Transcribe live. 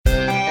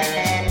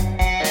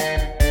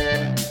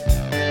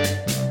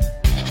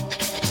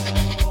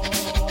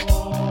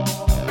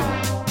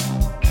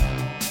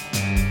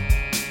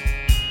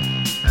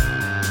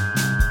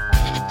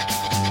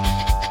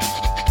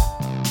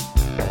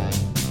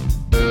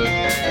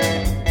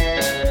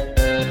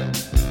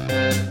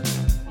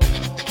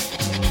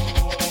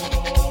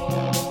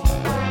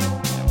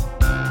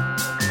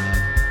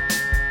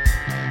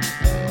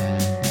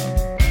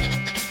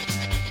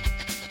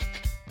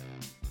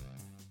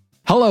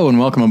and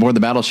welcome aboard the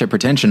Battleship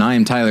Pretension. I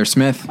am Tyler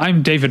Smith.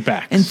 I'm David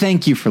Bax. And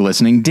thank you for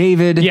listening.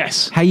 David,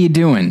 yes. How you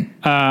doing?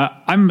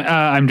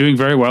 I'm doing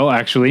very well,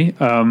 actually,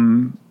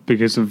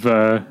 because of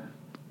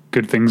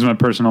good things in my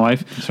personal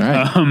life. That's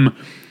right.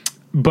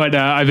 But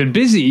I've been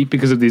busy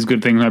because of these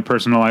good things in my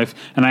personal life,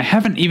 and I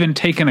haven't even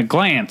taken a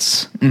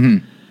glance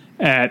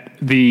at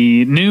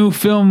the new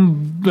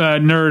film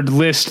nerd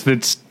list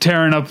that's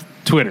tearing up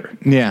Twitter.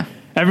 Yeah.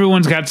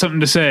 Everyone's got something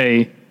to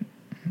say.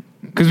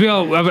 Because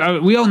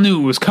we all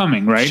knew it was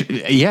coming, right?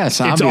 Yes,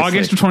 obviously. It's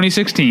August of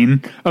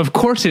 2016. Of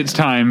course it's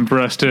time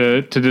for us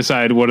to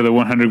decide what are the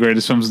 100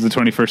 greatest films of the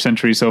 21st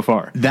century so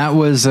far. That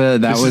was a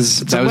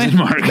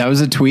landmark. That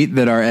was a tweet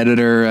that our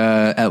editor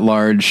at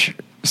large,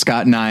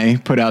 Scott and I,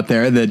 put out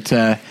there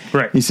that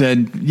right. He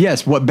said,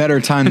 yes, what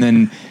better time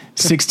than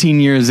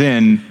 16 years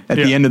in at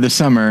the end of the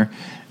summer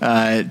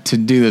to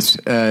do this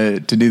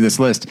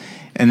list.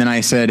 And then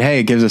I said, hey,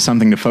 it gives us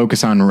something to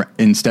focus on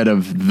instead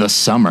of the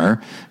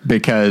summer,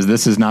 because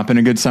this has not been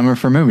a good summer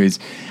for movies.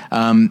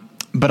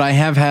 But I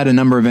have had a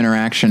number of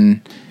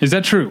interaction. Is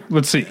that true?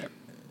 Let's see.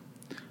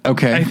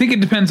 Okay. I think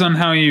it depends on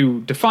how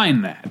you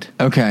define that.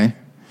 Okay.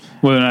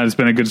 Whether or not it's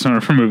been a good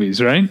summer for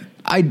movies, right?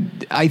 I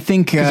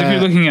think... Because if you're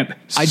looking at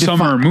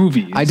summer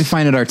movies... I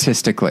define it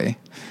artistically.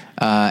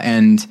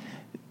 And...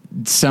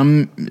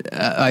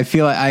 I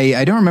feel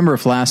I don't remember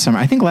if last summer,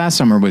 I think last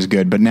summer was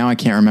good, but now I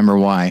can't remember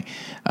why.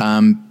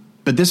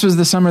 But this was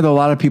the summer that a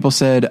lot of people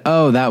said,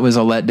 oh, that was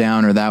a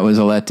letdown, or that was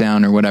a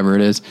letdown, or whatever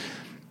it is.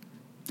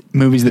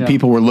 Movies that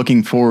people were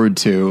looking forward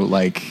to,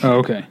 like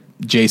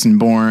Jason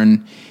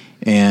Bourne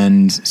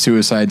and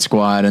Suicide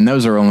Squad. And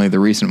those are only the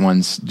recent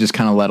ones, just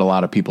kind of let a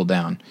lot of people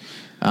down.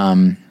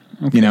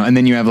 You know, and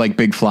then you have like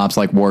big flops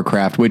like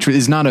Warcraft, which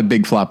is not a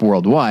big flop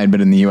worldwide,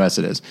 but in the US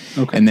it is.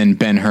 Okay. And then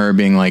Ben-Hur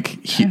being like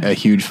a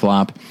huge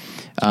flop.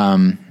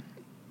 You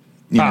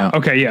know.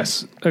 Okay,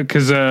 yes.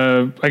 Because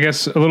I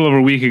guess a little over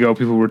a week ago,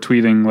 people were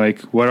tweeting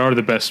like, what are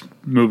the best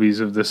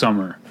movies of the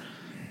summer?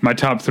 My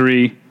top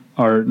three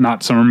are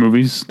not summer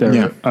movies.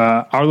 They're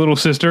Our Little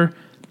Sister,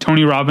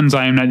 Tony Robbins'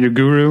 I Am Not Your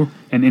Guru,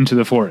 and Into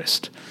the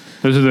Forest.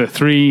 Those are the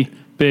three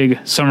big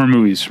summer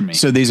movies for me.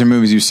 So these are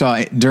movies you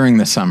saw during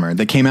the summer,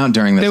 that came out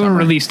during the summer. They were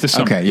released this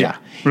summer. Okay, yeah.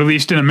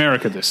 Released in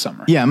America this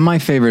summer. Yeah, my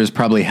favorite is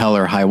probably Hell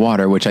or High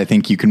Water, which I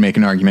think you can make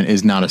an argument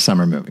is not a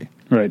summer movie.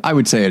 Right. I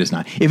would say it is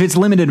not. If it's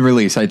limited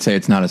release, I'd say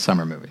it's not a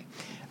summer movie.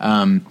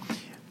 And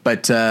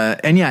I've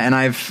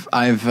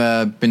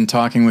been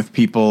talking with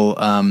people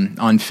on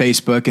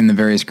Facebook in the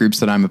various groups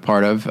that I'm a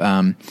part of.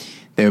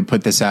 They would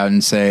put this out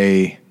and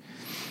say,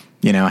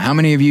 you know, how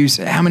many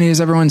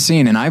has everyone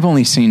seen? And I've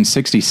only seen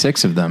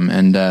 66 of them.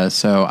 And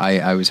so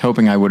I was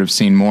hoping I would have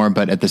seen more,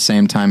 but at the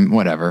same time,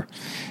 whatever.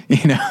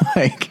 You know,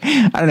 like,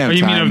 I don't have time.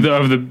 You mean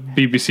of the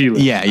BBC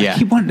list? Yeah, yeah. I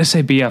keep wanting to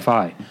say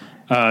BFI,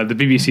 the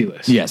BBC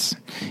list. Yes.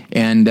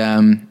 And,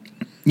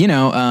 you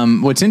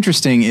know, what's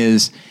interesting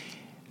is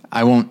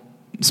I won't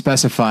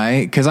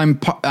specify, because I'm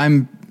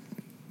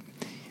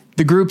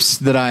the groups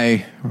that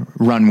I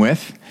run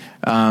with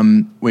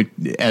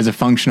as a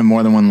function of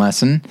More Than One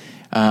Lesson,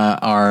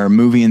 are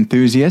movie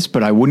enthusiasts,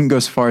 but I wouldn't go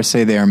so far as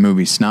say they are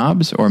movie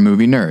snobs or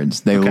movie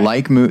nerds. They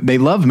they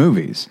love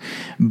movies,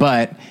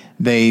 but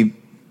they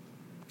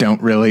don't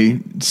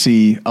really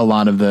see a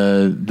lot of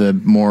the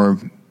more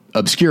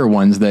obscure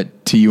ones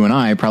that to you and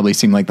I probably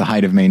seem like the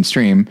height of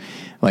mainstream,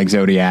 like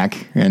Zodiac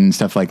and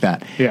stuff like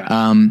that.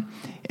 Yeah.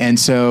 And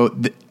so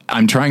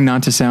I'm trying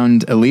not to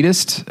sound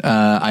elitist.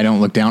 I don't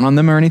look down on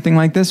them or anything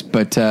like this,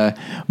 but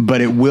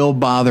it will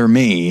bother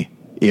me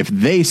if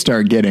they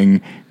start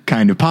getting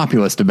kind of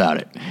populist about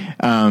it.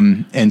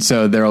 And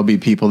so there'll be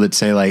people that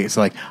say like, it's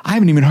like, I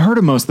haven't even heard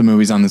of most of the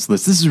movies on this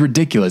list. This is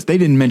ridiculous. They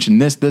didn't mention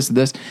this. And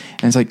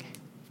it's like,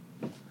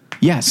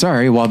 yeah,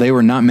 sorry. While they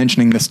were not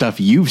mentioning the stuff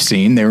you've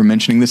seen, they were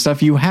mentioning the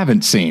stuff you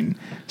haven't seen.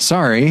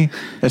 Sorry.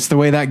 That's the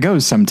way that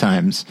goes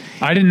sometimes.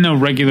 I didn't know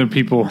regular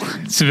people,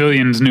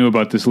 civilians, knew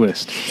about this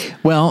list.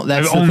 Well,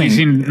 that's I've only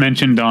seen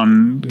mentioned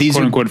on quote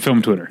unquote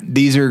film Twitter.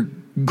 These are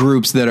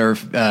groups that are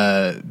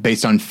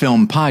based on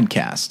film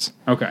podcasts.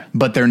 Okay.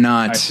 But they're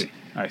not...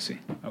 I see.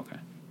 Okay.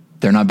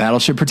 They're not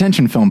Battleship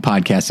Pretension film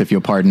podcasts, if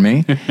you'll pardon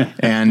me.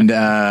 And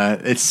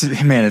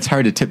it's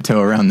hard to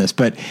tiptoe around this.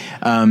 But,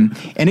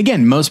 and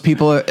again, most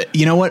people,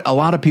 you know what? A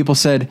lot of people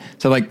said,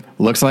 so like,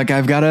 looks like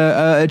I've got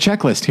a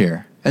checklist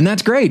here. And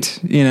that's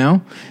great, you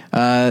know?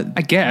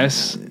 I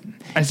guess.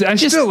 I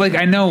still, like,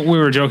 I know we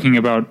were joking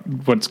about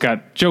what's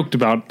got joked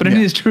about, but it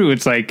is true.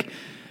 It's like...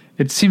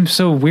 It seems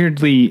so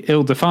weirdly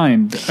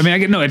ill-defined. I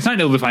mean, it's not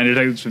ill-defined.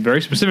 It's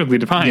very specifically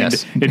defined.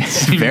 Yes, it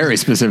seems, very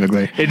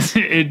specifically.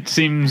 It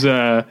seems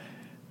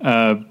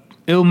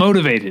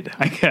ill-motivated,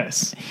 I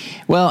guess.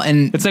 Well,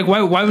 and... It's like,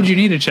 why would you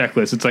need a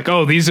checklist? It's like,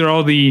 oh, these are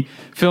all the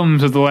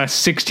films of the last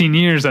 16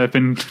 years I've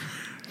been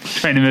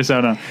trying to miss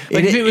out on.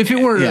 Like, if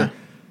it were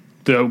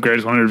the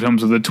greatest 100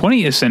 films of the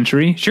 20th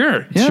century,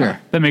 sure.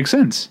 That makes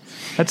sense.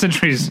 That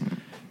century's...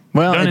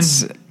 Well,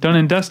 done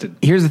and dusted.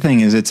 Here's the thing: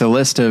 is it's a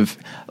list of.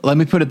 Let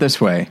me put it this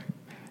way: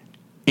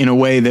 in a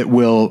way that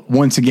will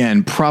once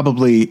again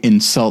probably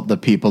insult the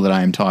people that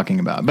I am talking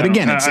about. But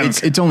again,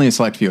 it's only a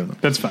select few of them.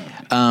 That's fine.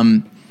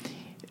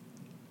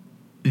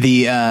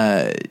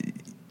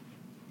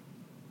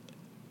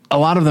 A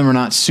lot of them are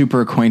not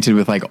super acquainted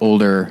with like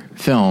older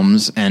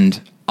films, and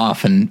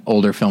often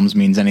older films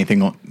means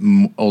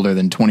anything older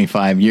than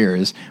 25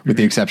 years, with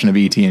the exception of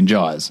E.T. and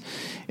Jaws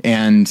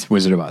and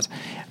Wizard of Oz.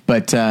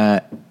 But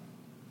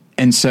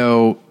and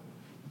so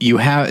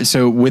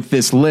with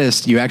this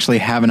list, you actually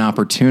have an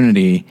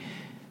opportunity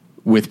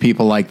with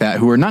people like that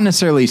who are not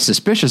necessarily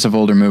suspicious of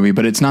older movie,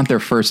 but it's not their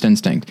first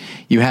instinct.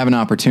 You have an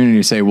opportunity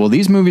to say, well,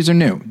 these movies are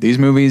new. These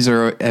movies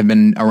have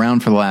been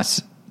around for the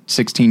last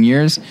 16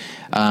 years.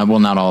 Well,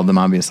 not all of them,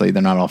 obviously.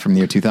 They're not all from the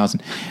year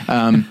 2000.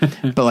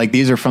 But like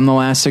these are from the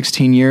last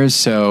 16 years.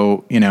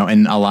 So,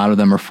 and a lot of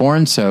them are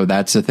foreign. So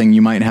that's a thing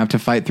you might have to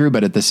fight through.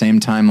 But at the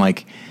same time,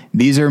 like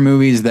these are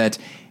movies that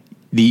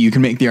you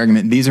can make the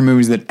argument. These are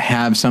movies that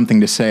have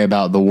something to say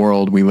about the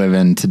world we live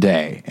in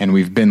today and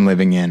we've been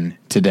living in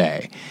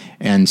today.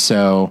 And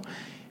so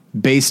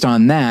based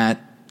on that,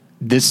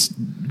 this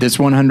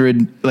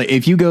 100, like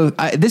if you go,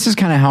 this is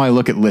kind of how I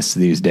look at lists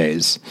these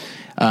days.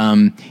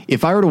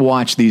 If I were to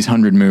watch these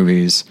 100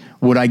 movies,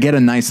 would I get a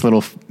nice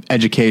little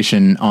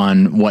education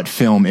on what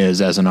film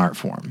is as an art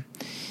form?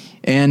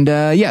 And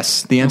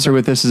yes, the answer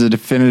with this is a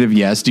definitive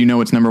yes. Do you know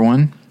what's number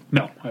one?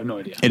 No, I have no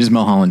idea. It is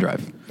Mulholland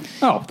Drive.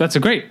 Oh, that's a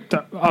great.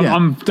 I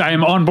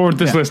am on board with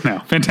this list now.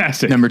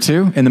 Fantastic. Number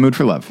two, In the Mood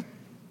for Love.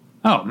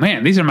 Oh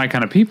man, these are my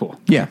kind of people.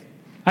 Yeah.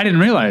 I didn't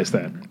realize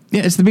that.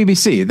 Yeah, it's the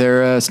BBC.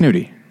 They're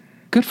snooty.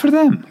 Good for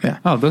them. Yeah.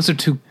 Oh, those are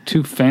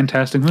two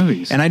fantastic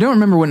movies. And I don't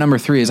remember what number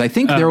 3 is. I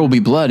think There Will Be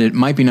Blood. It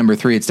might be number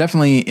 3. It's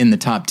definitely in the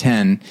top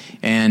 10.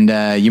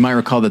 And you might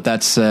recall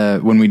that's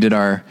when we did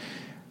our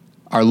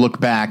look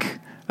back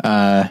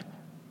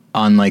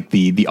on like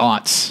the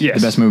aughts, yes.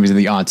 The best movies of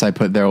the aughts. I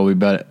put There Will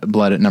Be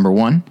Blood at number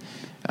 1.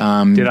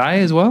 Did I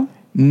as well?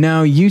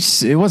 No,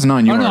 it wasn't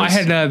on yours. Oh no, I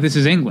had This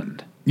Is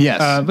England. Yes,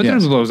 but There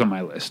Was Blood was on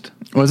my list.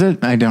 Was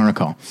it? I don't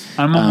recall.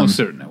 I'm almost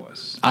certain it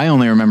was. I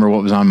only remember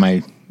what was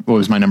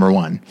my number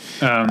 1.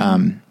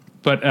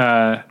 But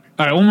all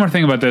right, one more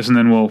thing about this, and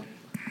then we'll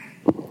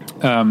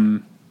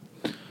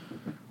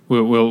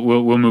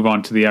move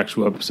on to the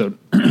actual episode.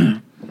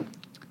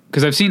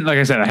 Because I've seen, like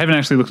I said, I haven't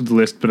actually looked at the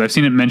list, but I've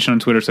seen it mentioned on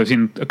Twitter. So I've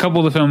seen a couple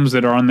of the films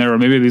that are on there, or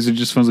maybe these are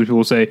just films that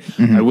people say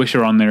I wish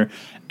are on there.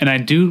 And I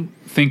do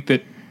think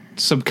that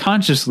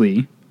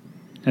subconsciously,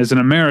 as an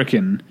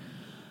American,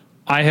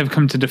 I have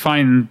come to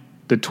define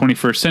the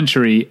 21st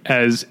century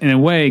as, in a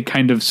way,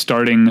 kind of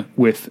starting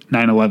with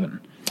 9/11.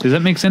 Does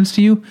that make sense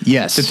to you?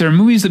 Yes. That there are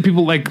movies that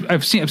people like.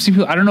 I've seen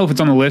people. I don't know if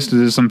it's on the list.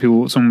 Or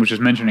someone was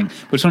just mentioning,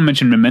 but someone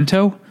mentioned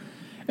Memento,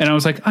 and I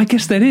was like, I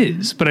guess that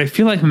is. But I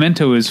feel like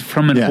Memento is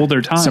from an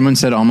older time. Someone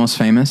said Almost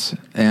Famous,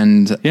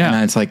 and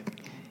it's like,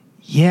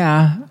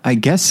 yeah, I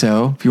guess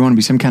so. If you want to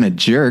be some kind of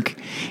jerk,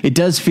 it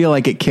does feel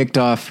like it kicked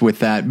off with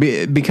that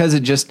because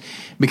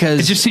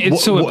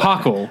it's so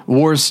epochal.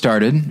 Wars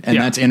started, and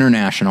that's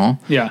international.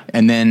 Yeah,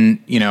 and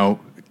then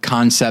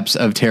concepts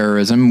of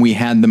terrorism, we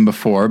had them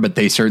before, but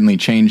they certainly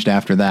changed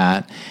after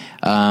that.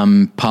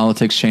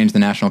 Politics changed, the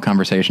national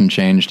conversation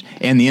changed,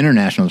 and the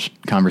international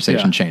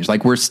conversation changed.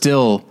 Like we're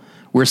still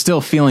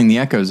feeling the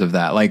echoes of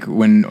that. Like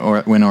when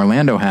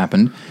Orlando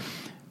happened,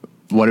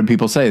 what did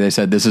people say? They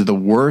said this is the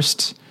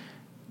worst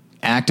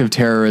act of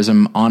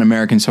terrorism on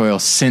American soil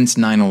since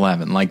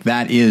 9/11. Like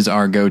that is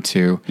our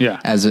go-to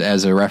as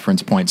a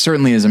reference point,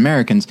 certainly as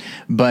Americans.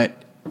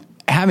 But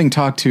having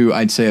talked to,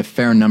 I'd say, a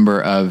fair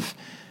number of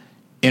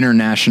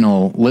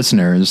international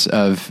listeners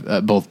of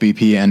both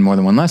BP and More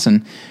Than One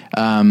Lesson,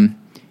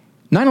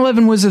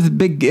 9/11 was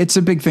it's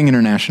a big thing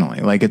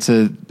internationally. Like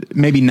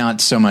maybe not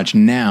so much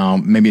now.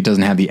 Maybe it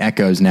doesn't have the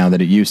echoes now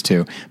that it used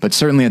to, but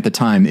certainly at the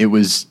time it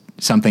was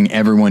something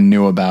everyone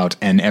knew about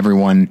and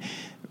everyone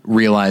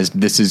realized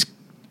this is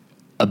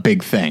a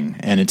big thing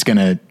and it's going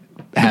to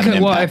have an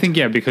impact. Well, I think,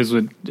 because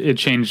it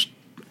changed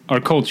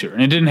our culture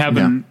and it didn't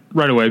happen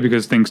right away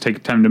because things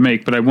take time to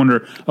make. But I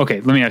wonder,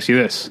 okay, let me ask you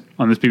this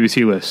on this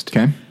BBC list.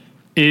 Okay.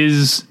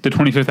 Is The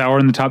 25th Hour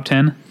in the top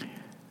 10?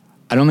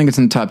 I don't think it's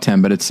in the top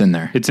 10, but it's in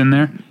there. It's in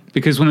there?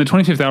 Because when The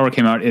 25th Hour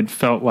came out, it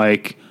felt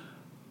like,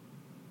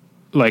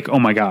 oh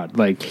my God,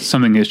 like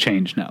something has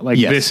changed now. Like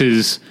this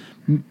is,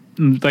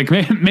 like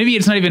maybe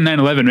it's not even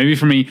 9/11. Maybe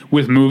for me,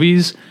 with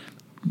movies,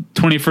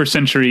 21st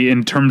century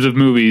in terms of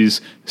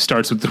movies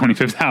starts with The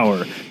 25th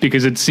Hour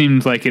because it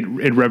seemed like it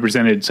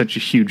represented such a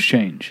huge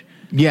change.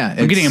 Yeah.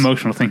 I'm getting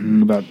emotional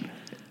thinking about.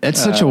 It's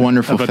such a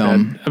wonderful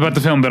film. About the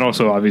film, but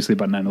also obviously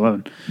about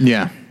 9/11.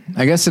 Yeah.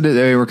 I guess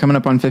we're coming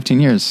up on 15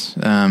 years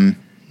now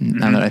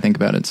that I think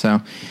about it. So,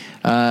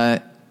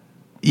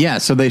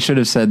 so they should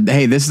have said,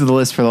 hey, this is the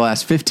list for the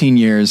last 15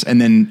 years.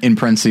 And then in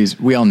parentheses,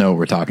 we all know what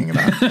we're talking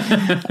about.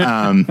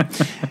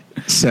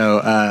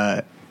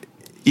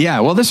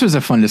 Well, this was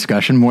a fun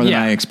discussion, more than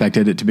I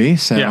expected it to be.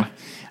 So,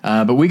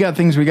 but we got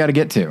things we got to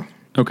get to.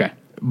 Okay.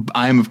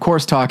 I'm of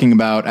course talking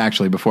about,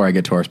 actually, before I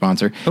get to our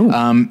sponsor,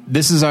 Oh.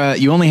 this is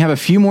you only have a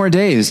few more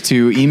days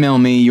to email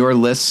me your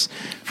lists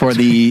for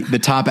the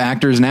top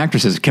actors and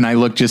actresses. Can I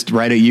look just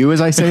right at you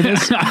as I say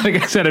this?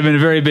 Like I said, I've been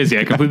very busy.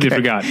 I completely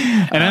forgot.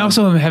 And I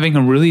also am having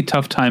a really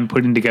tough time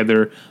putting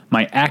together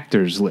my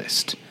actors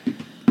list.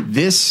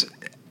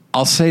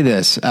 I'll say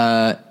this.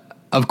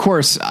 Of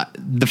course,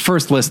 the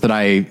first list that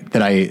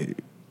I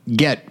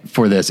get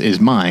for this is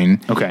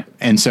mine. Okay.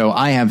 And so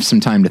I have some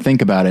time to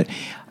think about it.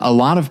 A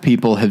lot of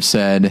people have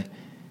said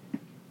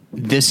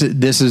this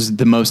is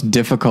the most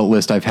difficult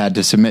list I've had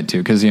to submit to,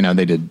 because,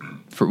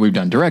 we've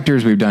done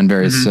directors, we've done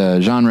various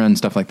genre and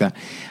stuff like that.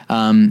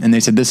 And they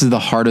said, this is the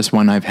hardest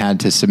one I've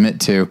had to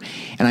submit to.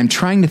 And I'm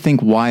trying to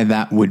think why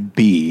that would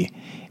be.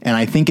 And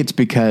I think it's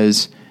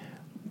because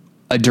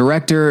a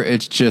director,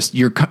 it's just,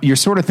 you're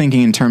sort of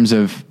thinking in terms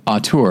of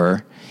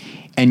auteur,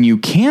 and you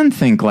can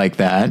think like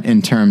that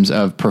in terms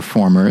of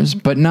performers,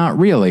 but not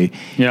really.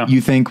 Yeah. You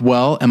think,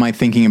 well, am I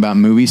thinking about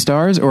movie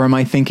stars, or am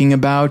I thinking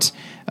about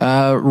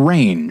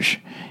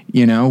range?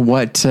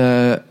 What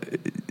am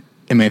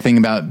I thinking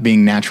about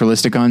being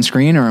naturalistic on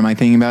screen, or am I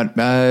thinking about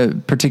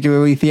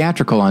particularly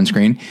theatrical on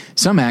screen?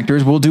 Some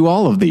actors will do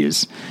all of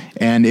these,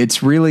 and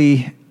it's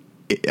really,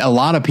 a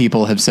lot of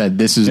people have said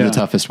this is the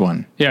toughest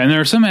one. Yeah, and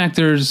there are some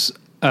actors,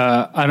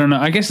 I don't know,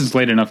 I guess it's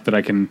late enough that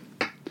I can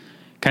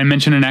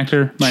mention an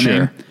actor by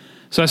name.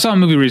 So I saw a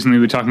movie recently,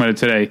 we talked about it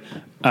today,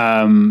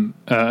 a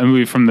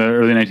movie from the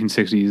early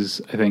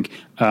 1960s, I think,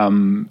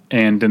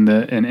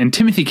 and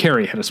Timothy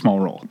Carey had a small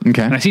role.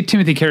 Okay. And I see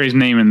Timothy Carey's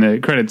name in the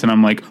credits, and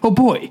I'm like, oh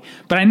boy.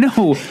 But I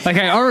know,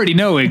 I already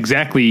know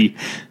exactly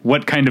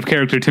what kind of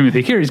character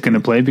Timothy Carey's going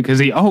to play, because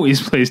he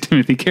always plays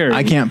Timothy Carey.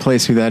 I can't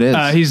place who that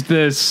is. He's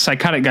the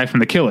psychotic guy from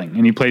The Killing,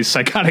 and he plays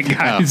psychotic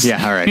guys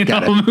all right, in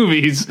got all it.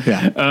 movies.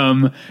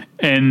 Yeah.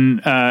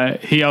 And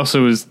he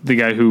also is the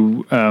guy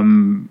who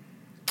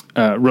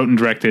wrote and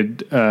directed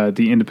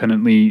the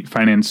independently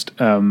financed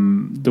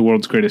The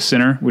World's Greatest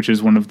Sinner, which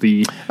is one of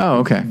the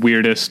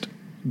weirdest,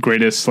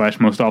 greatest /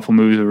 most awful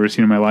movies I've ever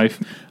seen in my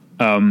life.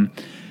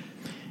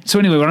 So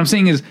anyway, what I'm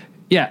saying is,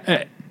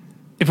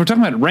 if we're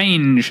talking about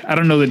range, I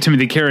don't know that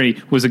Timothy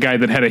Carey was a guy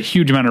that had a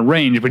huge amount of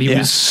range, but he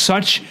was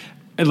such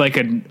like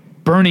a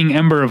burning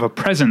ember of a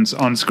presence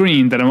on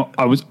screen that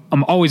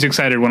I'm always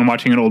excited when I'm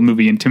watching an old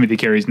movie and Timothy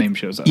Carey's name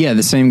shows up. Yeah,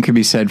 the same could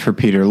be said for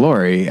Peter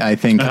Lorre. I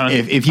think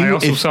if you I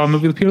also saw a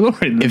movie with Peter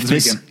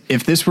Lorre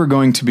if this were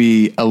going to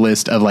be a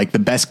list of like the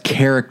best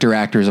character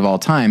actors of all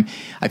time,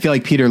 I feel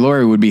like Peter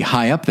Lorre would be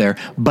high up there.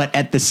 But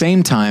at the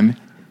same time,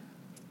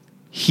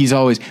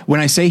 when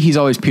I say he's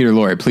always Peter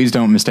Lorre, please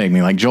don't mistake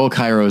me. Like, Joel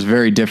Cairo is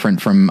very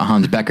different from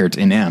Hans Beckert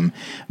in M,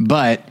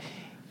 but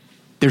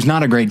there's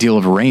not a great deal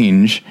of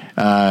range.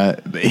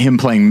 Him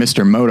playing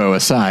Mr. Moto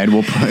aside,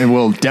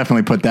 we'll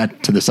definitely put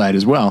that to the side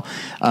as well.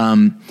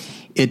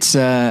 It's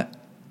a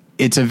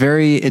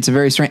very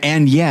strange,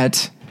 and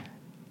yet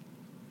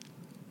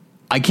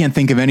I can't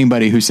think of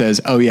anybody who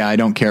says, "Oh yeah, I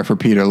don't care for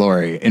Peter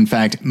Lorre." In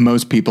fact,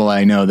 most people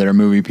I know that are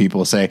movie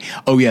people say,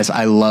 "Oh yes,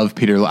 I love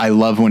Peter. I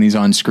love when he's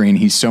on screen.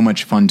 He's so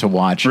much fun to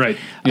watch." Right.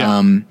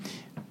 Yeah.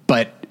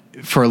 But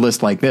for a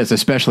list like this,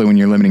 especially when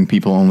you're limiting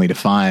people only to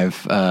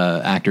 5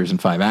 actors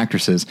and 5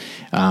 actresses,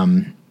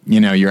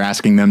 you're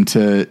asking them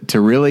to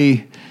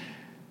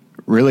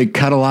really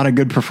cut a lot of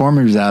good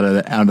performers out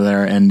of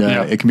there, and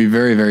it can be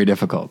very, very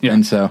difficult. Yeah.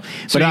 And so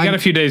you got a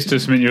few days to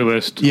submit your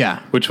list. Yeah.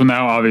 Which will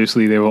now,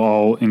 obviously, they will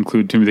all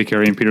include Timothy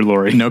Carey and Peter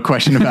Lorre. No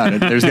question about it.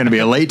 There's going to be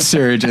a late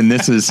surge, and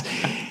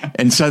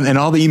and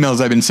all the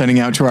emails I've been sending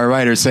out to our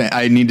writers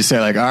I need to say,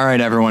 like, all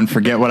right, everyone,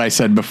 forget what I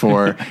said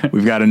before.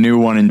 We've got a new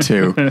 1 and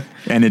 2,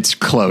 and it's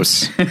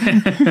close.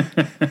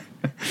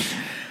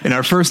 In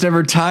our first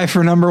ever tie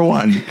for number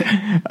 1.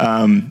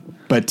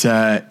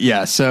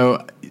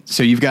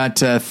 So you've got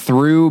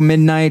through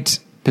midnight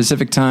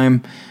Pacific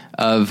time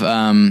of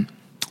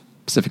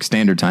Pacific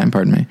Standard Time,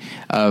 pardon me,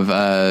 of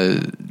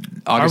August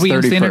 31st. Are we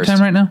in Standard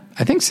Time right now?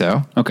 I think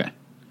so. Okay.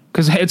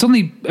 Because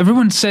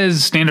everyone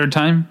says Standard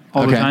Time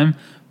all the time,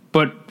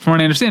 but from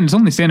what I understand, it's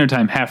only Standard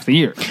Time half the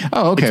year.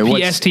 Oh, okay.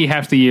 It's PST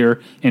half the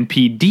year and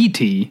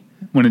PDT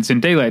when it's in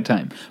daylight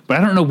time. But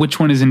I don't know which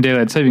one is in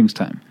daylight savings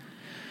time.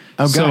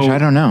 Oh, gosh, I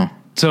don't know.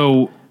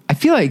 So I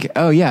feel like,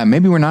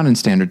 maybe we're not in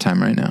Standard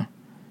Time right now.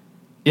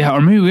 Yeah,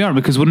 or maybe we are,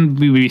 because wouldn't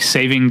we be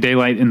saving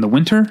daylight in the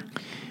winter?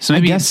 So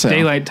maybe it's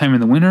daylight time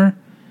in the winter.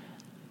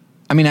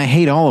 I mean, I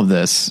hate all of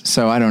this,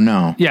 so I don't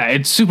know. Yeah,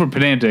 it's super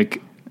pedantic,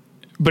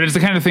 but it's the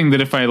kind of thing that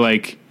if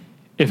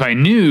I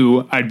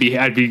knew, I'd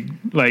be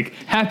like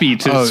happy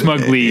to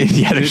smugly.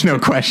 Yeah, there's no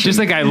question. Just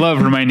like I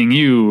love reminding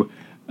you,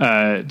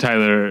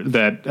 Tyler,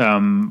 that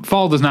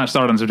fall does not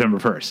start on September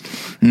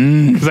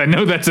 1st, because I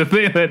know that's a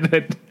thing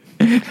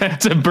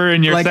that's a burr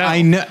in your like cell.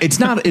 I know it's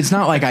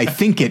not like I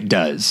think it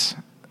does.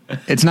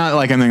 It's not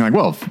like I'm thinking like,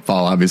 well,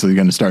 fall obviously is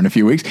going to start in a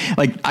few weeks.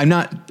 Like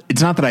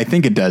it's not that I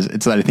think it does.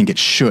 It's that I think it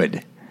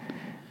should.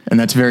 And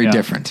that's very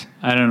different.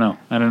 I don't know.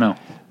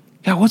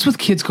 Yeah. What's with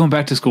kids going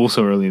back to school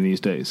so early these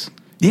days?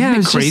 Yeah.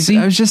 Isn't it crazy.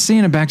 I was just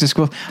seeing it back to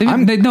school.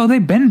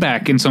 They've been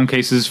back in some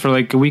cases for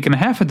like a week and a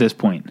half at this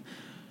point.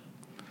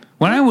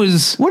 When I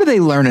was What are they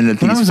learning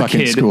at these fucking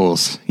kid,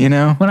 schools? You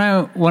know,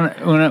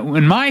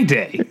 in my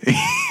day,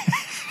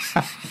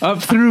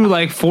 up through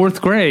like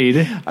 4th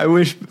grade, I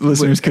wish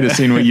listeners could have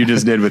seen what you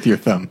just did with your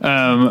thumb.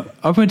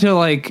 up until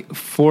like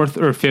 4th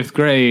or 5th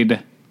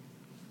grade,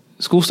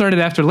 school started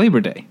after Labor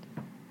Day.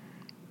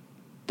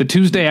 The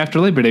Tuesday after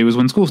Labor Day was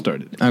when school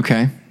started.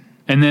 Okay.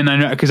 And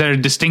then because I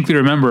distinctly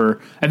remember,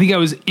 I think I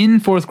was in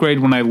 4th grade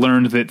when I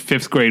learned that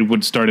 5th grade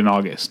would start in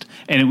August.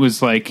 And it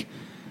was like,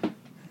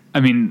 I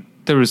mean,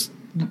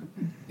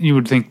 you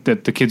would think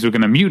that the kids were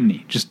going to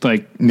mutiny. Just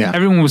like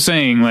everyone was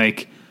saying,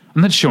 like,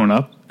 I'm not showing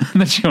up. I'm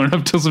not showing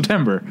up till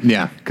September.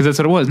 Yeah. Because that's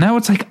what it was. Now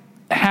it's like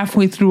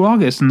halfway through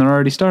August and they're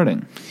already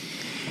starting.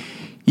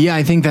 Yeah,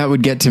 I think that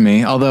would get to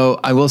me. Although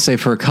I will say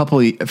for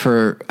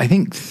I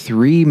think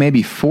 3,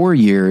 maybe 4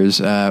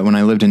 years, when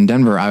I lived in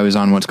Denver, I was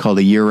on what's called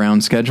a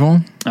year-round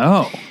schedule.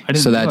 Oh, I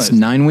didn't So that's realize.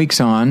 9 weeks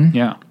on.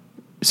 Yeah.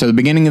 So the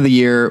beginning of the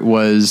year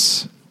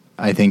was,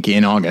 I think,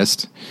 in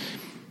August.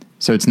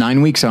 So it's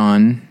 9 weeks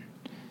on,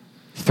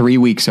 3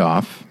 weeks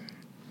off,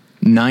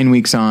 9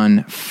 weeks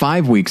on,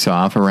 5 weeks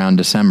off around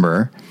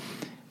December,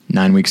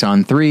 9 weeks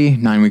on 3,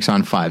 9 weeks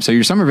on 5. So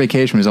your summer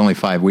vacation was only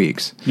 5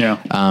 weeks. Yeah.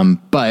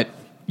 But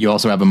you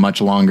also have a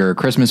much longer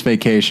Christmas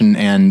vacation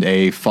and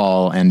a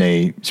fall and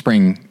a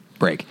spring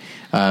break,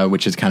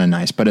 which is kind of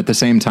nice. But at the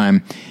same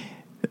time,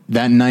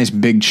 that nice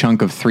big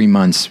chunk of 3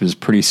 months was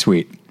pretty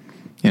sweet.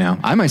 You know,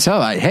 I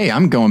myself,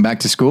 I'm going back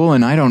to school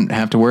and I don't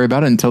have to worry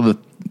about it until the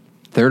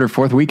 3rd or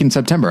 4th week in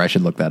September. I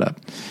should look that up.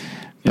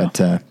 Yeah. But,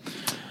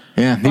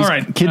 these All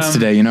right, kids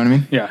today, you know what I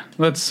mean? Yeah.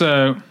 Let's,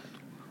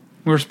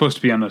 we're supposed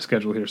to be on a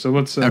schedule here, so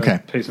let's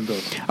pay some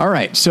bills. All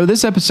right, so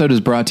this episode is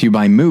brought to you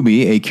by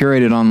Mubi, a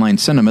curated online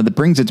cinema that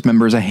brings its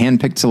members a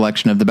hand-picked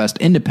selection of the best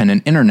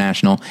independent,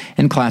 international,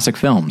 and classic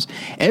films.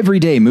 Every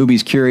day,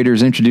 Mubi's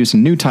curators introduce a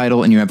new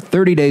title, and you have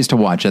 30 days to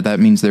watch it. That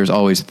means there's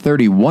always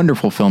 30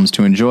 wonderful films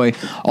to enjoy,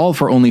 all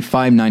for only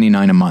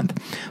 $5.99 a month.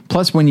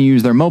 Plus, when you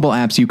use their mobile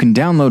apps, you can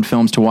download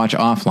films to watch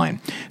offline.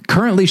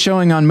 Currently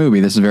showing on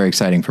Mubi, this is very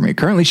exciting for me,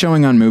 currently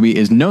showing on Mubi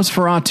is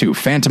Nosferatu,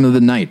 Phantom of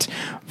the Night,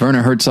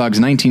 Werner Herzog's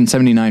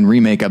 1979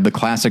 remake of the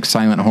classic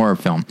silent horror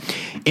film.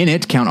 In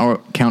it,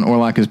 Count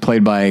Orlok is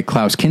played by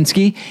Klaus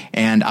Kinski,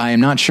 and I am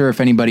not sure if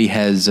anybody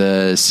has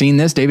seen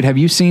this. David, have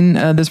you seen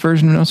this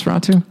version of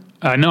Nosferatu?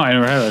 No, I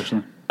never have,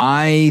 actually.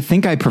 I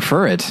think I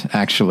prefer it,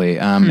 actually.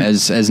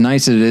 As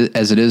nice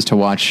as it is to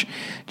watch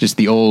just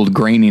the old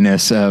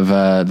graininess of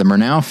the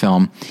Murnau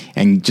film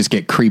and just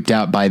get creeped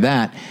out by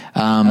that.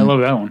 I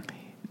love that one.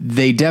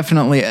 They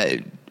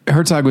definitely...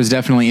 Herzog was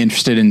definitely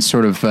interested in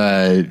sort of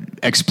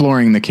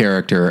exploring the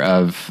character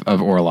of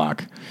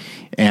Orlok.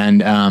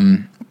 And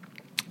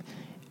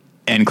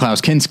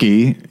Klaus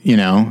Kinski, you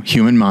know,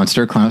 human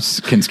monster Klaus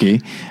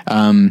Kinski,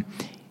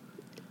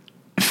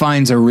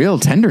 finds a real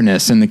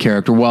tenderness in the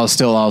character while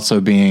still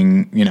also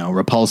being, you know,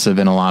 repulsive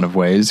in a lot of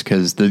ways,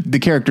 because the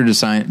character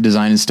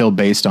design is still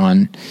based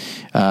on,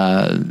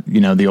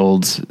 you know, the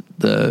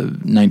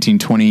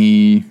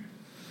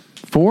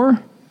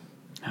 1924.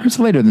 It's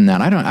later than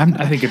that.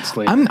 I think it's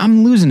later.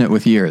 I'm losing it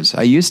with years.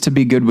 I used to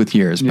be good with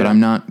years, but I'm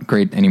not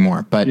great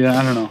anymore. But yeah,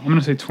 I don't know. I'm going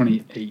to say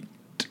 28.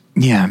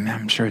 Yeah,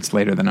 I'm sure it's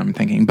later than I'm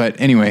thinking. But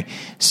anyway,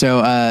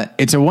 so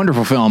it's a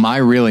wonderful film. I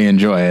really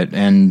enjoy it,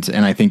 and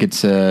I think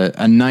it's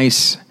a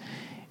nice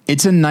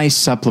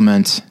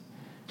supplement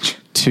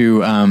to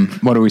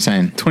what are we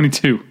saying?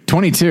 22.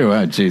 22.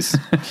 Oh, jeez.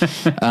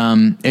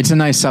 It's a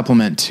nice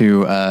supplement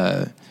to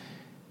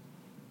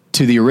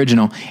the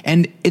original.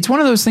 And it's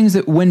one of those things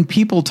that when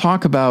people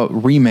talk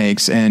about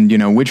remakes and, you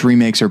know, which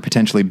remakes are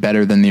potentially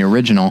better than the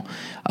original,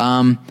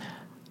 I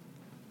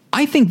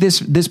think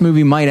this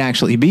movie might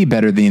actually be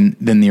better than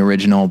the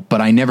original, but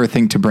I never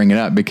think to bring it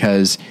up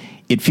because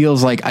it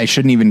feels like I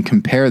shouldn't even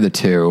compare the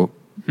two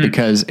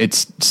because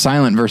it's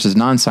silent versus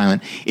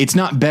non-silent. It's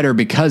not better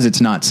because it's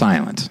not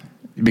silent.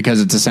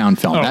 Because it's a sound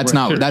film. Oh, that's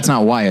right, not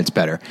not why it's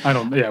better.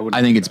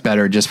 I think it's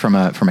better just from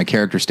a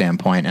character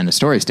standpoint and a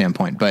story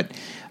standpoint. But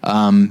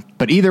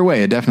either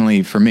way, it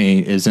definitely for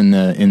me is in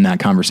that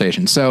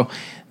conversation. So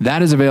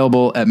that is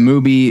available at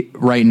Mubi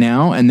right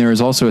now, and there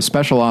is also a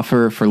special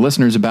offer for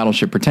listeners of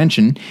Battleship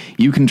Pretension.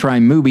 You can try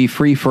Mubi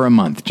free for a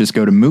month. Just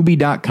go to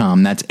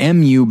Mubi.com. That's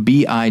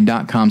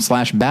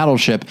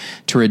MUBI.com/Battleship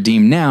to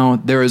redeem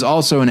now. There is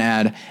also an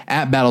ad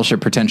at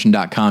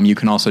BattleshipPretension.com. You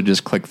can also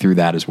just click through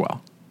that as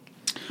well.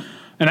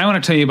 And I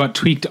want to tell you about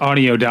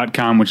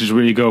tweakedaudio.com, which is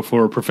where you go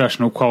for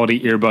professional quality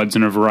earbuds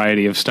in a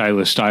variety of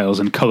stylish styles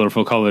and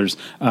colorful colors.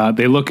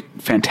 They look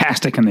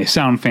fantastic and they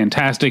sound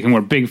fantastic, and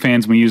we're big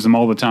fans. We use them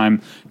all the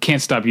time.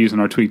 Can't stop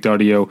using our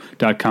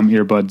tweakedaudio.com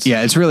earbuds.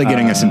 Yeah, it's really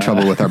getting us in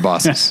trouble with our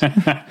bosses. That's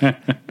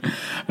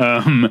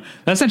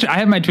actually, I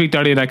have my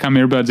tweakedaudio.com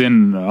earbuds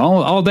in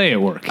all day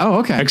at work. Oh,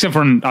 okay. Except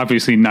for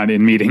obviously not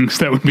in meetings.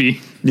 That would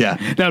be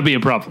a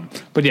problem.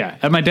 But yeah,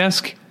 at my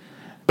desk.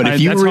 But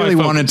if you really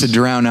wanted to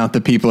drown out the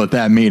people at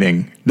that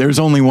meeting, there's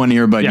only one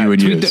earbud you would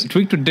use.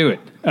 Tweaked would do it.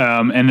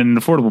 And an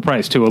affordable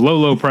price, too. A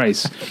low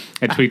price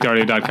at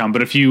tweakedaudio.com.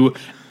 But if you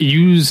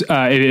use,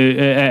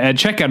 at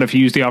checkout, if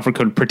you use the offer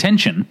code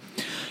PRETENSION,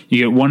 you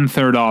get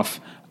 1/3 off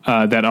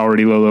that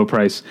already low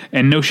price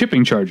and no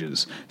shipping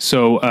charges.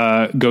 So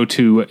go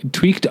to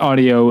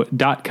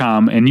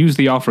tweakedaudio.com and use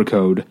the offer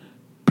code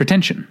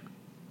pretension.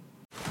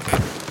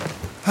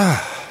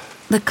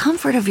 The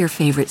comfort of your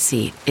favorite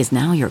seat is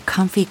now your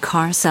comfy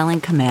car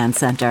selling command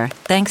center,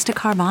 thanks to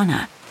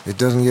Carvana. It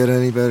doesn't get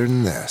any better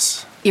than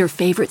this. Your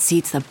favorite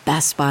seat's the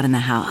best spot in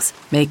the house.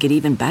 Make it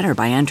even better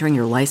by entering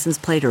your license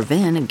plate or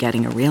VIN and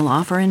getting a real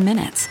offer in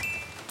minutes.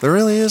 There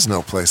really is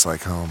no place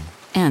like home.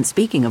 And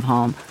speaking of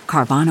home,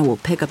 Carvana will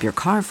pick up your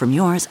car from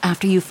yours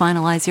after you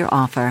finalize your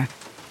offer.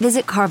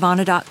 Visit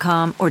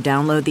Carvana.com or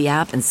download the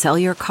app and sell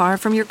your car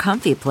from your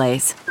comfy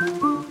place.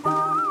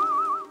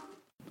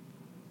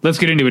 Let's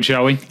get into it,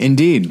 shall we?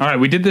 Indeed. All right,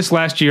 we did this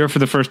last year for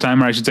the first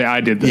time, or I should say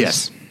I did this.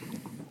 Yes.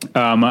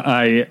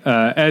 I,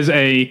 as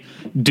a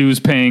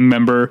dues-paying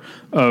member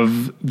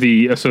of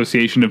the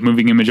Association of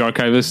Moving Image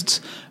Archivists,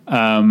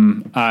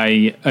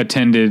 I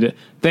attended.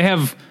 They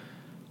have...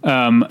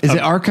 Is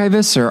it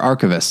archivists or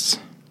archivists?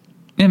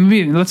 Yeah,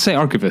 maybe let's say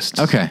archivists.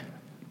 Okay.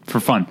 For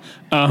fun.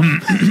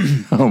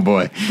 Oh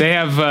boy. They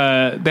have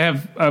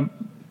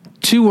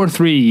 2 or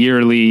 3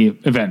 yearly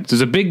events.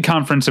 There's a big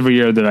conference every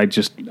year that I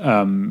just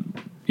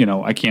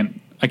I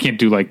can't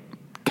do like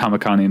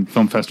Comic-Con and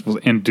film festivals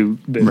and do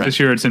this. Right. This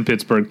year it's in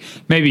Pittsburgh.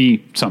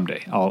 Maybe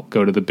someday I'll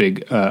go to the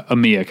big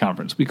EMEA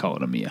conference. We call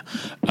it EMEA.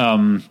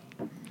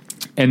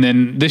 And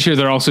then this year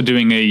they're also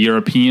doing a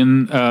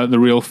European, The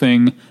Real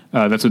Thing.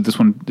 That's what this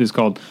one is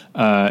called,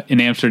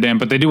 in Amsterdam.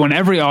 But they do one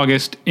every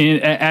August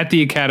at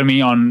the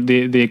Academy on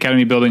the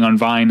Academy building on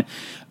Vine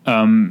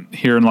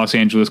here in Los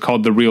Angeles,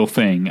 called The Real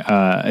Thing.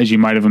 As you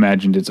might have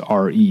imagined, it's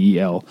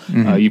REEL.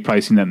 You've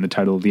probably seen that in the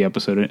title of the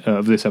episode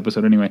of this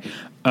episode anyway.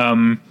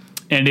 And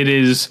it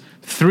is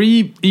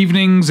 3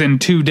 evenings and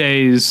 2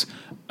 days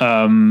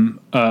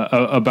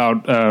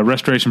about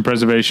restoration,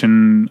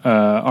 preservation,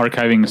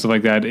 archiving, and stuff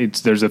like that.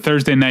 There's a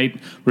Thursday night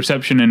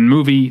reception and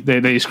movie.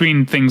 They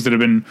screen things that have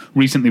been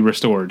recently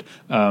restored.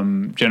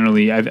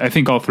 Generally, I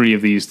think all 3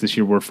 of these this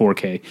year were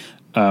 4K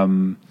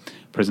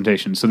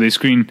presentations. So they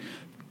screen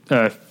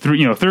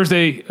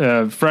Thursday,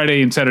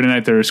 Friday, and Saturday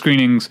night. There are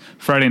screenings.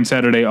 Friday and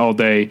Saturday all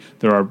day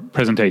there are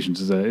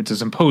presentations. It's a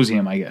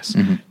symposium, I guess.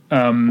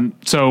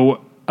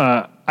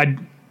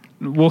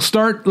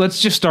 Let's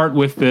just start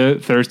with the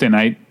Thursday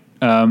night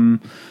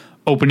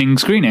opening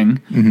screening,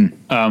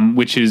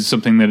 which is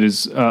something that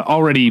is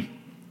already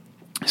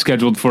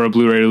scheduled for a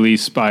Blu-ray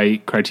release by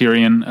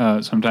Criterion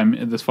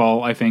sometime this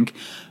fall, I think.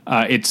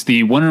 It's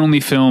the one and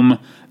only film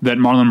that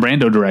Marlon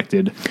Brando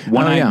directed,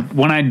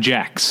 One-Eyed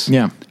Jacks.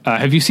 Yeah.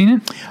 Have you seen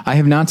it? I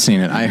have not seen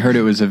it. I heard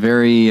it was a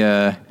very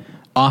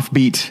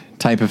offbeat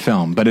type of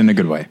film, but in a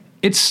good way.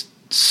 It's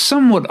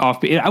somewhat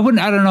offbeat. I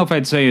don't know if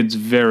I'd say it's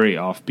very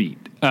offbeat.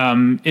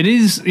 It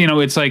is,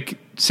 it's like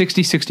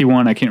 60,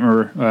 61. I can't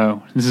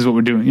remember. This is what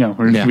we're doing.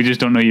 We just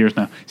don't know years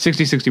now.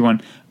 60,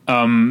 61.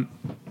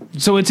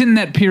 So it's in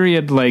that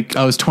period, like...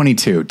 I was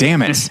 22.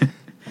 Damn it.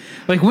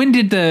 Like, when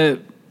did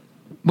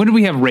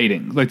we have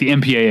ratings? Like the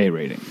MPAA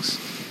ratings?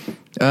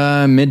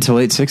 Mid to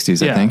late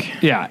 60s, I think.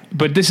 Yeah.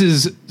 But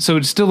so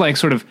it's still like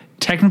sort of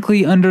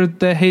technically under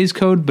the Hays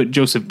Code, but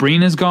Joseph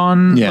Breen is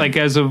gone, like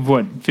as of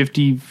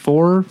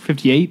 54,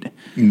 58?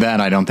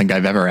 That I don't think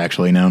I've ever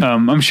actually known.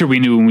 I'm sure we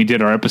knew when we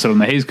did our episode on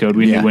the Hays Code.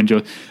 We knew when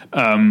Joe.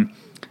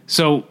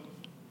 So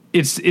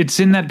it's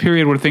in that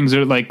period where things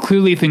are like,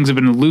 clearly things have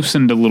been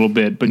loosened a little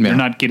bit, but you're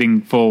not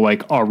getting full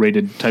like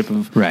R-rated type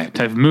of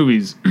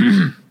movies.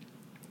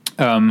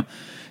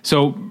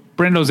 So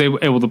Brando's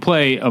able to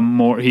play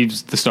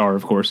he's the star,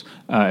 of course,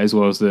 as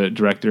well as the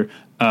director.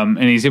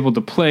 And he's able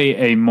to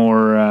play a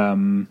more,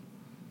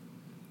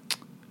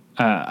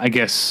 I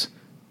guess,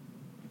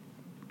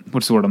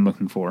 what's the word I'm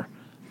looking for?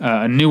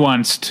 A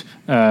nuanced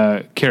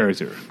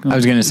character. I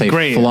was going to say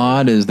Great.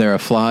 Flawed. Is there a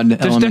flawed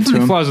element to him? There's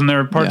definitely flaws, and there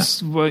are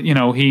parts,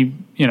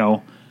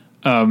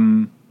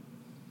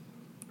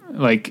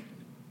 like,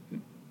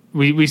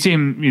 we see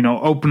him,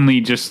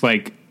 openly just,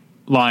 like,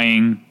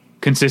 lying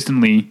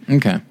consistently.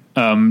 Okay.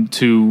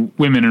 To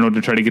women in order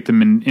to try to get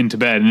them into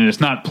bed, and it's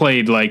not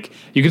played like,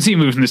 you can see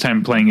movies from this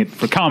time playing it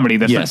for comedy.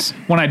 That's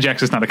not, One-Eyed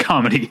Jacks is not a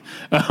comedy.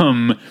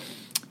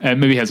 It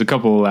maybe has a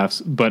couple of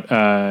laughs, but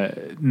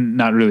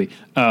not really.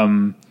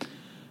 And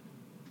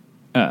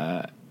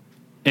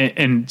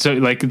so,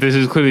 like, this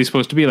is clearly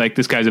supposed to be like,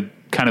 this guy's a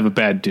kind of a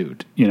bad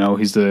dude.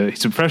 He's a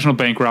professional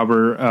bank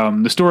robber.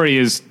 The story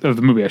of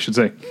the movie, I should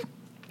say,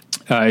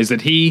 is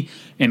that he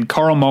and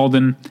Carl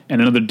Malden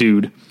and another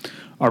dude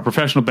are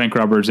professional bank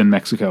robbers in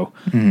Mexico.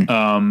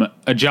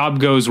 A job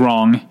goes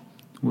wrong.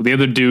 The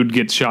other dude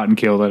gets shot and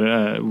killed.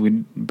 We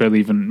barely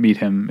even meet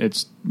him.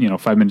 It's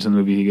 5 minutes in the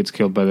movie he gets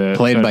killed by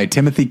played by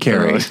Timothy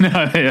Carey.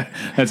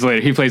 That's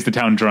later. He plays the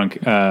town drunk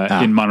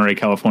in Monterey,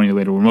 California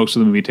later, where most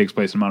of the movie takes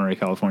place in Monterey,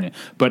 California.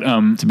 But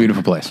it's a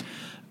beautiful place.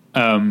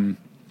 This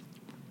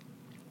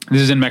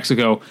is in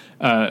Mexico.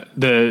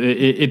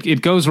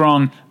 It goes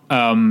wrong.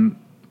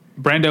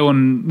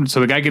 So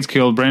the guy gets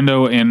killed.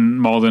 Brando and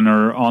Malden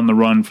are on the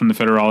run from the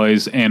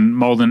Federales, and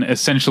Malden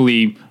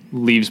essentially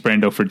leaves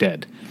Brando for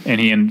dead,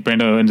 and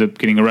Brando ends up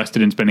getting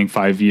arrested and spending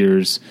 5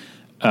 years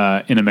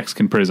in a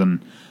Mexican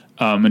prison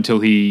until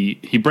he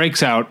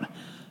breaks out,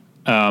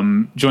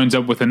 joins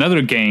up with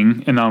another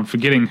gang, and now I'm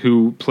forgetting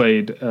who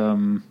played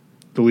the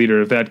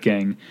leader of that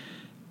gang,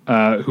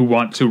 who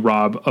want to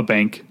rob a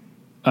bank.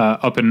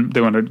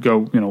 They want to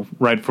go,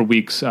 ride for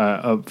weeks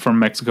from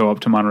Mexico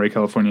up to Monterey,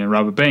 California, and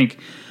rob a bank.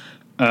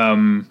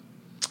 And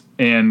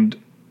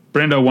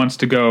Brando wants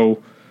to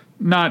go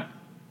not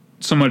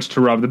so much to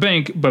rob the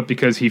bank, but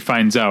because he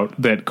finds out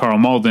that Carl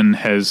Malden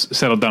has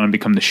settled down and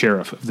become the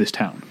sheriff of this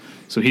town.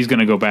 So he's going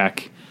to go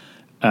back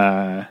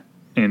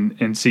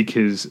and seek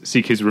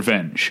his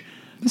revenge.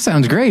 That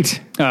sounds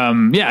great.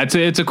 Yeah,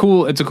 it's a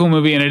cool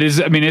movie, and it is.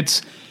 I mean,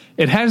 it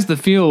has the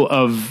feel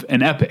of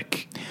an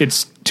epic.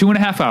 It's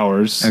 2.5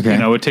 hours.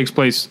 Okay. It takes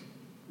place.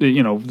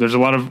 There's a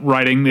lot of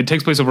writing. It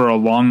takes place over a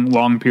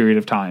long period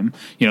of time.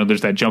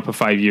 There's that jump of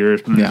 5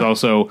 years, but there's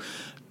also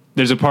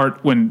a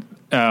part when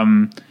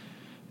I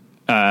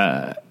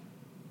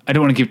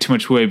don't want to give too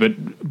much away, but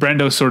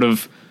Brando sort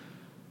of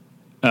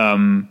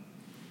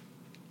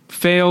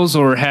fails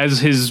or has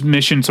his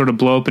mission sort of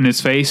blow up in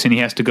his face, and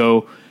he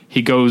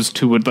goes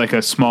to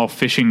a small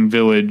fishing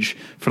village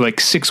for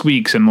 6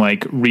 weeks and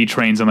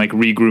retrains and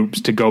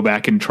regroups to go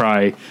back and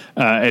try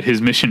at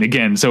his mission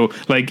again. So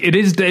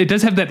it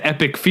does have that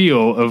epic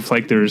feel of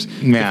there's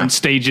different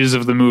stages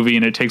of the movie,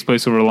 and it takes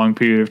place over a long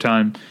period of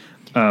time.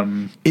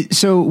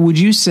 So would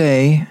you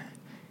say,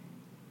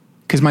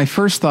 because my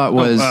first thought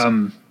was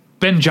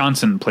Ben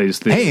Johnson plays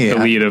the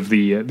lead of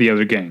the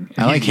other gang.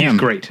 I like him. He's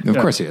great. Of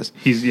course he is.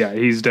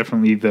 He's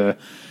definitely the,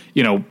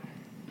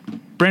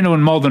 Brando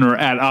and Malden are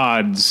at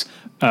odds.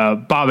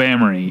 Bob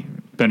Amory,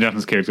 Ben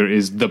Johnson's character,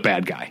 is the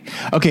bad guy.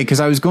 Okay, because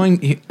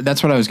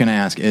that's what I was going to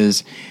ask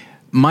is,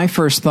 my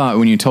first thought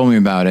when you told me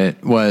about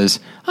it was,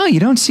 you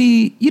don't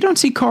see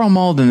Carl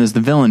Malden as the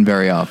villain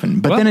very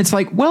often. But then it's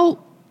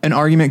an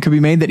argument could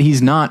be made that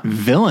he's not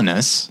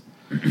villainous,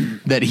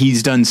 that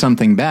he's done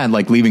something bad,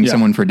 like leaving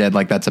someone for dead,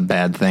 that's a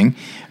bad thing.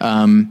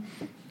 And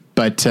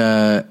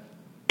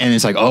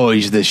it's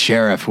he's the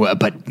sheriff,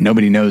 but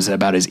nobody knows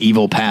about his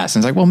evil past.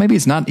 And it's maybe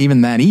it's not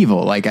even that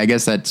evil. I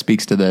guess that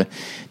speaks to the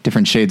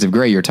different shades of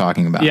gray you're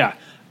talking about. Yeah.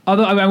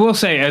 Although I will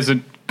say, as it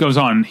goes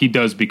on, he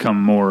does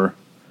become more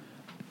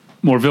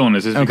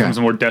villainous. He becomes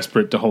more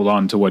desperate to hold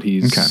on to what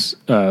he's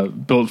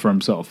built for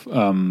himself.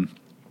 How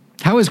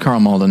is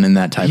Carl Malden in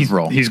that type of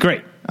role? He's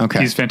great. Okay.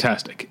 He's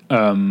fantastic.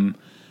 I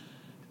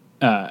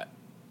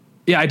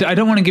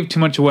don't want to give too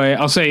much away.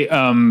 I'll say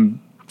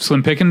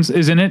Slim Pickens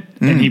is in it,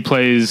 and he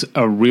plays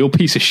a real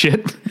piece of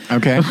shit.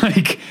 Okay.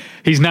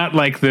 He's not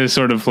the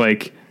sort of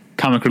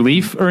comic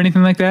relief or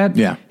anything like that.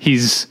 Yeah.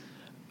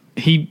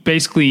 He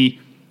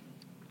basically,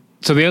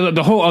 so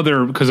the whole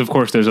other, because of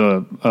course there's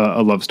a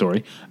love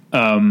story.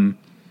 Carl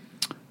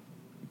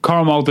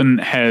Malden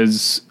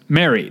has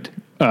married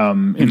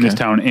in this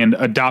town and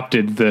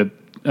adopted the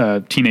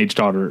teenage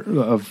daughter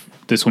of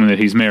this woman that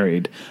he's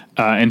married.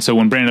 And so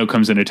when Brando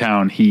comes into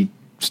town, he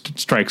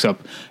strikes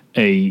up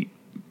a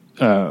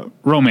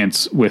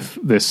romance with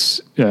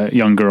this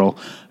young girl.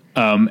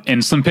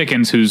 And Slim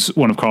Pickens, who's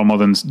one of Carl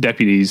Malden's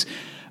deputies,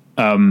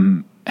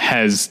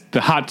 has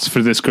the hots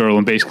for this girl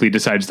and basically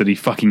decides that he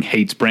fucking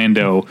hates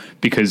Brando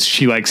because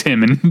she likes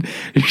him and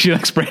she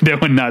likes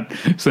Brando and not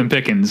Slim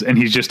Pickens. And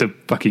he's just a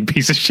fucking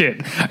piece of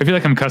shit. I feel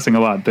like I'm cussing a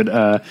lot,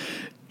 but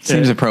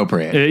seems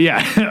appropriate.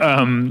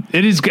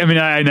 It is. I mean,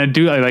 I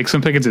like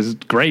Slim Pickens is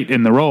great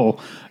in the role.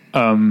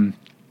 But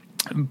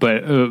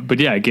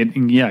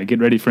get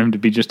ready for him to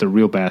be just a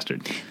real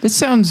bastard. This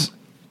sounds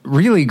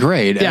really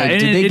great. Yeah,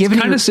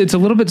 it's a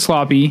little bit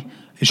sloppy.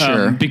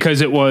 Sure.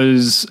 Because it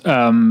was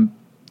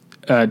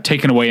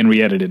taken away and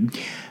re-edited.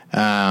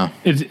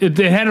 It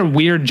had a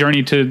weird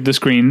journey to the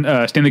screen.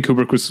 Stanley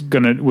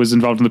Kubrick was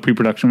involved in the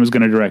pre-production, was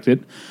going to direct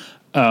it,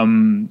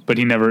 but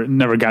he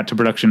never got to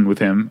production with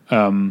him.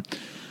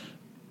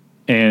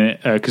 And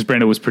because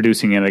Brando was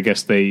producing it, I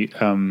guess they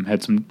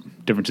had some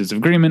differences of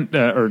agreement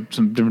or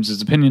some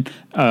differences of opinion.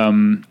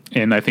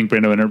 And I think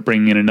Brando ended up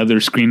bringing in another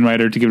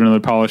screenwriter to give it another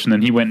polish, and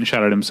then he went and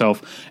shot it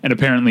himself. And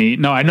apparently,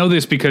 no, I know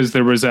this because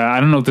there was I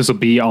don't know if this will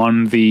be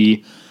on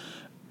the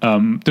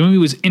movie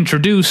was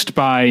introduced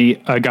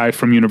by a guy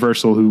from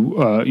Universal who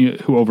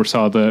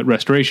oversaw the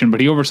restoration,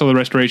 but he oversaw the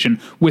restoration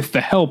with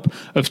the help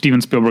of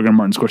Steven Spielberg and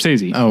Martin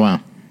Scorsese. Oh, wow.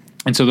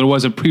 And so there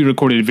was a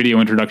pre-recorded video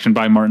introduction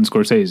by Martin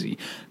Scorsese.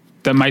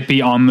 That might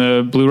be on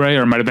the Blu-ray,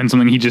 or it might have been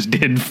something he just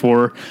did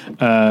for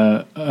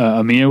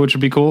Amiya, which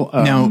would be cool.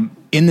 Now,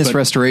 in this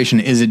restoration,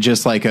 is it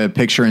just like a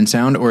picture and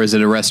sound, or is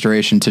it a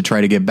restoration to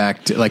try to get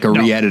back to like a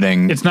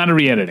re-editing? It's not a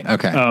re-editing.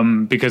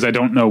 Okay. Because I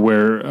don't know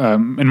where,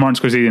 and Martin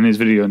Scorsese in his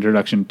video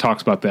introduction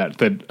talks about that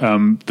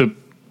the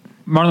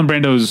Marlon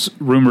Brando's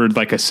rumored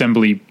like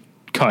assembly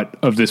cut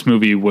of this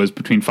movie was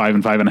between 5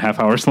 and 5.5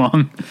 hours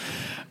long.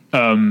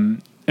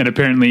 And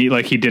apparently,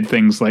 like, he did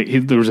things like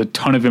there was a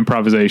ton of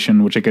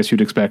improvisation, which I guess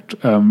you'd expect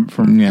from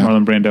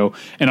Marlon Brando.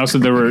 And also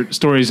there were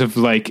stories of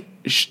like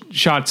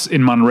shots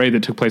in Monterey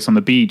that took place on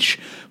the beach.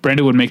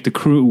 Brando would make the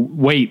crew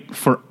wait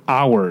for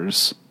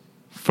hours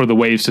for the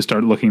waves to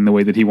start looking the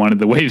way that he wanted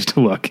the waves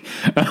to look.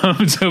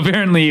 So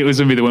apparently it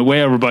was a movie that went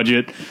way over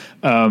budget.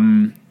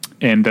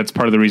 And that's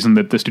part of the reason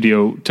that the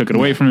studio took it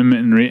away from him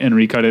and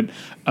recut it.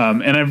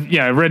 And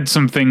I've read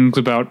some things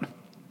about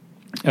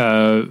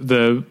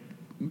the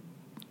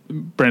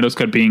Brando's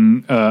cut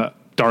being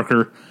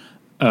darker.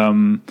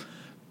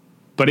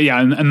 But yeah,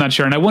 I'm not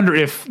sure. And I wonder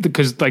if,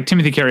 because like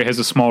Timothy Carey has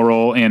a small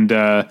role, and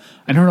I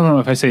don't know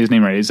if I say his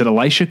name right. Is it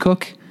Elisha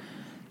Cook?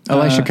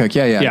 Elisha Cook,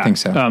 yeah, I think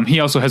so. He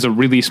also has a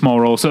really small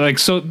role. So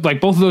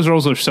both of those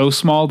roles are so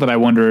small that I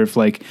wonder if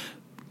like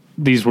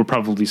these were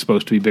probably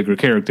supposed to be bigger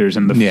characters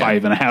in the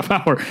 5.5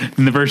 hour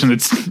in the version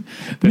that's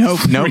nope,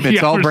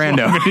 it's all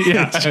Brando.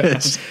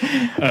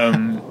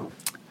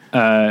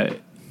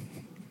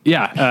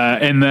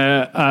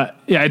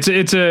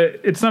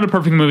 It's not a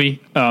perfect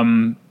movie,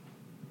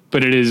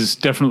 but it is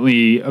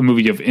definitely a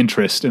movie of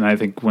interest, and I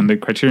think when the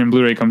Criterion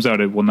Blu-ray comes out,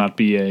 it will not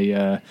be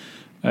it'll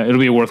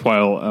be a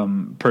worthwhile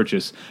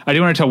purchase. I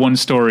do want to tell one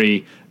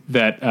story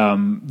that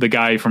the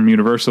guy from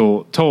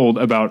Universal told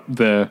about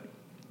the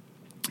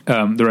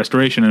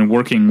restoration and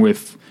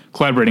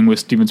collaborating with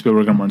Steven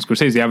Spielberg and Martin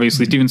Scorsese.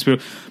 Obviously,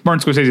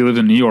 Martin Scorsese lives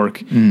in New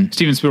York.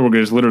 Steven Spielberg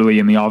is literally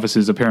in the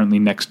offices apparently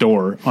next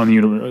door on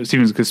the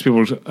Steven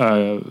Spielberg's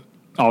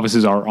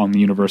offices are on the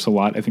Universal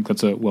lot. I think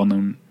that's a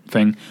well-known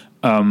thing.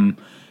 And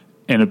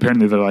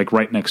apparently they're like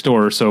right next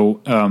door.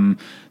 So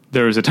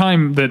there was a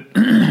time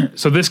that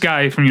so this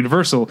guy from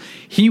Universal,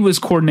 he was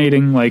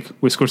coordinating like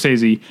with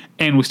Scorsese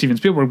and with Steven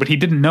Spielberg, but he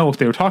didn't know if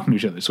they were talking to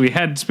each other. So he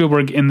had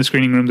Spielberg in the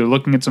screening room. They're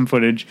looking at some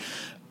footage.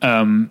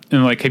 And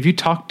like, have you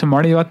talked to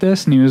Marty about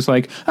this? And he was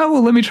like, oh,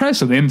 well, let me try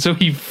something. And so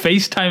he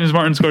FaceTimes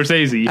Martin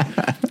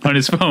Scorsese on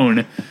his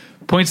phone,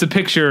 points the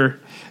picture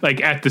like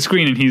at the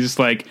screen, and he's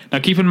like, now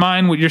keep in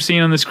mind what you're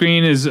seeing on the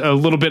screen is a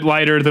little bit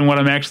lighter than what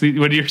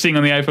you're seeing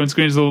on the iPhone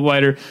screen is a little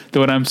lighter than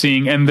what I'm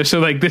seeing. And so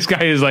like this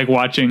guy is like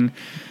watching,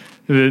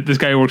 this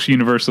guy who works for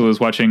Universal is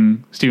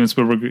watching Steven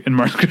Spielberg and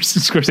Martin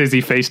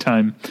Scorsese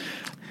FaceTime.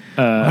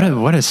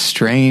 What a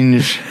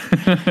strange,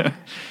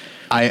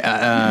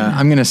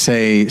 I'm going to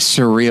say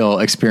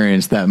surreal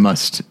experience that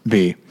must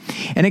be.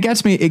 And it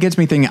gets me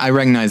thinking. I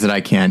recognize that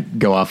I can't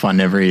go off on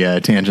every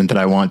tangent that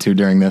I want to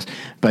during this,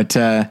 but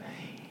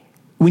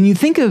when you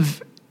think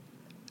of,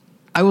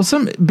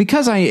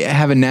 because I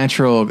have a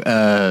natural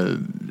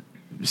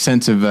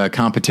sense of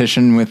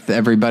competition with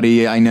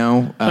everybody I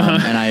know,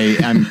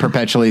 and I'm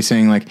perpetually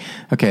saying like,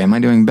 okay, am I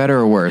doing better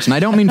or worse? And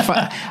I don't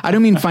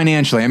mean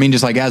financially. I mean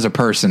just like as a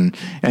person,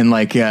 and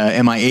like,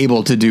 am I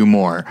able to do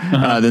more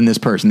than this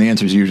person? The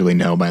answer is usually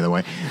no, by the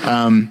way.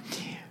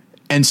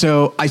 And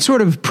so I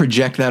sort of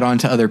project that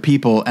onto other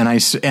people, and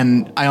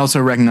I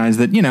also recognize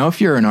that, you know, if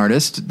you're an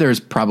artist,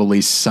 there's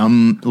probably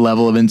some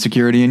level of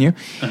insecurity in you.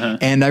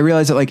 And I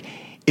realize that, like,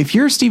 if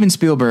you're Steven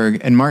Spielberg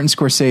and Martin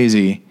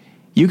Scorsese,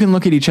 you can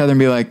look at each other and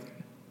be like,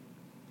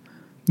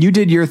 you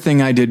did your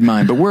thing, I did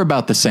mine, but we're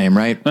about the same,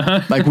 right?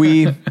 Like,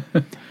 we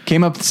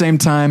came up at the same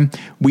time.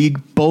 We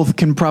both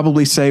can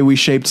probably say we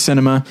shaped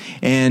cinema,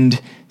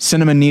 and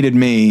cinema needed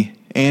me,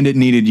 and it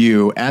needed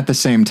you at the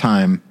same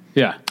time.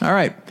 Yeah. All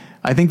right.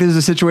 I think this is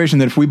a situation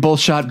that if we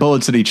both shot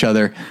bullets at each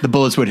other, the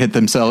bullets would hit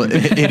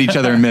each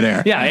other in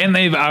midair. Yeah, and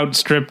they've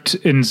outstripped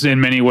in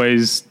many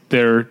ways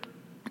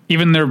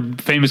even their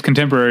famous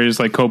contemporaries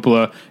like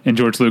Coppola and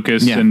George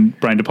Lucas and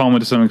Brian De Palma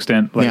to some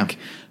extent. Like,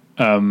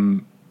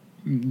 you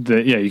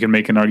can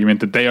make an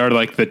argument that they are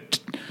like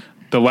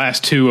the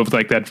last two of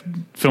like that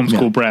film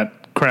school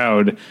brat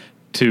crowd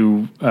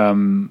to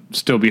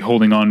still be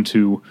holding on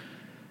to.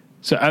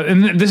 So,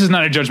 and this is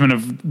not a judgment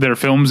of their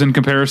films in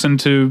comparison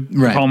to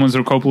Palma's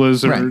or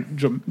Coppola's or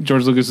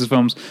George Lucas's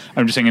films.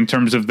 I'm just saying in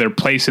terms of their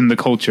place in the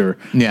culture,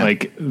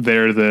 like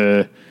they're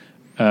the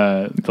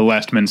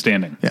last men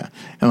standing. Yeah,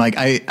 and like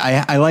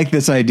I like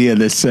this idea,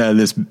 this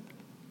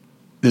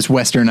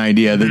Western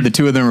idea that the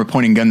two of them are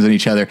pointing guns at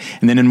each other,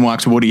 and then in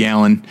walks Woody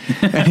Allen,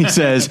 and he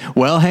says,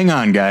 "Well, hang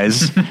on,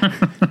 guys."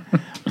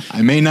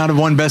 I may not have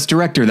won Best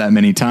Director that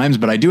many times,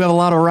 but I do have a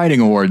lot of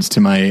writing awards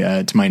to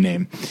my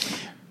name.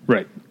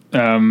 Right.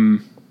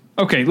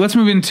 Okay, let's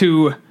move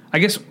into, I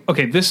guess,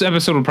 this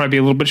episode will probably be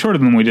a little bit shorter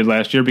than we did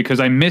last year because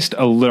I missed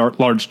a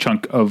large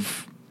chunk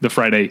of the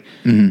Friday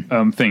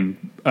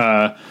thing.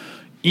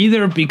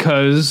 Either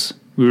because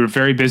we were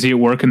very busy at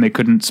work and they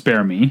couldn't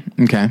spare me.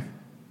 Okay.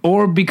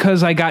 Or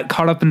because I got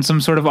caught up in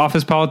some sort of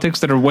office politics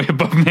that are way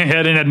above my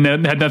head and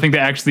had nothing to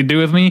actually do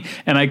with me,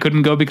 and I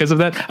couldn't go because of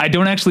that. I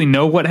don't actually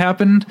know what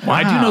happened. Wow.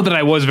 I do know that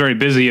I was very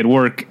busy at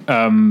work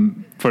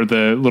for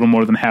the little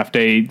more than half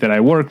day that I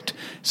worked,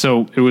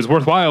 so it was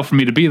worthwhile for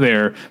me to be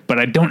there, but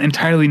I don't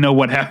entirely know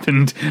what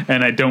happened,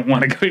 and I don't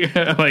want to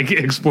go,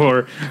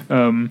 explore.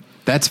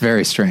 That's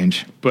very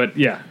strange. But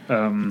yeah.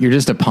 You're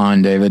just a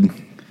pawn, David.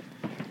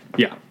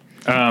 Yeah.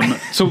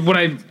 So what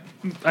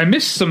I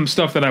missed some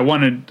stuff that I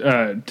wanted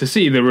to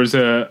see. There was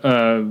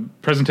a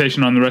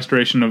presentation on the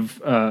restoration of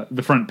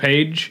The Front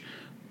Page,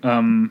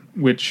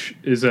 which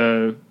is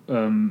a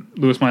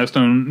Louis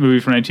Milestone movie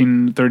from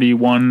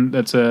 1931.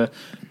 That's a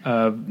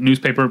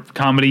newspaper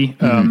comedy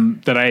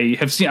that I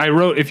have seen. I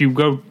wrote, if you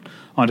go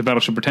onto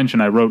Battleship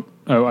Retention, I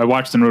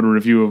watched and wrote a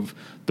review of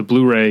the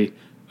Blu-ray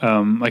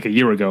like a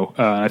year ago.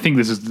 I think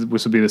this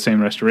would be the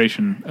same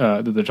restoration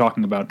that they're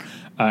talking about,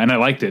 and I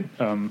liked it.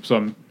 So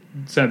I'm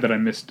sad that I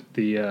missed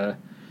the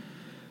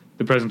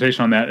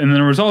presentation on that. And then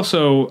there was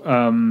also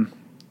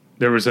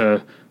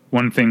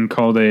one thing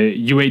called a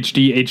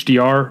UHD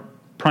HDR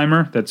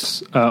primer.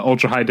 That's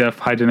ultra high def,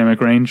 high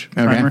dynamic range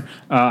primer.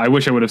 I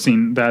wish I would have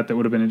seen that. That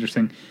would have been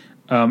interesting.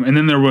 And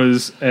then there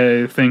was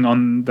a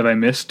thing that I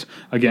missed,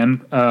 again,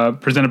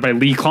 presented by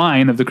Lee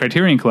Klein of the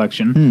Criterion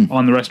Collection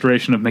on the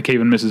restoration of McCabe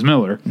and Mrs.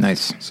 Miller.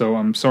 Nice. So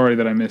I'm sorry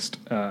that I missed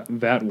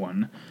that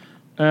one.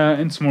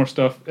 And some more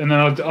stuff. And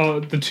then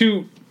the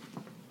two...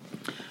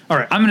 All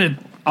right,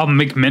 I'll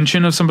make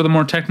mention of some of the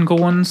more technical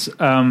ones,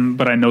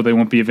 but I know they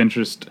won't be of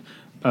interest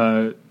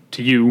to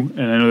you,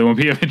 and I know they won't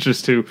be of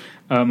interest to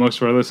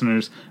most of our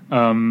listeners.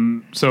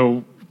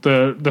 So...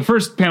 The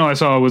first panel I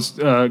saw was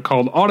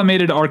called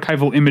Automated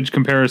Archival Image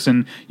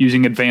Comparison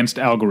Using Advanced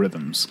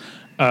Algorithms,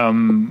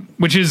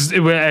 which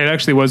it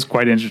actually was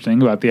quite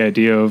interesting about the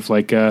idea of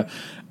like an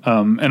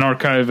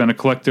archive and a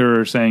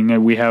collector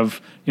saying we have,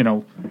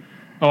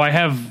 I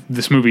have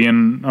this movie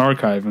in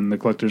archive, and the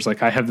collector's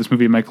like, I have this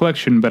movie in my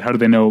collection, but how do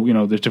they know,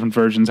 there's different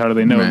versions? How do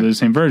they know they're the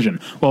same version?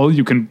 Well,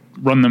 you can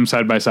run them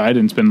side by side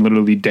and spend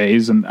literally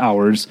days and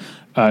hours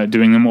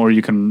doing them, or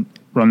you can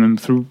run them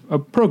through a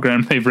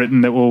program they've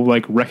written that will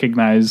like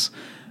recognize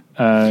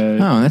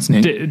that's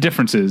neat.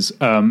 Differences.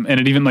 And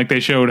it even like they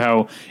showed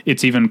how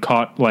it's even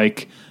caught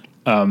like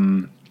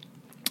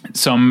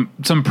some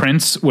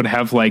prints would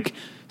have like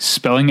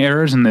spelling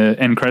errors in the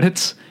end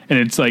credits, and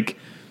it's like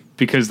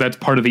because that's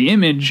part of the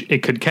image,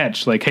 it could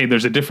catch like, hey,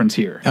 there's a difference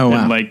here. Oh,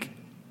 wow. And like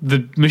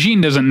the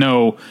machine doesn't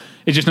know.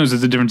 It just knows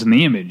there's a difference in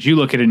the image. You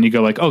look at it and you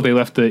go like, oh, they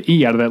left the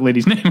E out of that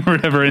lady's name or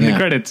whatever in the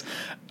credits.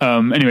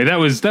 Anyway, that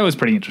was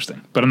pretty interesting,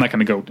 but I'm not going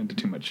to go into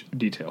too much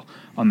detail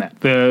on that.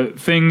 The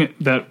thing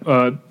that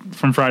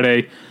from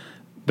Friday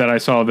that I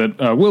saw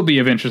that will be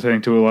of interest, I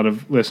think, to a lot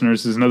of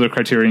listeners is another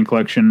Criterion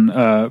Collection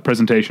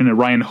presentation.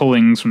 Ryan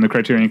Hullings from the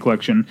Criterion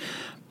Collection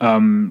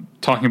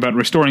talking about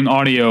restoring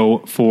audio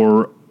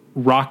for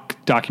rock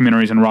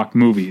documentaries and rock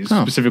movies,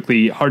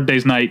 specifically Hard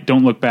Day's Night,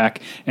 Don't Look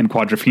Back, and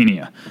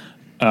Quadrophenia.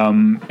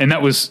 And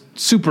that was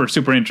super,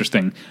 super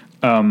interesting.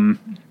 One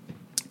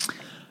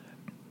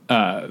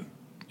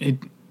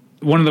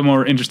of the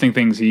more interesting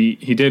things he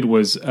did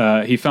was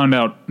he found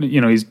out,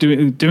 he's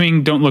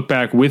doing Don't Look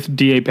Back with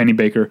D.A.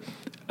 Pennebaker,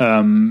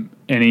 and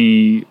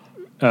he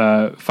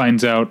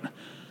finds out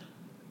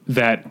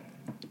that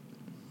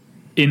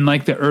in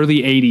like the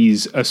early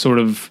 80s, a sort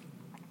of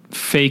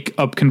fake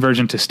up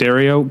conversion to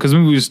stereo, because the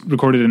movie was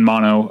recorded in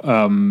mono,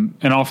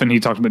 and often he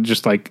talked about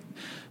just like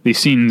these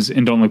scenes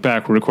in Don't Look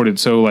Back were recorded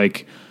so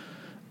like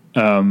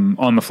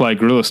on the fly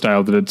guerrilla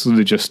style that it's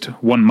literally just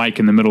one mic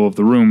in the middle of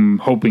the room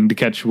hoping to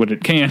catch what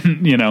it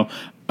can,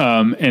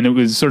 and it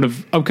was sort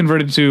of up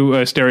converted to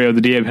a stereo the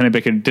D.A.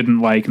 Pennebaker didn't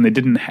like, and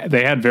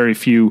they had very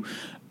few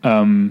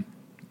mono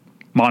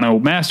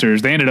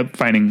masters. They ended up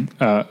finding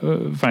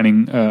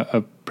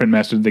a print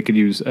master that they could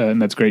use,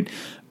 and that's great.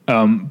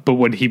 But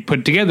what he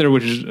put together,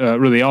 which is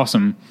really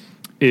awesome,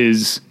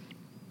 is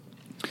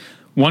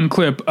one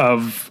clip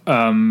of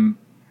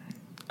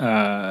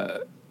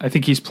I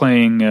think he's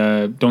playing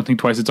Don't Think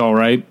Twice, It's All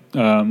Right,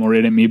 or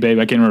It Ain't Me, Babe.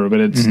 I can't remember, but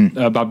it's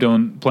Bob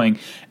Dylan playing.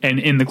 And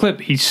in the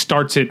clip, he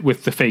starts it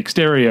with the fake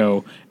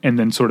stereo and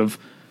then sort of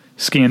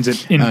scans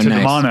it into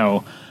the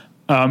mono.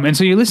 And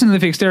so you listen to the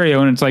fake stereo,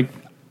 and it's like,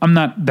 I'm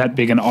not that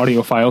big an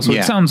audiophile, so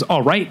it sounds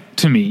all right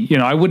to me.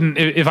 I wouldn't,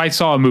 if I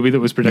saw a movie that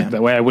was projected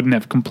that way, I wouldn't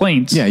have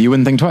complaints. Yeah, you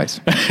wouldn't think twice.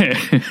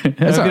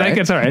 That's all right.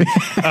 That's all right.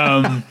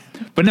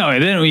 But no,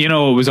 then,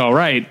 what was all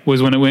right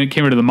was when it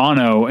came into the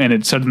mono, and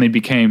it suddenly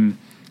became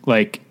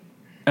like,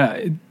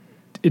 it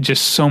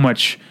just so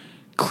much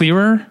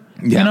clearer,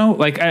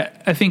 like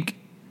I think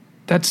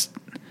that's,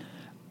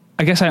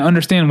 I guess I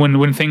understand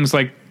when things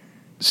like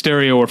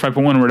stereo or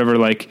 5.1 or whatever,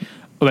 like,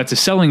 well, that's a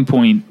selling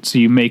point. So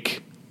you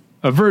make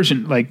a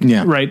version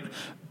right.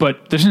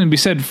 But there's something to be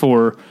said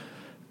for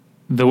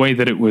the way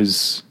that it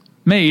was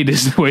made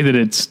is the way that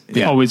it's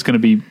always going to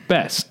be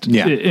best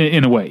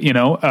in a way,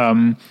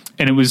 and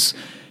it was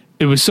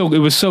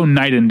so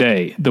night and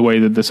day the way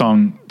that the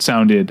song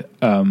sounded,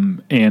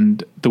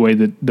 and the way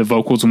that the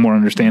vocals were more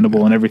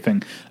understandable and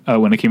everything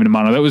when it came into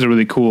mono. That was a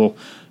really cool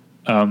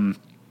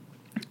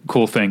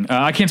thing.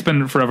 I can't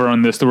spend forever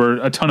on this. There were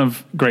a ton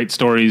of great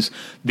stories.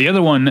 The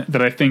other one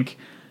that I think,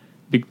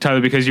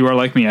 Tyler, because you are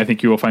like me, I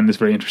think you will find this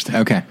very interesting.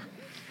 Okay,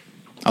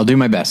 I'll do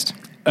my best.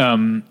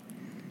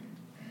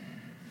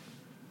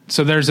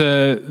 So there's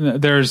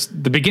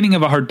the beginning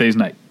of A Hard Day's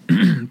Night.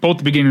 Both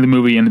the beginning of the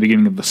movie and the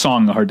beginning of the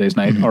song A Hard Day's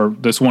Night are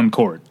this one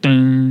chord.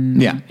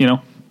 Ding,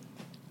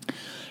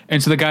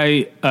 And so the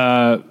guy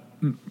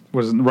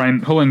was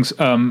Ryan Hullings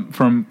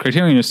from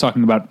Criterion is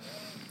talking about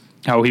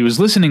how he was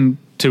listening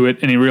to it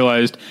and he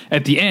realized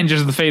at the end,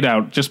 just the fade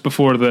out, just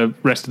before the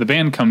rest of the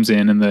band comes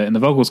in and the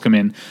vocals come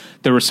in,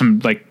 there was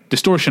some like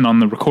distortion on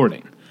the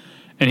recording.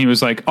 And he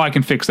was like, oh, I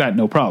can fix that,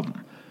 no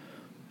problem.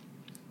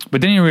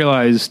 But then he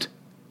realized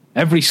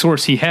every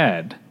source he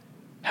had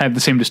the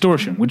same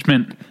distortion, which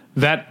meant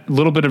that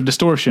little bit of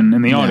distortion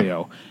in the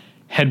audio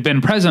had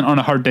been present on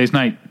A Hard Day's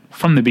Night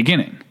from the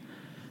beginning.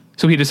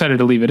 So he decided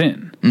to leave it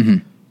in. Mm-hmm.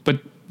 But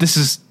this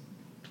is,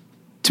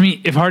 to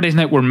me, if Hard Day's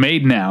Night were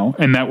made now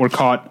and that were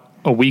caught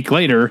a week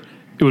later,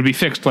 it would be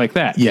fixed like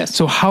that. Yes.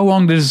 So how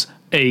long does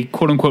a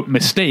quote-unquote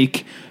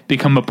mistake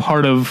become a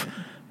part of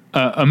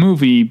a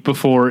movie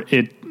before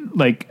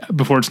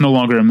it's no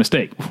longer a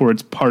mistake, before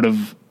it's part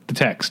of the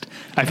text?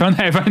 I find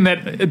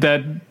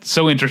that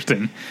so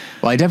interesting.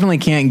 Well, I definitely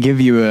can't give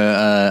you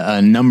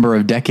a number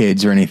of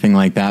decades or anything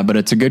like that, but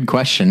it's a good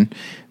question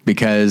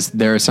because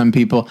there are some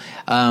people.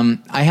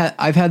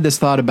 I've had this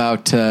thought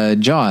about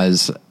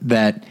Jaws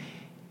that.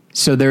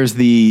 So there's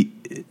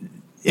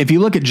if you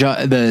look at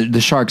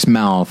the shark's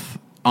mouth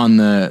on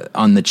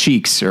the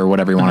cheeks or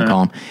whatever you want to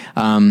call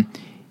them,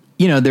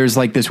 there's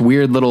like this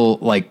weird little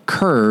like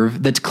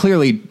curve that's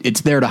clearly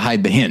it's there to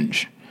hide the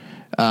hinge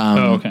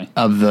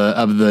of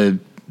the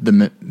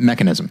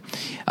mechanism.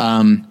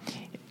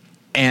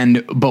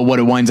 But what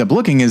it winds up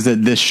looking is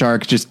that this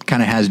shark just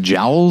kind of has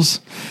jowls,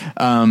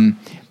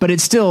 but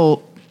it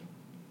still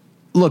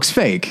looks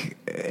fake,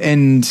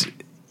 and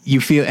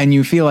you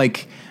feel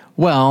like,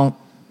 well,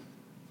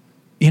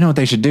 you know what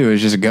they should do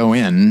is just go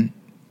in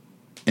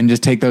and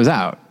just take those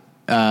out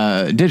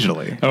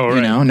digitally. Oh,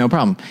 right. No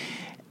problem.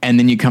 And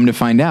then you come to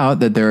find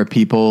out that there are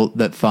people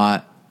that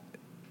thought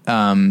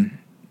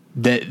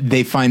that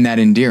they find that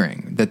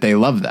endearing, that they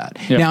love that.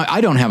 Yep. Now,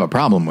 I don't have a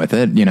problem with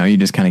it. You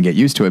just kind of get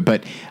used to it.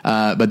 But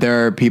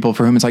there are people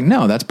for whom it's like,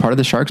 no, that's part of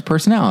the shark's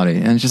personality.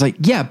 And it's just like,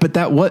 yeah, but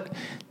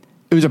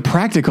it was a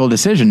practical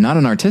decision, not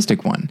an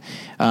artistic one.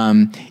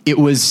 It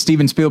was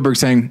Steven Spielberg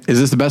saying, "Is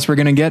this the best we're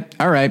going to get?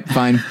 All right,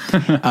 fine."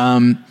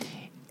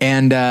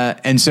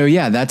 And so,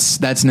 yeah,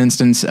 that's an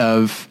instance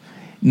of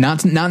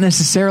not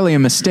necessarily a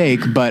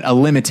mistake, but a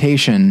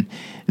limitation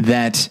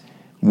that,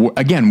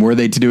 again, were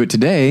they to do it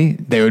today,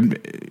 they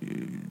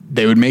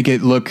would make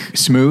it look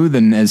smooth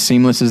and as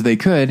seamless as they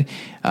could.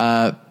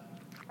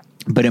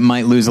 But it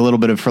might lose a little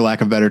bit of, for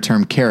lack of a better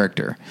term,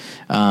 character.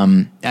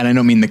 And I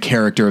don't mean the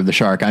character of the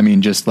shark. I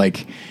mean just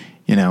like,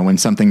 when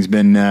something's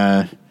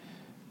been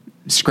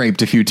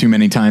scraped a few too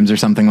many times or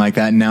something like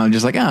that. And now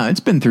just like, it's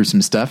been through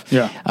some stuff.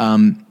 Yeah.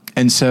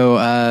 And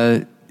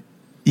so,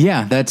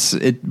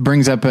 it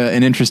brings up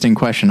an interesting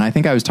question. I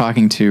think I was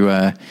talking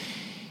to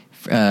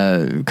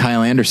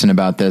Kyle Anderson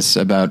about this,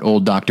 about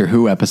old Doctor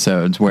Who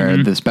episodes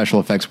where the special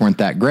effects weren't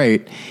that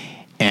great.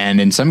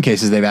 And in some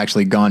cases, they've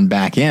actually gone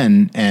back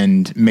in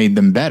and made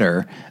them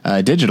better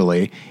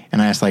digitally.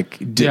 And I asked, like,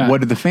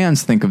 what do the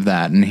fans think of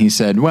that? And he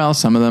said, well,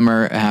 some of them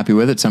are happy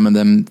with it. Some of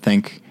them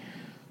think,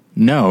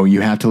 no,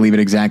 you have to leave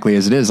it exactly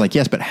as it is. Like,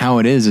 yes, but how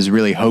it is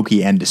really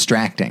hokey and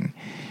distracting.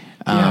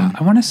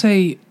 I want to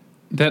say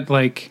that,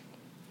 like,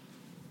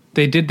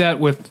 they did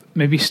that with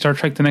maybe Star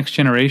Trek The Next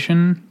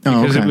Generation.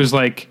 Because it was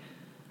like,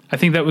 I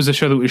think that was a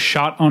show that was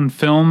shot on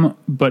film,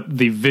 but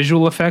the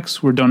visual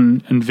effects were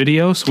done in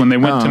video. So when they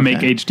went to make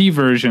HD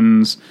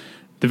versions,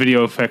 the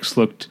visual effects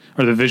looked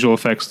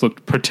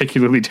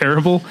particularly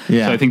terrible.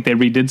 Yeah. So I think they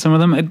redid some of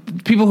them.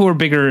 People who are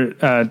bigger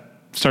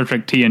Star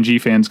Trek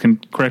TNG fans can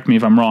correct me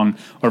if I'm wrong,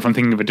 or if I'm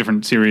thinking of a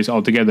different series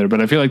altogether. But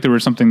I feel like there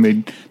was something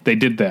they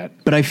did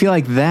that. But I feel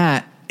like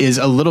that is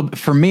a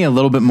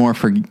little bit more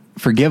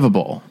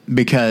forgivable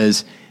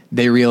because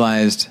they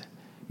realized,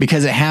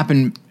 because it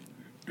happened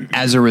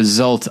as a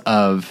result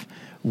of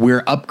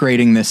we're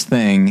upgrading this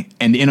thing,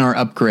 and in our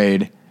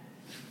upgrade,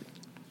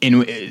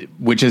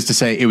 which is to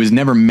say, it was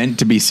never meant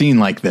to be seen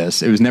like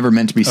this. It was never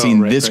meant to be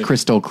seen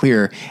crystal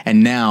clear.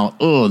 And now,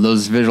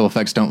 those visual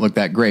effects don't look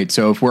that great.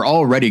 So if we're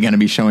already going to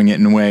be showing it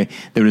in a way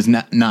that was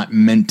not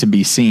meant to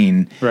be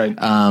seen, right?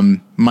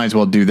 Might as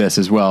well do this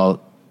as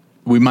well.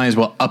 We might as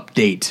well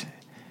update.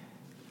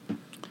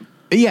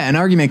 Yeah, an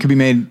argument could be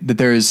made that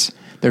there's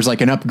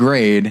like an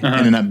upgrade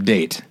and an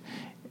update.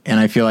 And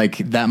I feel like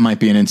that might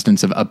be an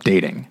instance of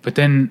updating. But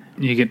then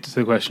you get to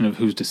the question of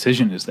whose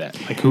decision is that?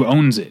 Like, who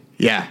owns it?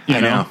 Yeah,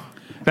 I know.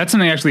 That's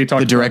something I actually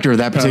talked about. The director of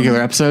that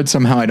particular episode?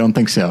 Somehow I don't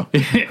think so.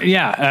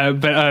 Yeah,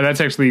 but that's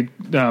actually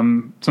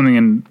something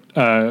in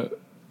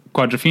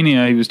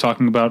Quadrophenia he was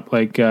talking about,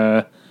 like...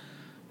 no,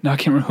 I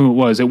can't remember who it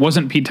was. It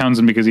wasn't Pete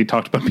Townsend, because he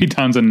talked about Pete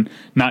Townsend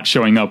not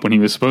showing up when he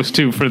was supposed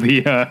to for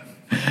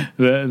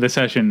the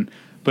session.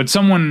 But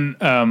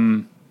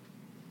someone,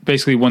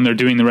 basically, when they're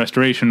doing the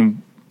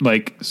restoration...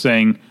 like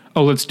saying,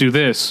 let's do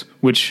this,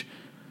 which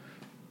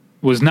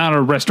was not a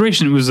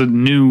restoration. It was a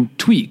new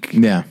tweak.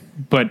 Yeah.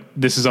 But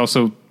this is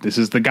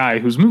the guy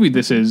whose movie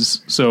this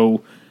is.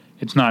 So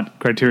it's not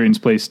Criterion's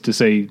place to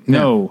say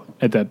no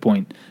at that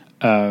point.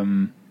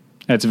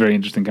 That's a very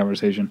interesting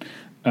conversation.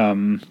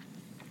 And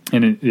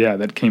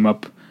that came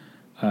up.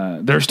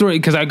 There are stories,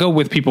 because I go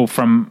with people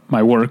from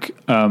my work.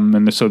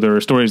 And so there are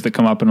stories that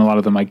come up, and a lot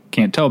of them I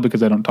can't tell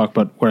because I don't talk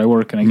about where I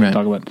work, and I can't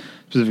talk about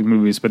specific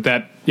movies. But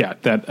that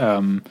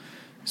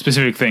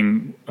specific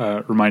thing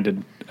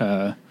reminded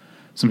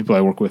some people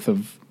I work with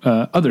of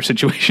other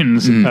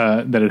situations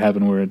that had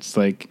happened where it's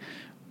like,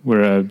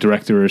 where a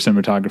director or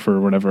cinematographer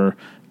or whatever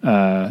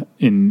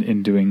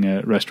in doing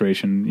a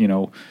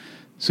restoration,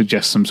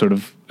 suggests some sort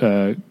of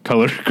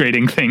color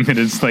grading thing that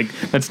is like,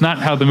 that's not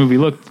how the movie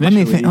looked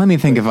initially. Let me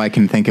think if I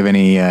can think of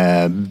any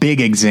big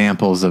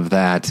examples of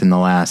that in the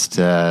last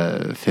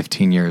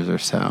 15 years or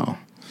so.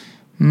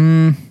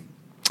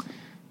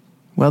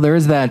 Well, there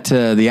is that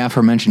the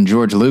aforementioned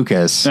George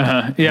Lucas,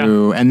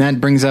 and that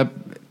brings up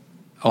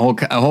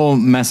a whole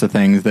mess of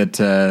things that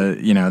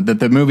that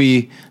the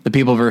movie The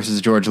People versus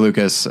George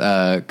Lucas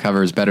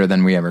covers better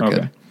than we ever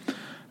could.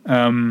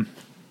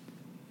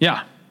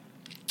 Yeah.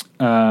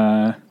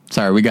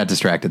 Sorry, we got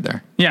distracted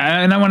there. Yeah,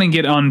 and I want to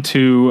get on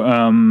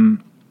to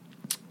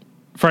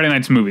Friday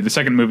Night's movie, the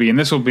second movie, and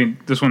this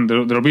one.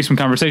 There'll be some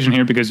conversation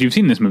here because you've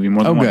seen this movie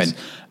more than once.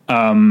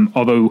 Good.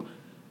 Although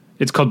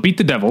it's called Beat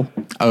the Devil.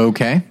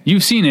 Okay.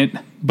 You've seen it,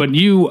 but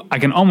I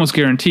can almost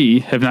guarantee,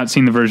 have not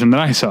seen the version that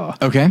I saw.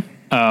 Okay.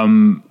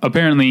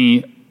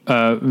 Apparently,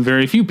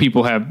 very few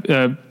people have.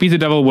 Beat the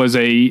Devil was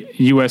a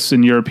U.S.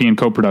 and European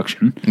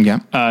co-production. Yeah.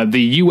 The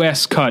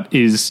U.S. cut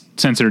is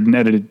censored and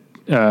edited.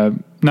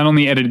 Not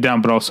only edited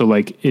down, but also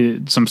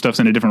some stuff's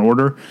in a different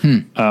order.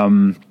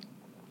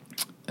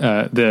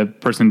 The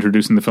person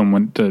introducing the film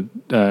went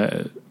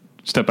to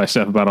step by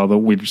step about all the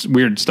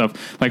weird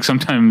stuff. Like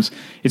sometimes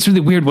it's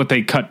really weird what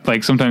they cut.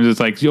 Like sometimes it's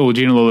like, Gina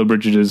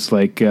Lollobrigida is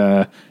like,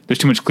 there's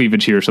too much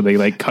cleavage here, so they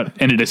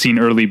ended a scene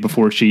early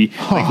before she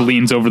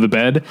leans over the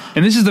bed.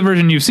 And this is the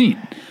version you've seen.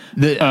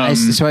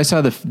 So I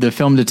saw the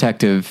Film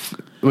Detective.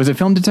 Was it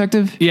Film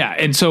Detective? Yeah,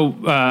 and so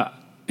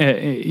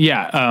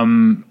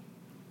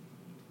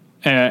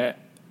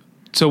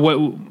so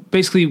what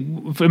basically,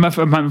 if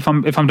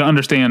I'm to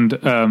understand,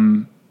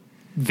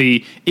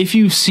 if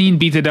you've seen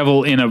Beat the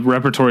Devil in a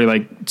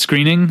repertory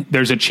screening,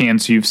 there's a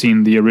chance you've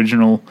seen the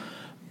original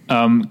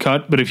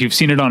cut. But if you've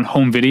seen it on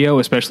home video,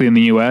 especially in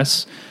the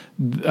U.S.,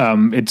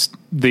 it's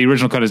the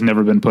original cut has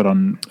never been put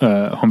on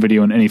home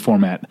video in any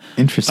format.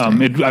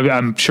 Interesting.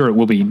 I'm sure it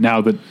will be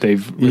now that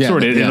they've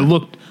restored it. And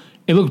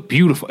it looked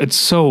beautiful. It's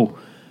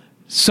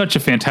such a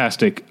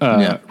fantastic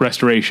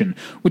restoration,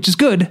 which is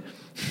good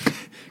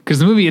because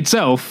the movie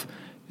itself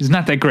is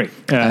not that great.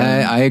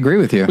 I agree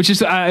with you. Which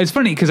is it's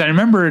funny because I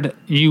remembered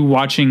you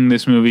watching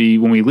this movie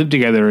when we lived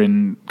together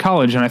in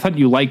college, and I thought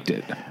you liked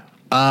it.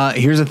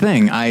 Here's the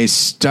thing. I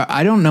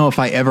don't know if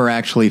I ever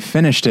actually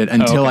finished it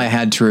until I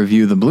had to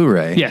review the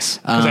Blu-ray. Yes,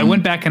 because I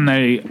went back and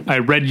I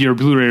read your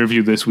Blu-ray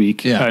review this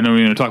week. Yeah. I know we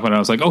were going to talk about it. I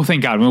was like, oh,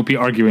 thank God, we won't be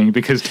arguing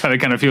because Tyler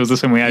kind of feels the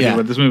same way I do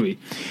about this movie.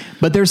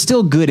 But there's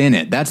still good in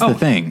it. That's the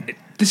thing.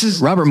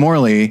 Robert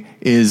Morley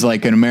is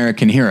like an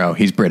American hero.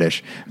 He's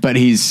British, but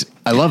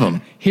I love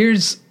him.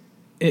 Here's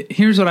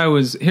what I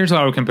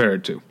would compare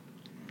it to.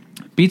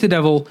 Beat the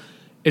Devil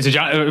is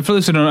for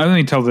those who don't know, let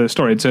me tell the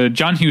story. It's a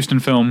John Huston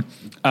film.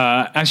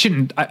 I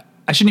shouldn't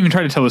even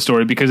try to tell the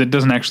story because it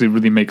doesn't actually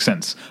really make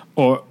sense.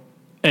 It's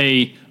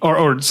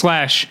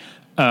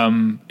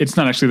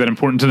not actually that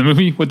important to the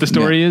movie what the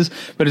story is,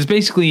 but it's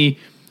basically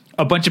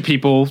a bunch of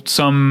people,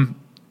 some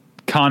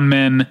con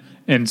men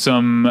and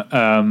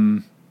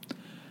some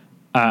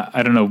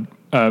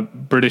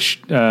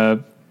British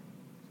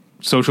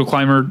social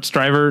climber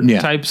striver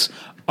types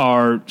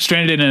are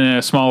stranded in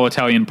a small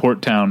Italian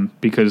port town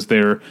because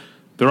they're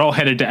all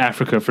headed to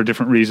Africa for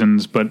different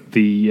reasons, but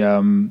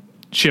the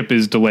ship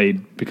is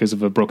delayed because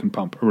of a broken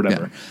pump or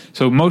whatever. Yeah.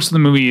 So most of the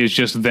movie is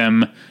just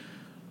them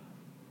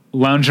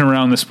lounging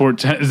around this port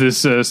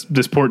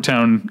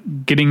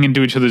town, getting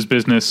into each other's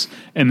business,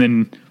 and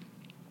then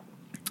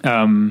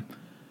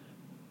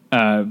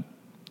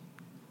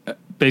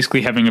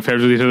basically having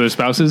affairs with each other's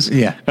spouses.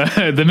 Yeah.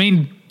 The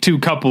main two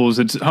couples,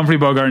 it's Humphrey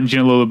Bogart and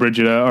Gina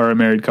Lollobrigida are a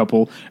married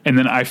couple, and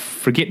then I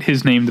forget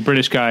his name, the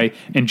British guy,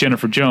 and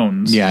Jennifer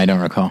Jones. Yeah, I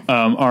don't recall.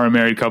 Are a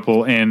married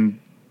couple, and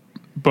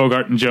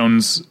Bogart and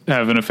Jones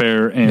have an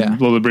affair, and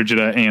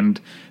Lollobrigida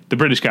and the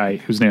British guy,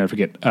 whose name I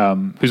forget,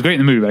 who's great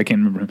in the movie, but I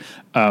can't remember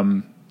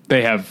him.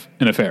 They have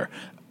an affair.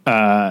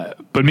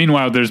 But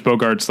meanwhile, there's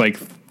Bogart's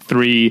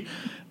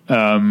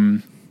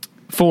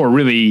four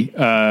really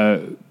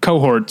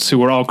cohorts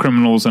who are all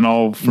criminals and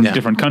all from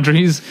different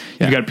countries.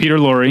 Yeah. You've got Peter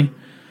Lorre,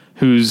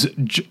 who's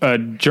a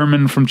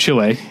German from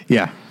Chile.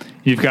 Yeah.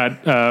 You've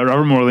got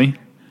Robert Morley,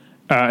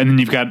 and then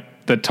you've got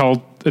the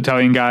tall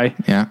Italian guy.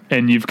 Yeah.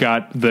 And you've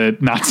got the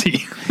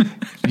Nazi.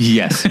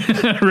 Yes.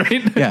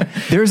 Right? Yeah.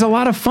 There's a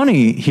lot of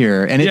funny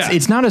here, and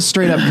it's not a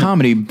straight up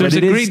comedy, but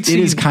it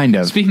is kind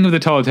of. Speaking of the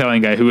tall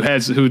Italian guy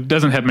who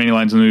doesn't have many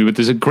lines in the movie, but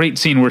there's a great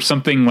scene where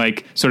something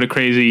sort of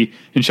crazy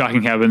and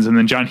shocking happens, and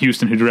then John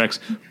Huston, who directs,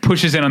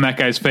 pushes in on that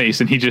guy's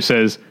face, and he just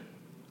says,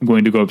 "I'm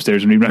going to go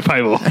upstairs and read my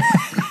Bible."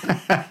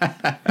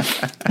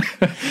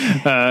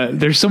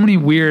 There's so many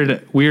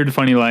weird,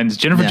 funny lines.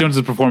 Jennifer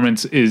Jones's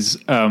performance is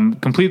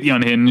completely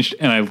unhinged,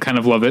 and I kind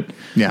of love it.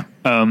 Yeah.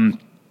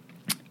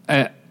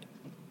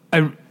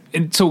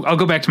 So I'll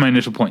go back to my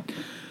initial point.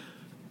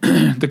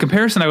 The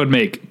comparison I would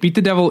make, Beat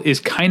the Devil is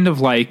kind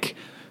of like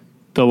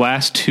the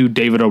last two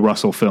David O.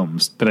 Russell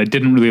films that I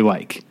didn't really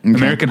like,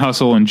 American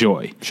Hustle and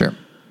Joy. Sure.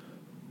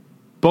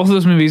 Both of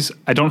those movies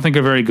I don't think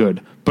are very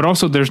good, but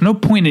also there's no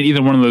point in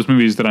either one of those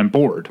movies that I'm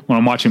bored when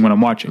I'm watching.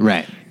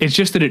 Right. It's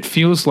just that it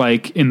feels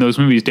like in those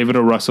movies, David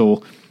O.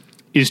 Russell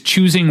is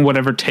choosing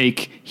whatever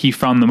take he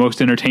found the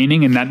most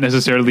entertaining and not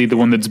necessarily the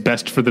one that's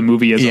best for the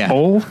movie as a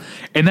whole.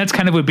 And that's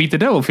kind of what Beat the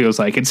Devil feels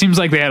like. It seems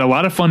like they had a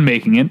lot of fun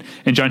making it,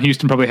 and John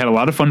Huston probably had a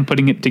lot of fun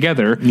putting it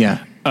together.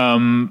 Yeah.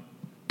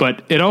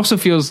 But it also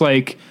feels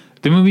like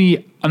the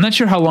movie, I'm not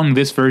sure how long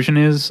this version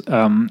is.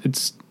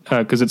 It's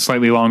because it's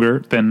slightly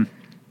longer than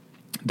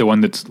the one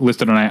that's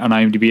listed on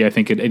IMDb, I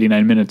think at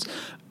 89 minutes.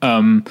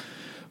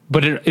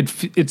 But it's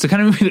the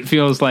kind of movie that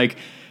feels like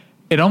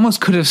it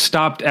almost could have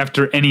stopped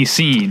after any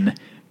scene,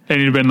 and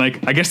you'd have been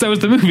like, I guess that was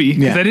the movie.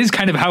 Yeah. That is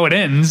kind of how it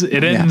ends.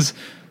 It ends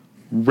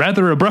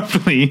rather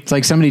abruptly. It's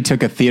like somebody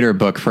took a theater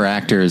book for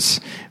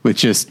actors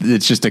with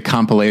it's just a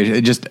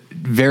compilation, just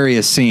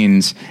various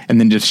scenes, and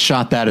then just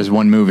shot that as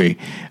one movie.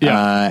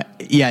 Yeah.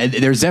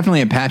 There's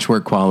definitely a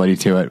patchwork quality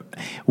to it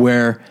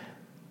where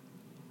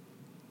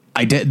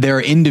there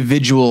are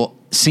individual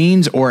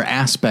scenes or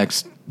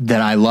aspects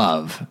that I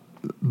love,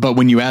 but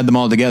when you add them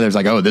all together, it's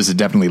like, oh, this is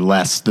definitely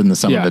less than the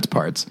sum of its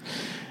parts.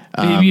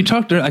 You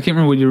talked, I can't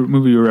remember what your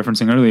movie you were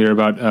referencing earlier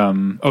about,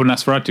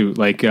 Nosferatu,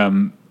 like,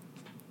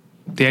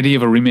 the idea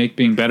of a remake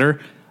being better.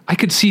 I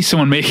could see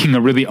someone making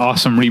a really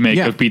awesome remake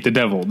of Beat the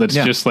Devil. That's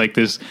just like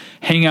this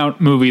hangout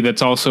movie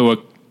that's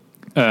also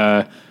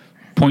a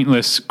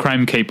pointless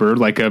crime caper,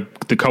 like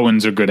the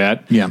Coens are good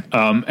at. Yeah.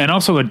 And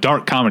also a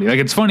dark comedy. Like,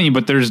 it's funny,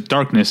 but there's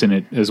darkness in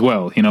it as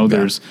well. You know,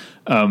 there's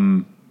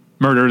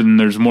murder, and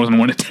there's more than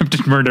one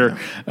attempted murder.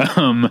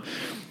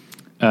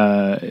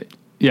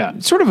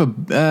 Sort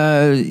of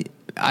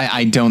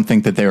I don't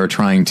think that they were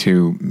trying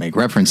to make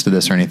reference to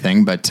this or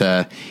anything, but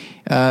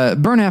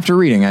Burn After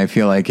Reading, I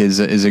feel like is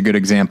a good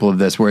example of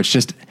this, where it's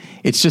just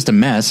a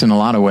mess in a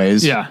lot of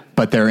ways. Yeah.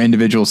 But there are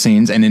individual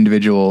scenes and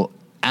individual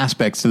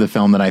aspects to the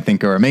film that I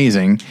think are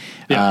amazing,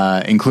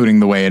 including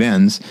the way it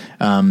ends.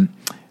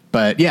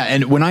 But yeah,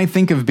 and when I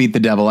think of Beat the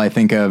Devil, I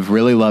think of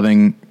really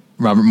loving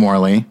Robert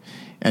Morley,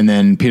 and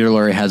then Peter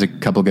Lorre has a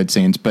couple good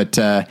scenes, but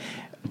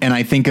and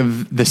I think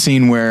of the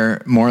scene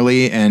where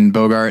Morley and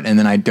Bogart, and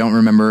then I don't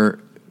remember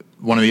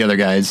one of the other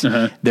guys,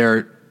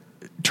 they're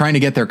trying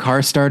to get their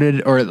car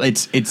started, or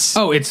it's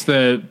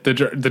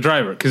the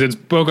driver, because it's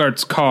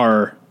Bogart's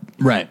car,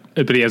 right?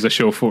 But he has a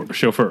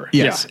chauffeur.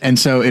 Yes, and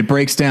so it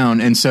breaks down,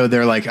 and so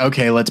they're like,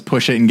 okay, let's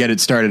push it and get it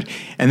started,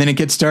 and then it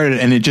gets started,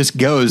 and it just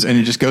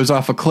goes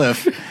off a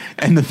cliff,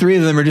 and the three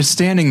of them are just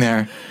standing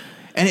there,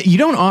 and you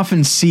don't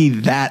often see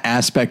that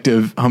aspect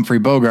of Humphrey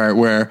Bogart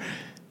where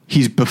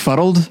he's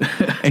befuddled,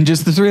 and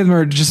just the three of them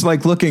are just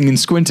like looking and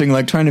squinting,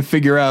 like trying to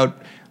figure out.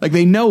 Like,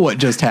 they know what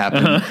just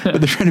happened, but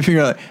they're trying to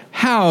figure out,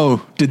 how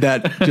did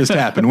that just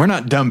happen? We're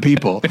not dumb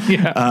people.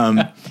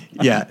 That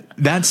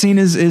scene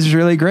is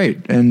really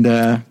great. And,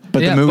 but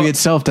the movie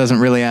itself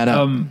doesn't really add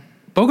up.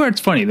 Bogart's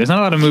funny. There's not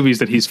a lot of movies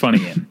that he's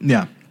funny in.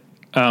 Yeah.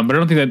 But I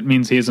don't think that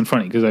means he isn't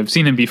funny, because I've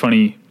seen him be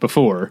funny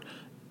before.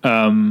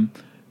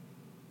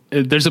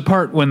 There's a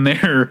part when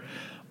they're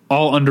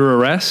all under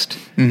arrest,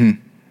 and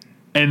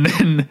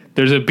then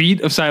there's a beat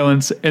of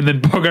silence, and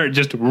then Bogart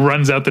just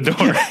runs out the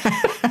door.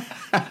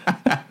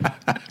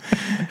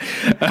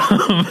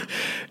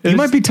 You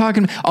might be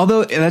talking,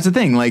 although that's the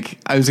thing, like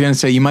I was going to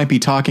say, you might be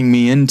talking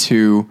me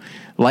into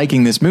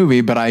liking this movie,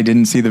 but I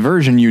didn't see the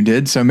version you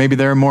did, so maybe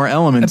there are more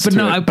elements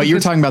to it. But you're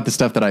talking about the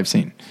stuff that I've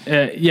seen.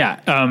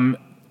 And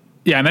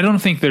I don't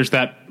think there's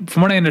that,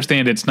 from what I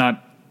understand, it's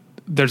not,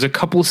 there's a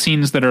couple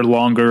scenes that are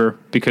longer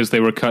because they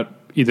were cut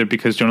either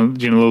because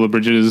Gina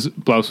Lollobrigid's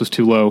blouse was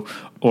too low,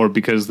 or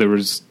because there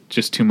was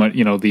just too much,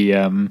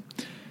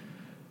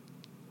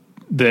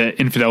 the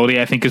infidelity,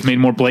 I think, is made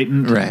more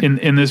blatant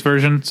in this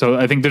version. So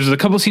I think there's a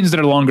couple scenes that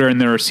are longer, and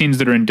there are scenes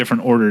that are in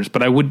different orders.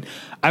 But I would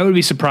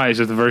be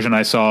surprised if the version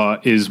I saw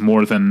is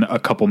more than a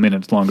couple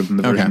minutes longer than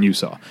the version you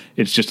saw.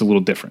 It's just a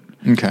little different.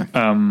 Okay.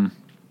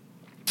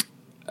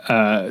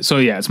 So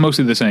yeah, it's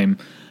mostly the same.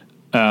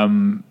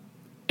 And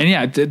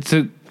yeah,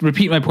 to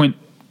repeat my point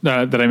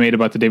that I made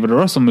about the David O.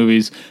 Russell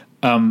movies,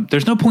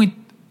 there's no point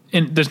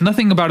there's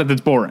nothing about it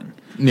that's boring.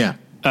 Yeah.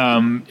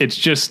 It's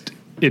just,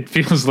 it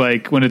feels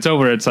like when it's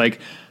over, it's like,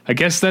 I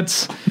guess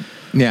that's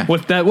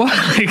what that was.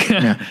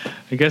 I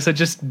guess I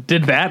just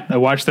did that. I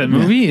watched that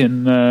movie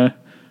and,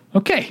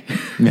 okay.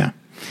 Yeah.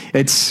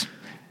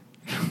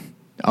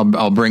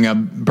 I'll bring up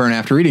Burn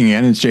After Reading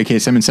again. It's J.K.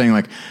 Simmons saying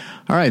like,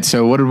 all right,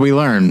 so what did we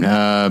learn?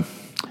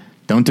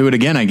 Don't do it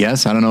again, I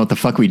guess. I don't know what the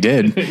fuck we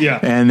did.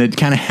 And it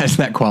kind of has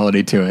that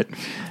quality to it.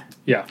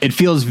 Yeah. It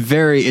feels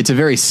it's a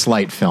very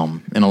slight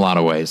film in a lot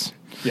of ways.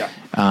 Yeah.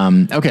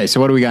 Okay, so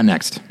what do we got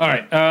next? All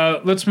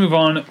right, let's move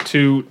on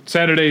to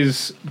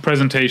Saturday's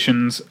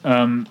presentations.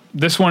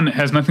 This one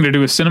has nothing to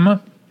do with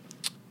cinema,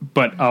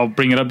 but I'll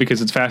bring it up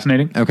because it's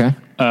fascinating. Okay.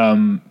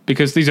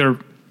 Because these are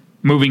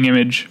moving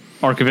image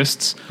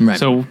archivists. Right.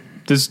 So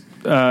this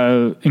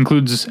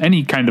includes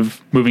any kind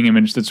of moving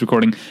image that's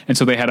recording. And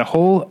so they had a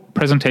whole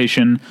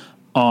presentation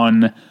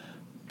on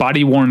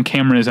body-worn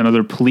cameras and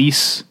other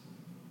police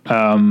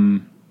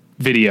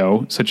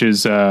video, such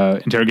as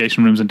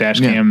interrogation rooms and dash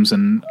cams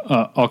and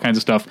all kinds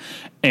of stuff.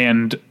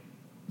 And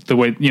the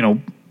way,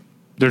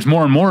 there's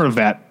more and more of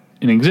that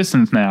in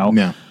existence now.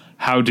 Yeah.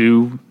 How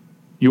do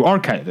you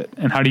archive it?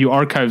 And how do you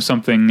archive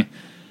something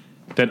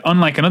that,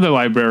 unlike another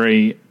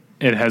library,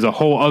 it has a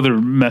whole other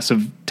mess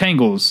of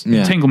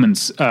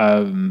entanglements,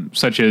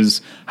 such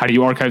as how do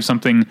you archive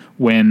something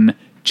when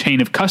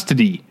chain of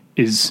custody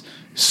is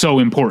so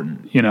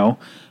important,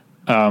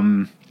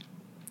 how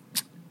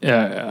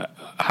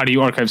do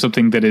you archive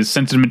something that is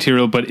sensitive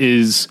material but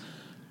is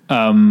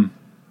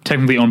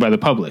technically owned by the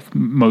public?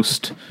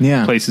 Most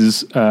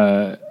places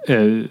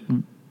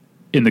in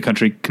the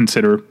country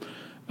consider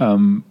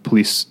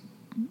police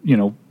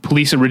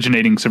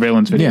originating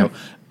surveillance video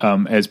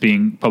as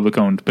being public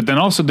owned. But then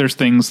also there's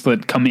things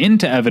that come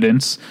into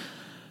evidence,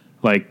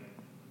 like,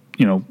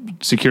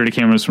 security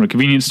cameras from a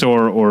convenience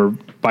store or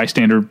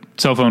bystander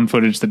cell phone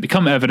footage that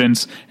become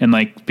evidence. And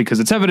because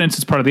it's evidence,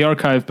 it's part of the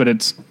archive,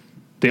 but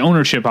the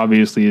ownership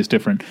obviously is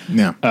different.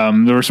 Yeah.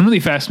 There were some really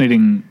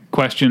fascinating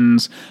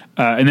questions.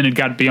 And then it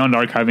got beyond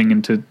archiving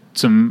into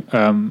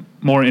some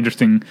more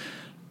interesting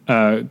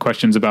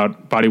questions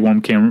about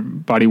body-worn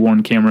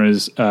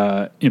cameras.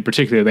 In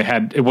particular, they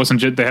had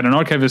an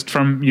archivist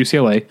from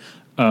UCLA.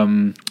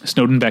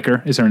 Snowden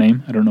Becker is her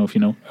name. I don't know if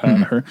you know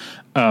her.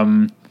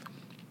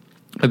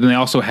 But then they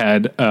also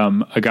had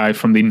a guy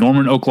from the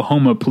Norman,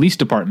 Oklahoma Police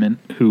Department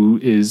who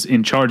is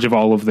in charge of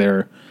all of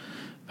their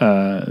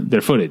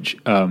footage.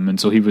 And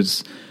so he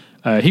was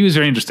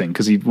very interesting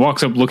because he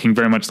walks up looking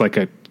very much like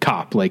a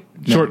cop, like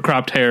short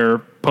cropped hair,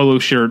 polo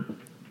shirt,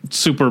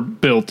 super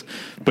built,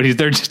 but he's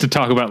there just to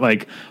talk about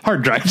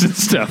hard drives and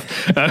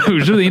stuff. It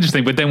was really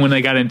interesting. But then when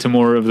they got into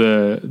more of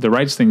the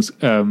rights things,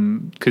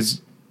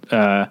 because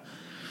talk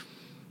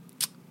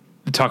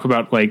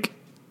about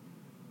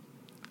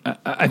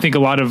I think a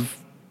lot of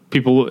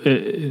people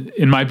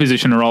in my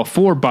position are all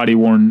for body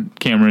worn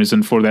cameras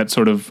and for that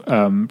sort of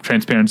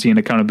transparency and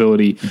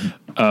accountability.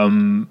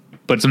 Mm-hmm.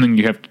 But something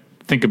you have to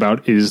think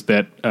about is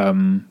that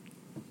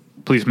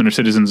policemen are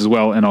citizens as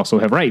well and also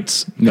have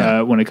rights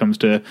when it comes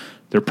to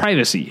their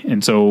privacy.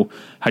 And so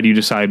how do you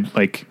decide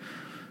what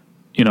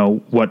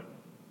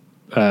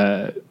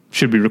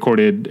should be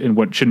recorded and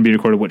what shouldn't be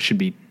recorded, what should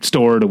be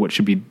stored or what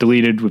should be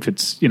deleted if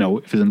it's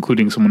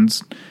including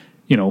someone's,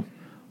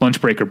 lunch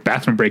break or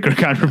bathroom break or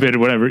God forbid or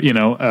whatever,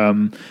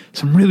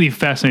 some really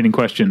fascinating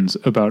questions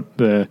about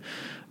the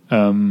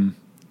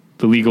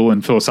legal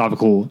and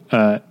philosophical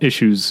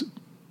issues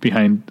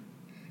behind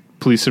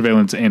police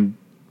surveillance and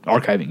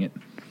archiving it.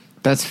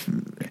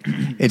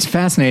 It's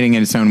fascinating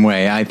in its own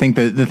way. I think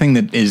the thing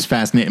that is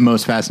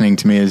most fascinating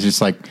to me is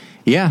just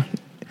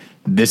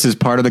this is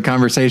part of the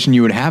conversation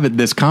you would have at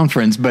this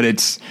conference, but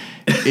it's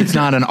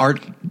not an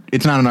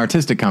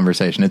artistic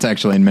conversation. It's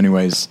actually in many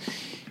ways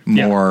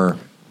more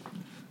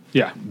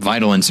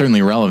vital and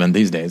certainly relevant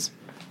these days.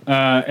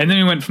 And then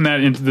we went from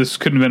that into this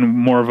couldn't have been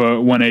more of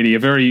a 180, a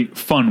very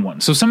fun one.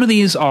 So some of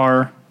these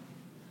are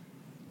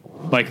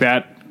like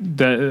that.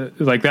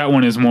 That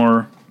one is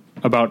more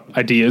about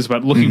ideas,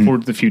 about looking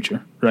forward to the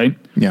future, right?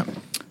 Yeah.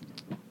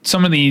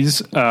 Some of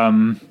these,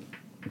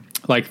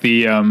 like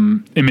the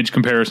image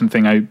comparison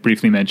thing I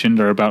briefly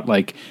mentioned, are about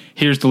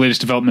here's the latest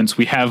developments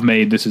we have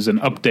made. This is an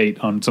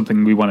update on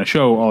something we want to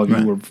show all of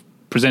you. We're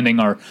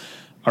presenting our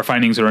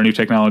findings or our new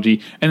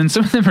technology. And then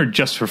some of them are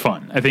just for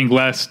fun. I think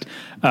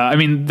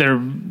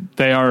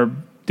they are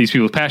these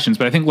people's passions,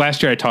 but I think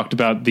last year I talked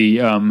about the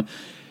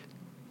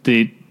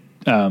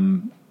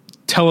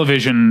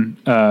television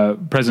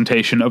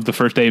presentation of the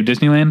first day of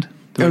Disneyland.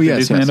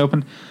 Disneyland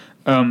opened.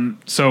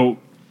 So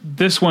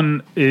this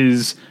one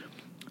is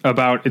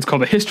about, it's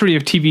called A History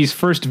of TV's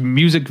First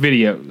Music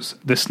Videos,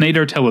 the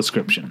Snyder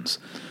Telescriptions,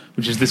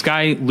 which is this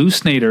guy, Lou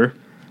Snyder,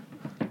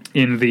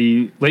 in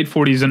the late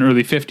 40s and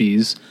early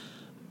 50s.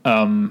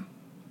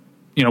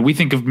 We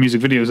think of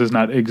music videos as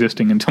not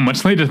existing until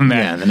much later than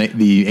that. Yeah,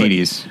 the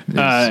 80s.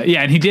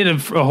 And he did a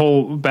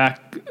whole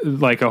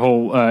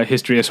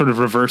history, a sort of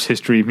reverse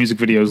history of music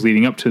videos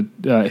leading up to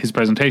his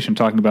presentation,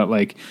 talking about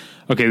the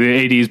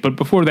 80s. But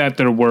before that,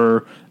 there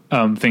were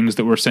things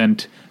that were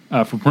sent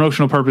for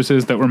promotional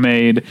purposes that were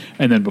made,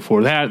 and then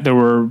before that, there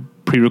were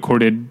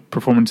pre-recorded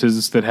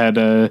performances that had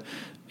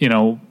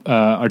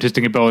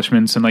artistic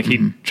embellishments, and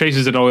he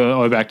traces it all the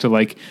way back to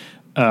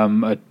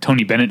a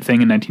Tony Bennett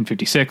thing in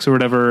 1956 or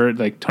whatever.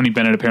 Tony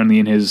Bennett apparently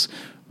in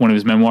one of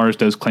his memoirs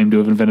does claim to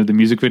have invented the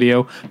music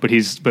video, but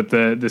this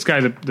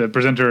guy, the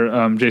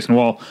presenter, Jason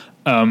Wall,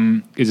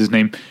 is his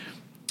name,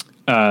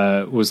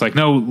 was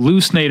no,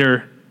 Lou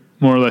Snyder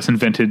more or less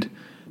invented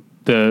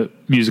the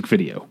music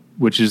video,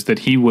 which is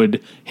that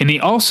and he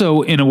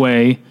also in a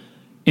way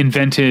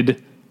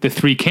invented the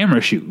 3-camera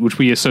shoot, which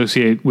we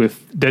associate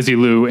with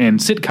Desilu and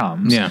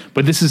sitcoms. Yeah.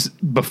 But this is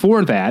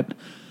before that,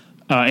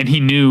 and he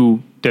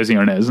knew Desi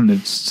Arnaz,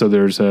 and so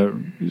there's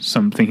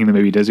some thinking that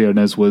maybe Desi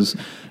Arnaz was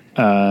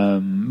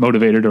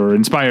motivated or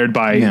inspired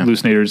by Lou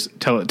Snyder's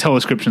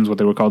telescriptions, what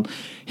they were called.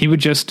 He would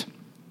just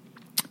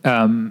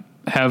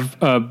have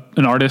an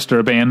artist or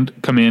a band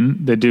come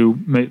in. They do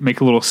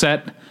make a little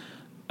set,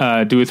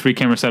 do a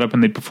 3-camera setup,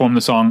 and they'd perform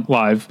the song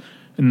live.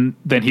 And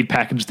then he'd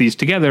package these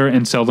together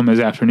and sell them as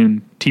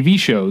afternoon TV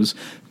shows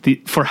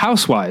for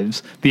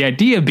housewives. The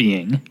idea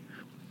being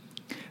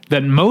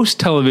that most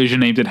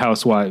television aimed at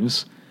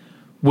housewives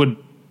would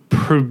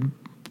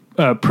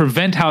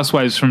prevent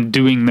housewives from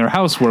doing their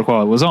housework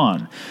while it was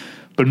on.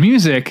 But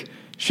music,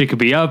 she could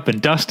be up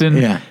and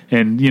dusting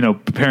and,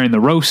 preparing the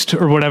roast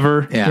or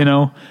whatever,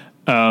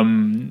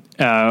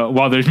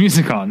 while there's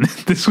music on.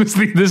 This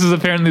is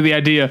apparently the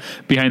idea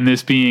behind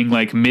this being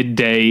like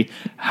midday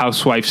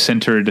housewife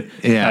centered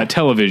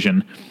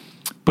television.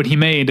 But he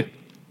made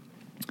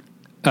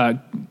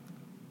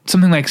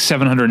something like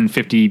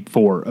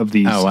 754 of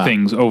these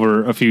things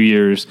over a few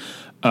years.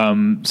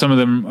 Some of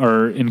them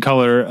are in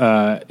color,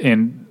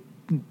 and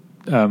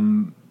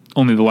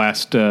only the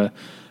last, I'm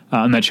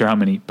not sure how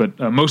many, but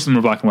most of them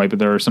are black and white, but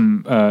there are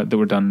some that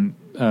were done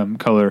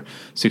color,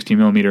 16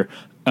 millimeter.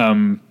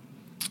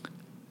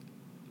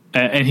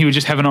 And he would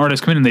just have an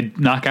artist come in and they'd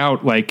knock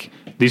out, like,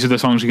 these are the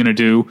songs you're going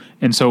to do.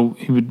 And so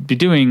he would be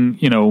doing,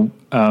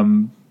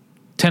 10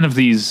 of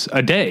these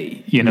a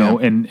day,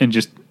 and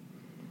just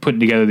putting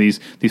together these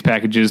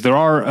packages. There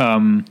are,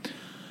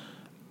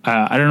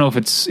 I don't know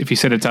if he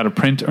said it's out of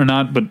print or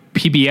not, but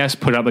PBS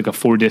put out like a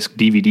 4-disc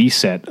DVD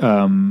set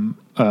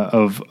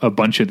of a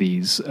bunch of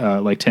these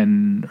like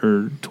 10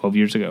 or 12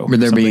 years ago. Would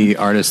there be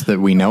artists that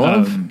we know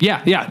of?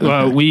 Yeah.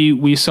 Okay.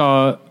 We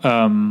saw.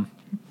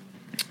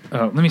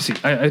 Let me see.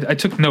 I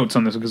took notes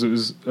on this because it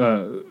was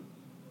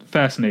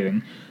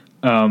fascinating.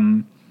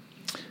 So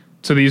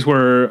these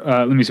were.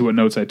 Let me see what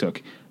notes I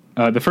took.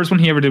 The first one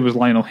he ever did was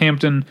Lionel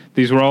Hampton.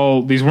 These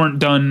weren't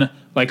done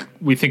like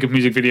we think of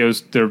music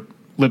videos. They're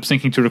lip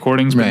syncing to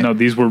recordings, but no,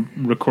 these were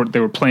They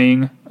were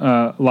playing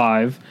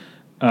live.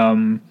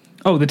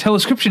 The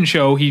Telescription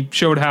show. He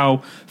showed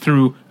how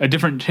through a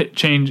different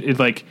change, it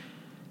like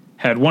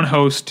had one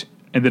host,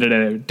 and then it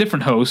had a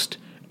different host,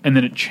 and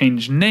then it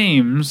changed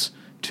names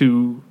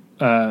to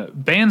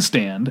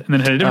Bandstand, and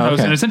then it had a different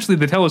host, and essentially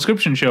the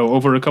Telescription show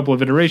over a couple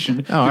of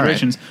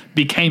iterations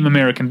became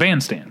American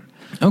Bandstand.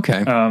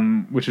 Okay,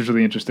 which is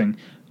really interesting.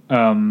 But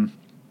I'm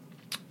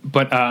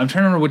trying to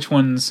remember which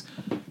ones.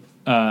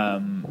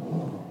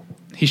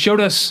 He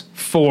showed us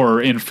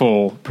 4 in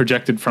full,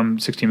 projected from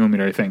 16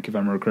 millimeter, I think, if I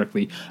remember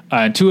correctly.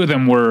 2 of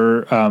them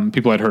were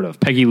people I'd heard of,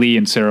 Peggy Lee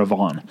and Sarah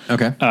Vaughan.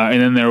 Okay.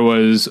 And then there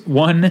was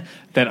one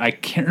that I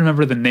can't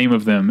remember the name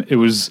of them. It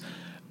was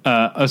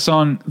a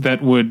song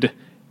that would,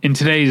 in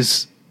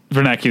today's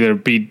vernacular,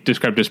 be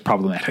described as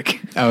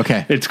problematic.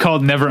 Okay. It's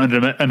called Never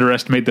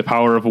Underestimate the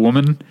Power of a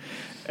Woman.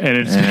 And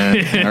it's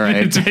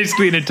it's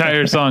basically an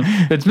entire song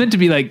that's meant to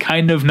be like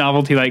kind of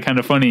novelty, like kind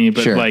of funny,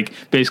 but like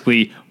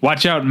basically,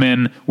 watch out,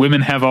 men. Women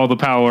have all the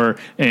power,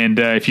 and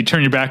if you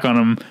turn your back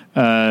on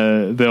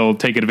them, they'll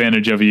take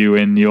advantage of you,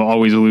 and you'll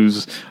always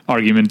lose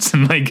arguments.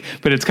 And like,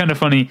 but it's kind of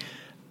funny.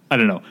 I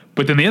don't know.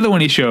 But then the other one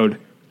he showed,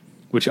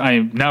 which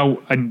I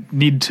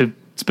need to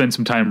spend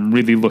some time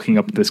really looking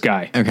up this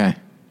guy. Okay.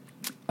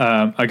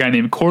 A guy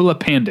named Korla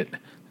Pandit.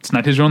 It's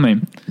not his real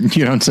name.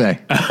 You don't say.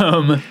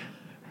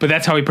 But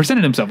that's how he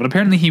presented himself. And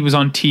apparently he was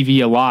on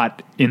TV a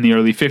lot in the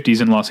early 50s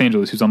in Los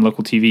Angeles. He was on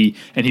local TV.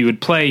 And he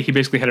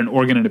basically had an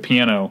organ and a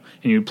piano.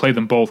 And he would play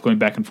them both going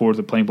back and forth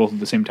and playing both at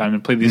the same time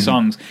and play these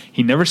songs.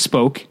 He never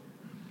spoke.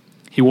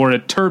 He wore a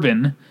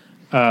turban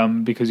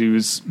because he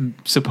was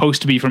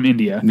supposed to be from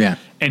India. Yeah.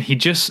 And he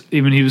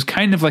was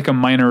kind of like a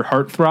minor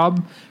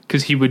heartthrob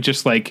because he would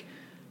just like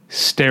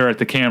stare at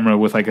the camera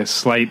with like a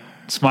slight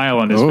smile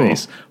on his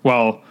face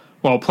while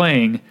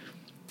playing.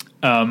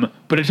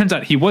 But it turns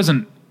out he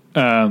wasn't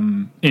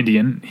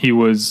Indian. He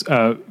was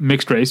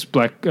mixed race,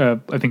 black.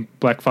 I think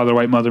black father,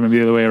 white mother, maybe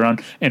the other way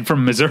around, and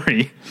from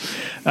Missouri.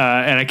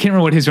 And I can't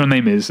remember what his real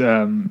name is.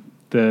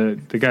 The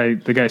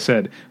guy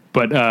said,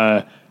 but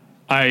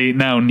I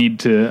now need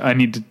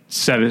to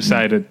set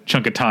aside a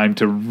chunk of time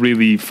to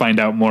really find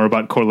out more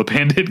about Korla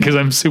Pandit because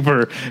I'm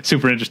super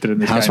interested in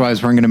this.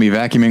 Housewives weren't going to be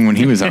vacuuming when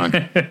he was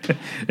on.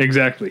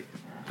 Exactly.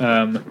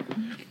 All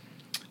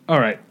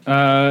right.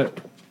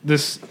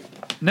 This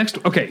next.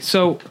 Okay,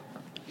 so.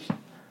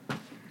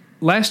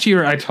 Last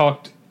year, I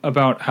talked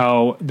about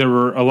how there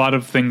were a lot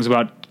of things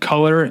about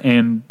color,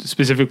 and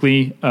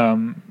specifically,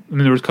 there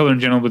was color in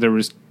general, but there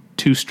was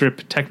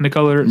 2-strip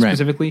Technicolor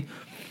specifically.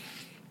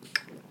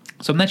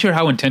 So I'm not sure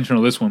how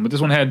intentional this one, but this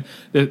one had.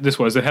 It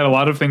had a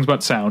lot of things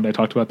about sound. I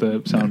talked about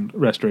the sound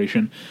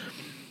restoration,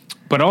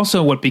 but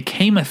also what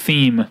became a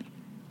theme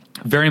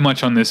very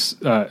much on this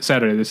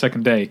Saturday, the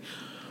second day,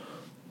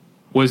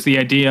 was the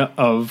idea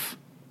of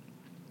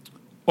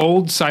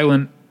old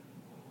silent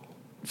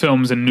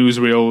films and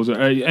newsreels, or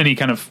any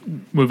kind of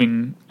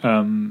moving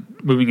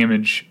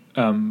image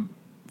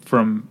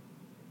from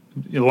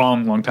a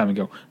long time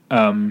ago,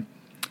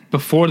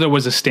 before there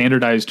was a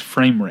standardized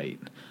frame rate.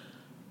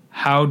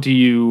 How do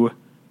you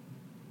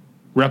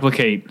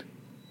replicate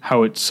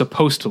how it's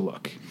supposed to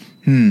look?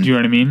 Do you know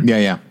what I mean?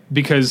 Yeah.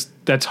 Because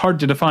that's hard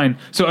to define.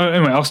 So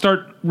anyway, I'll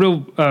start real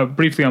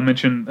briefly. I'll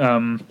mention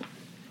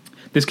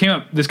This came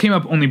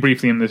up only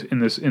briefly in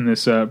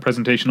this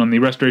presentation on the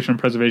restoration and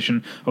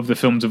preservation of the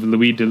films of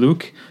Louis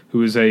Deluc,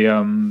 who is a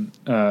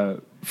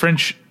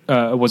French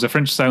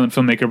silent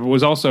filmmaker, but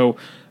was also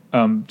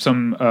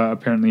some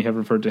apparently have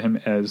referred to him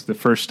as the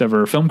first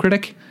ever film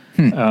critic.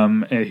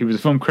 He was a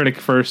film critic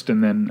first,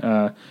 and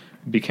then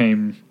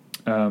became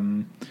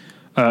a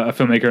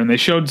filmmaker. And they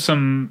showed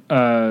some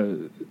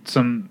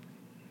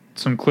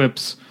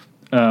clips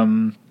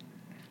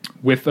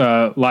with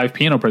live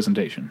piano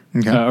presentation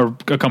or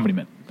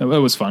accompaniment. It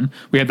was fun.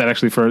 We had that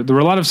actually there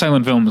were a lot of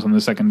silent films on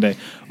the second day,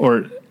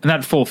 or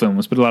not full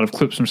films, but a lot of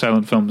clips from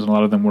silent films, and a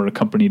lot of them were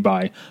accompanied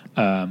by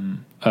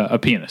a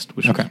pianist,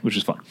 which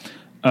is fun.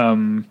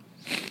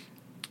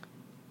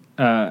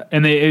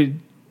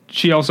 And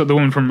she also, the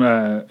woman from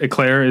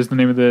Eclair is the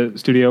name of the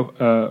studio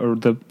or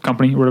the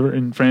company or whatever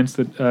in France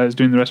that is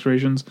doing the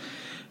restorations,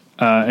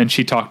 and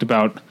she talked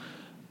about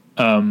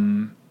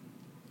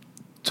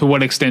to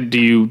what extent do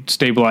you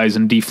stabilize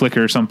and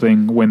deflicker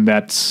something when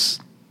that's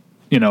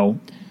how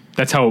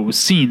it was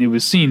seen. It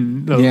was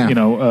seen, a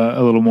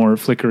little more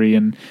flickery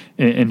and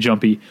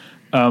jumpy.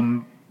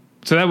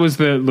 So that was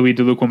the Louis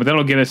Deluc one, but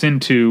that'll get us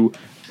into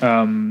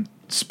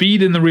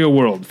Speed in the Real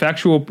World,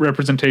 factual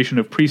representation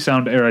of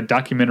pre-sound era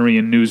documentary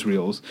and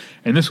newsreels.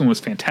 And this one was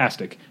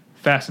fantastic,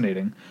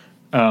 fascinating,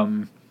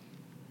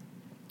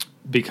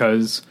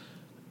 because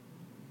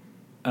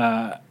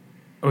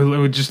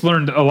we just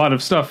learned a lot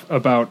of stuff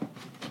about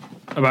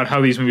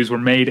how these movies were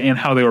made and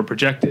how they were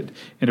projected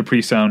in a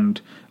pre-sound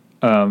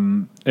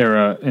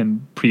era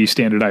and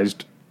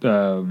pre-standardized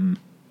film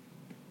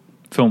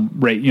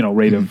rate,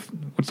 rate of,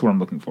 what's the word I'm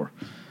looking for?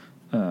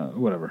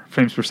 Whatever,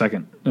 frames per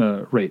second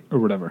rate or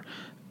whatever.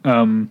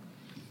 So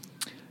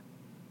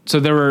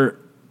there were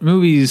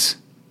movies,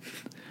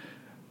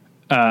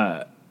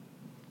 silent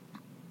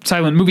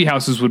movie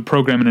houses would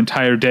program an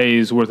entire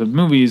day's worth of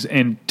movies,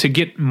 and to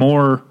get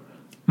more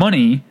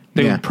money,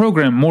 they would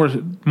program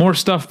more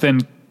stuff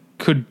than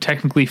could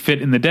technically fit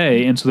in the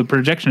day, and so the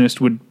projectionist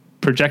would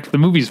project the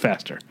movies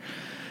faster.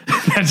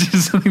 That's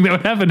just something that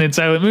would happen in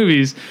silent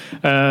movies.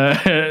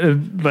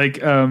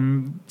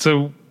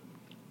 So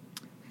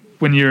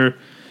when you're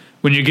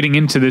getting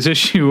into this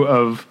issue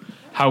of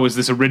how was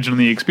this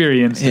originally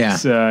experienced,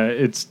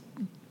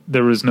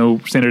 there was no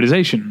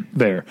standardization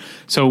there.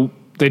 So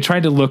they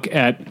tried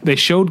to they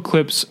showed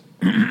clips.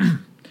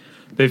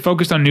 They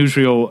focused on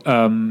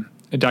newsreel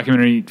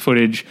documentary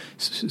footage,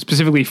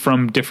 specifically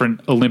from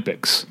different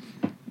Olympics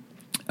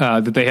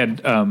that they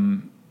had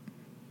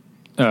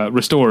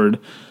restored,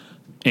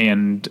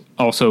 and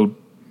also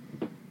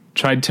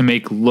tried to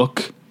make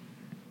look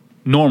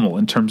normal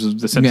in terms of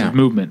the sense of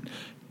movement.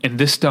 And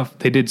this stuff,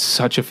 they did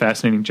such a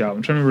fascinating job.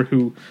 I'm trying to remember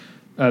who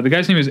the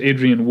guy's name is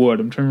Adrian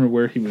Wood. I'm trying to remember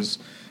where he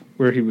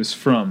was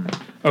from.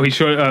 Oh, he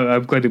showed.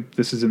 I'm glad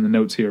this is in the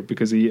notes here,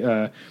 because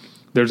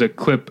there's a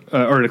clip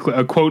or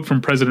a quote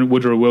from President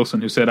Woodrow Wilson,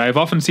 who said, "I have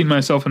often seen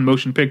myself in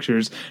motion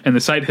pictures, and the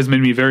sight has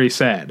made me very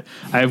sad.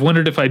 I have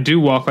wondered if I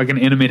do walk like an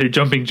animated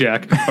jumping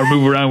jack or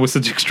move around with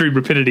such extreme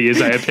rapidity as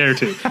I appear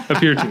to."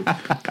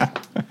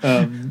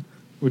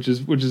 Which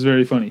is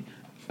very funny.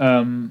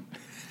 So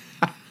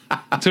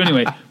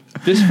anyway,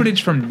 this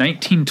footage from the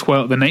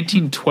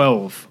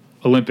 1912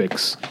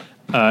 Olympics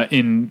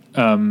in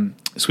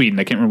Sweden.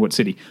 I can't remember what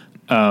city.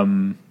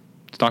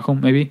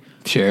 Stockholm, maybe?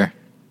 Sure.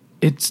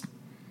 It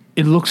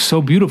looked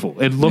so beautiful.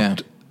 It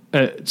looked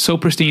so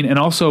pristine, and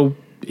also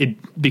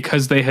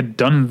because they had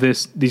done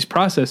these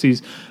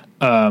processes,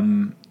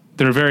 they're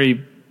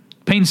very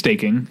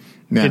painstaking.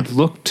 Yeah. It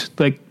looked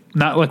like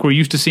not like we're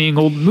used to seeing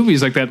old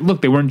movies like that.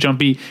 Look, they weren't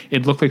jumpy.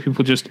 It looked like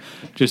people just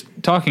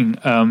talking,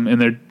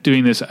 and they're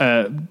doing this,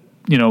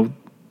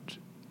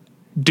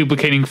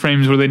 duplicating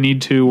frames where they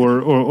need to,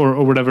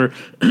 or whatever.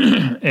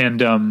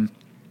 And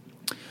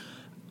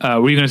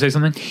were you going to say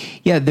something?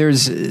 Yeah,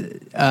 there's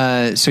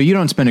so you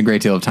don't spend a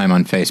great deal of time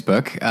on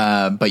Facebook,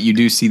 but you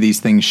do see these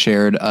things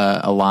shared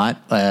a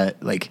lot.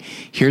 Like,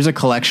 here's a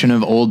collection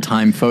of old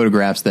time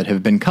photographs that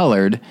have been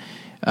colored.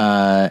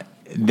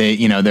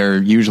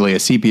 They're usually a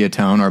sepia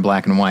tone or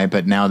black and white,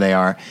 but now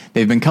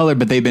they've been colored,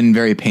 but they've been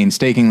very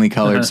painstakingly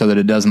colored so that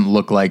it doesn't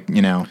look like,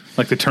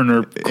 like the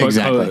Turner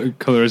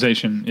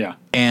colorization. Yeah.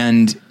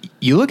 And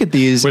you look at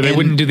these where they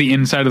wouldn't do the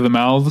inside of the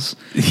mouths.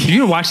 Did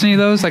you watch any of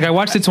those? Like, I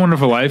watched It's a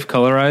Wonderful Life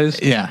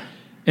colorized. Yeah.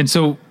 And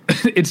so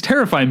it's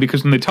terrifying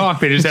because when they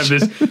talk, they just have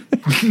this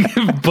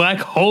black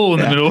hole in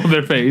the middle of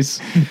their face.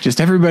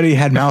 Just everybody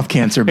had mouth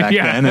cancer back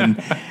then.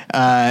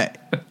 And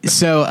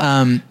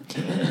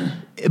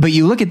but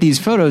you look at these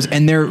photos,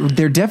 and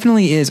there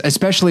definitely is,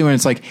 especially when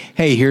it's like,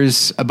 hey,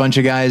 here's a bunch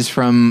of guys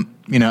from,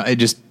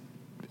 just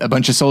a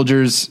bunch of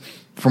soldiers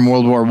from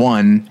World War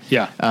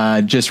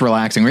I, just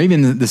relaxing, or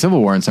even the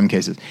Civil War in some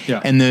cases.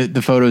 Yeah. And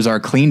the photos are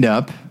cleaned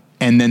up,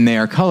 and then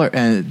they're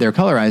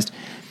colorized,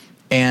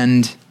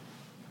 and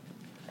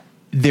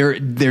there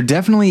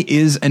definitely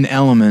is an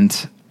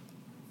element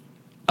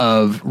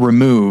of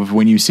remove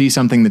when you see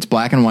something that's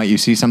black and white, you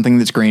see something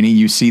that's grainy,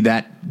 you see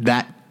that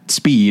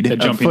speed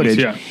of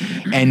footage,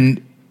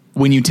 and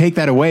when you take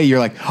that away, you're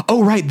like,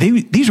 oh right,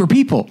 these were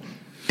people.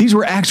 these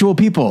were actual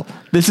people.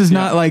 This is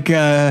not like,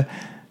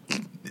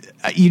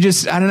 you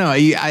just, I don't know.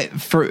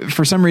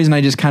 For some reason,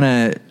 I just kind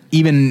of,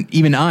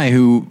 even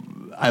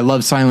I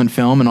love silent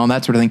film and all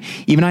that sort of thing.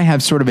 Even I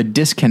have sort of a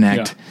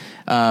disconnect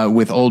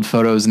with old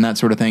photos and that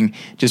sort of thing,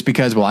 just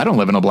because, well, I don't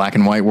live in a black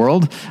and white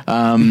world.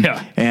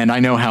 And I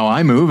know how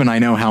I move and I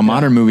know how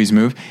modern movies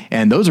move,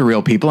 and those are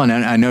real people and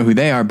I know who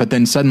they are. But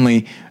then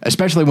suddenly,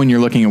 especially when you're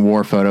looking at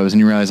war photos and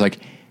you realize, like,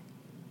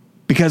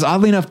 because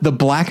oddly enough, the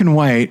black and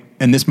white,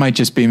 and this might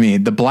just be me,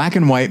 the black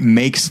and white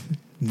makes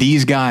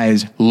these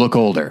guys look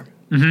older.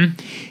 Mm-hmm.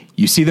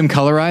 You see them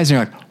colorized and you're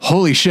like,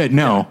 holy shit,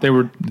 no.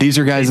 These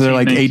are guys 18, that are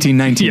like 18,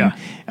 19.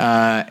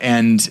 Yeah.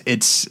 And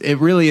it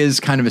really is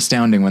kind of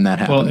astounding when that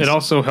happens. Well, it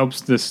also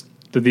helps that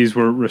these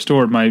were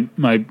restored.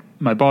 My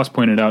boss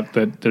pointed out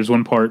that there's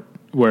one part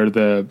where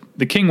the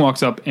king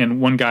walks up and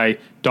one guy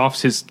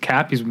doffs his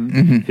cap,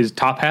 his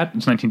top hat.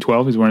 It's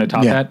 1912. He's wearing a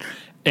top hat.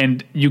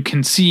 And you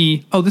can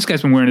see, this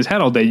guy's been wearing his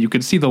hat all day. You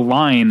could see the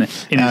line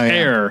in his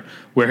hair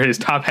where his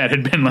top hat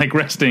had been like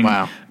resting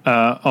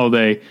all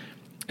day.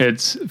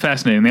 It's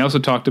fascinating. They also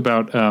talked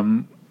about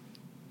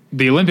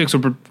the Olympics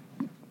were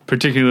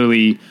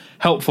particularly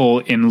helpful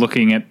in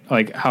looking at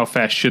like how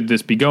fast should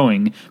this be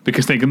going,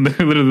 because they can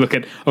literally look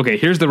at, okay,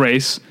 here's the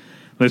race.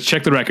 Let's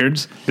check the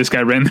records. This guy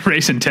ran the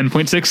race in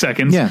 10.6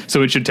 seconds,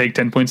 so it should take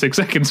 10.6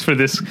 seconds for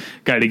this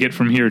guy to get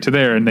from here to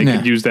there, and they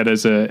could use that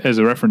as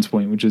a reference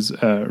point, which is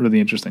really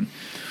interesting.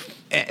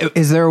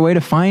 Is there a way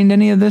to find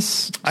any of this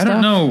stuff? I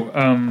don't know.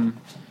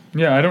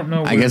 I don't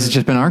know. I guess it's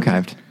just been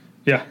archived.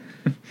 Yeah.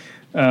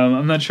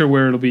 I'm not sure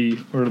where it'll be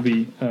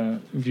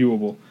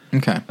viewable.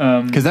 Okay.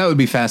 Because that would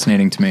be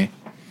fascinating to me.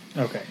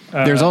 Okay.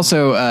 There's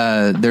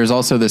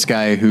also this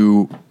guy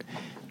who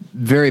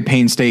very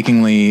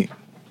painstakingly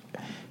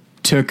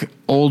took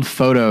old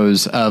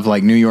photos of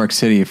like New York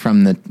City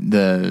from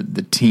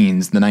the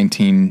teens, the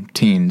 19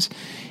 teens,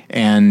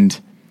 and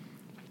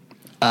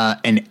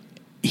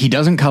he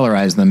doesn't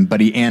colorize them, but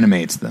he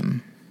animates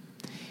them.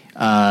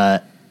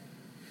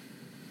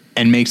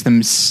 And makes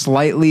them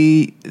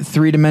slightly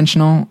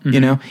three-dimensional,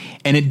 you know,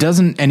 and he does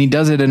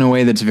it in a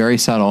way that's very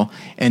subtle,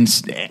 and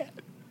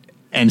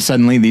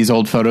suddenly these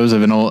old photos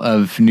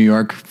of New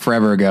York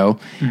forever ago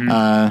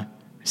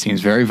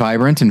seems very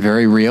vibrant and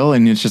very real,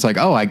 and it's just like,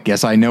 I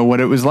guess I know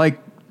what it was like,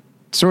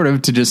 sort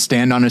of, to just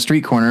stand on a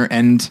street corner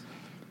and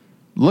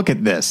look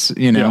at this,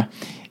 you know,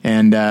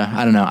 and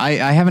I don't know, I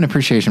have an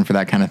appreciation for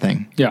that kind of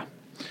thing. Yeah.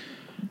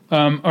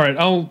 All right,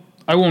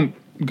 I won't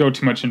go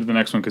too much into the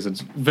next one because it's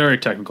very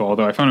technical,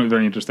 although I found it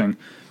very interesting.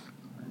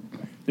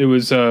 It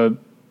was a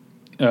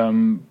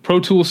Pro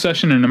Tools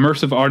session and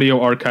immersive audio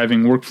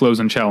archiving workflows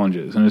and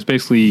challenges. And it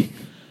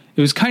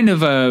was kind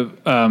of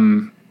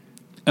in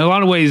a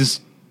lot of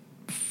ways,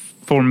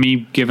 for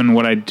me, given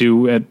what I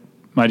do at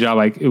my job,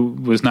 it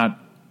was not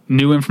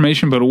new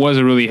information, but it was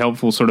a really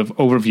helpful sort of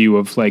overview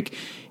of like,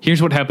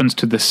 here's what happens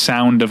to the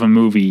sound of a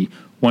movie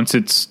once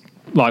it's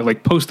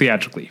like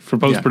post-theatrically, for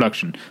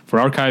post-production, for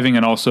archiving,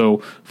 and also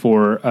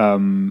for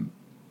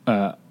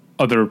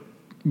other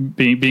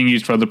being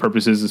used for other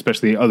purposes,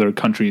 especially other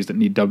countries that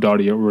need dubbed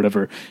audio or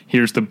whatever.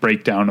 Here's the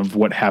breakdown of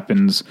what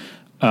happens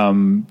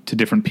to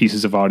different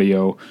pieces of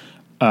audio.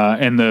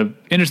 And the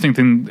interesting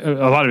thing,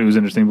 a lot of it was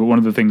interesting, but one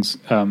of the things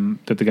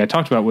that the guy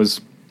talked about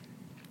was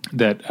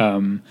that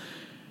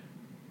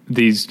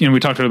these, we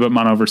talked about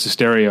mono versus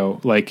stereo.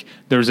 Like,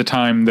 there was a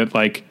time that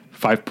like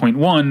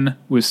 5.1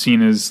 was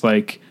seen as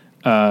like,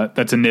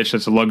 that's a niche,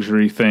 that's a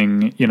luxury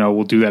thing,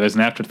 we'll do that as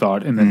an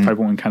afterthought. And then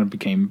 5.1 kind of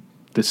became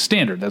the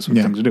standard. That's what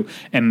things do.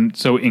 And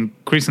so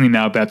increasingly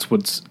now that's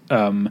what's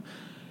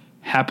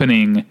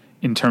happening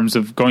in terms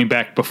of going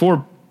back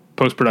before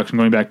post-production,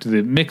 going back to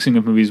the mixing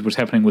of movies, what's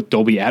happening with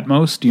Dolby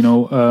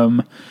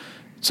Atmos,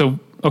 so,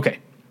 okay.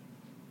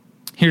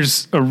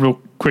 Here's a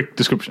real quick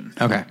description.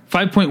 Okay.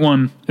 5.1,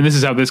 and this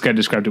is how this guy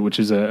described it, which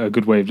is a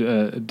good way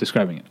of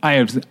describing it. I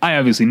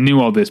obviously knew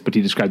all this, but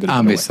he described it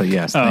obviously,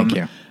 yes. Thank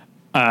you.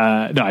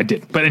 No, I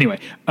did. But anyway.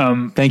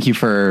 Thank you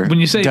for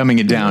dumbing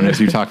it down as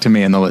you talk to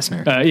me and the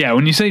listener.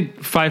 When you say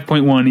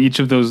 5.1, each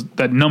of those,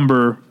 that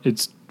number,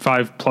 it's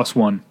 5 plus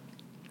 1,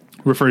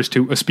 refers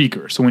to a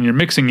speaker. So when you're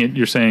mixing it,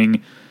 you're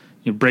saying,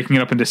 you're breaking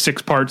it up into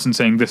 6 parts and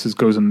saying this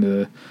goes in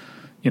the,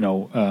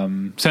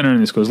 center,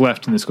 and this goes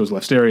left, and this goes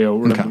left stereo, or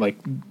whatever. Like,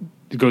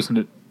 it goes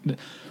into.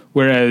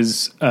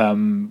 Whereas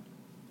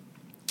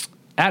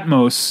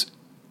Atmos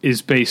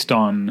is based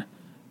on.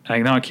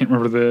 Now I can't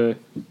remember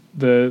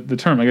the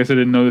term. I guess I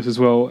didn't know this as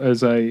well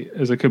as I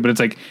could, but it's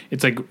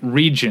like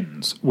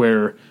regions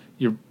where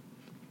you're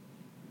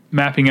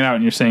mapping it out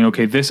and you're saying,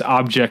 okay, this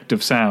object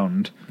of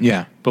sound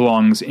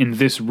belongs in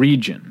this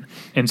region,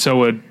 and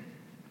so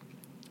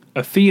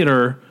a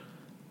theater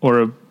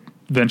or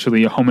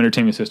eventually a home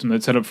entertainment system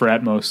that's set up for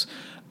Atmos.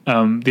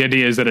 The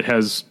idea is that it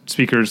has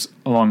speakers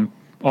all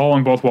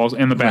along both walls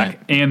and the back,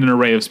 and an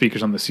array of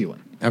speakers on the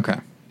ceiling. Okay.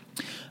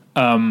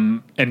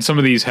 And some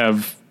of these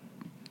have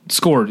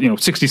scored,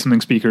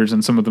 60-something speakers,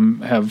 and some of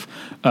them have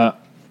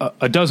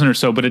a dozen or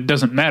so, but it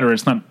doesn't matter.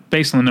 It's not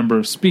based on the number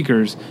of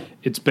speakers.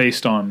 It's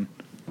based on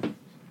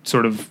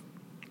sort of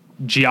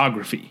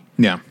geography.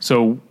 Yeah.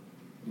 So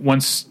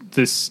once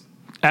this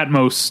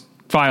Atmos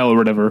file or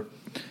whatever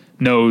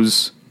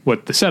knows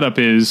what the setup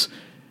is,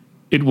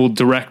 it will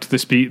direct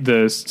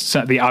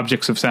the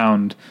objects of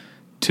sound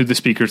to the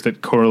speakers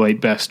that correlate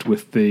best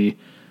with the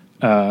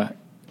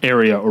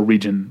area or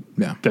region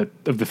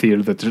of the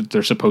theater that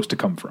they're supposed to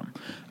come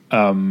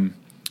from.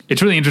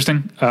 It's really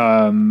interesting.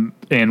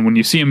 And when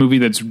you see a movie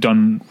that's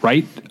done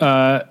right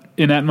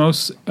in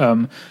Atmos,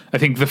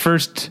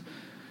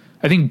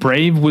 I think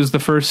Brave was the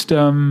first.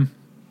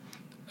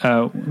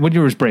 What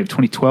year was Brave?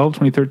 2012,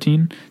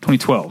 2013?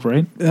 2012,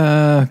 right?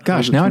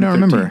 Gosh, now I don't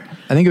remember.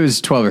 I think it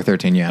was 12 or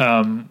 13,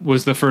 yeah.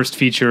 Was the first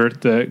feature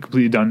that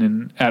completely done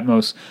in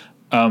Atmos.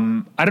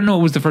 I don't know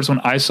what was the first one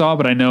I saw,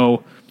 but I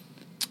know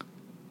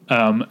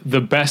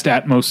the best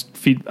Atmos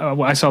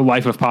I saw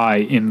Life of Pi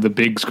in the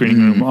big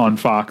screening room on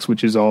Fox,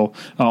 which is all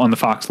on the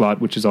Fox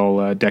lot, which is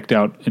all decked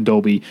out in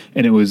Dolby,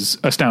 and it was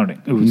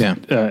astounding. It was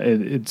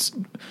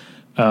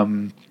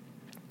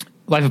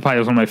Life of Pi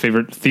was one of my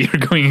favorite theater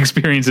going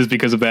experiences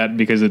because of that,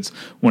 because it's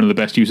one of the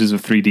best uses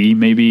of 3D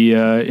maybe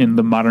in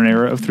the modern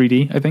era of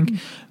 3D, I think.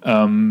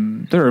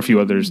 There are a few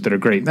others that are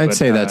great. I'd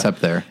say that's up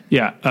there.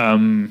 Yeah.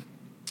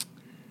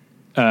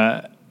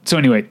 So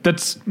anyway,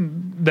 that's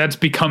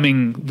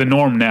becoming the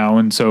norm now,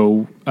 and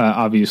so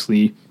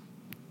obviously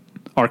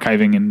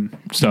archiving and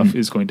stuff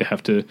is going to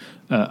have to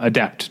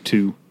adapt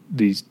to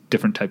these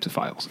different types of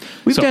files.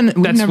 We've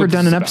never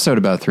done an episode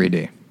about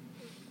 3D.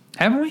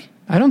 Haven't we?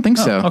 I don't think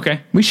so. Okay.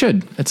 We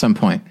should at some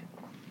point.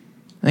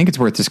 I think it's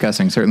worth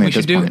discussing, certainly at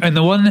this point. And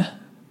the one,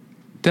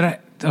 they're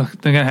going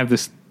to have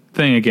this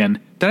thing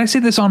again. Did I say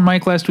this on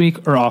mic last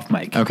week or off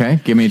mic? Okay,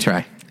 give me a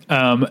try.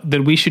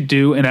 That we should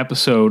do an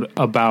episode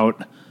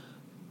about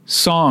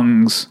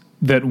songs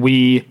that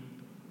we,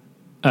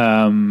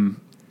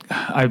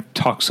 I've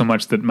talked so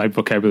much that my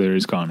vocabulary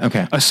is gone.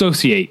 Okay.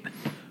 Associate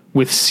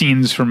with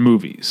scenes from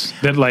movies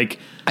that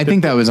I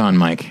think that was on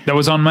mic. That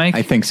was on mic?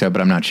 I think so, but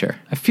I'm not sure.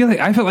 I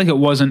felt like it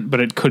wasn't, but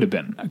it could have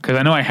been, because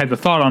I know I had the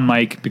thought on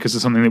mic because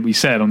of something that we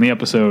said on the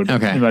episode.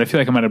 Okay. But I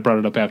feel like I might have brought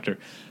it up after.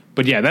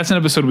 But yeah, that's an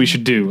episode we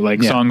should do,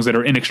 songs that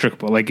are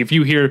inextricable. Like if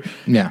you hear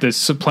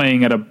this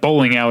playing at a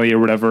bowling alley or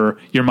whatever,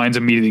 your mind's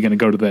immediately going to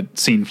go to that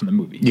scene from the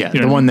movie. Yeah,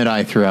 the one that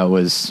I threw out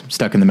was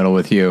Stuck in the Middle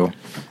with You.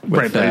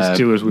 With,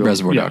 Steelers Wheel.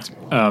 Reservoir Dogs.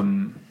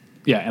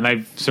 Yeah, and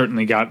I've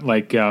certainly got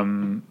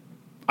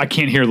I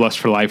can't hear Lust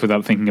for Life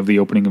without thinking of the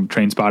opening of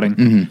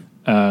Trainspotting.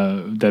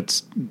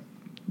 That's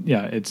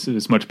it's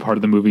as much part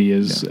of the movie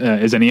as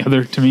any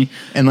other to me.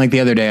 And the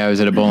other day I was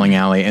at a bowling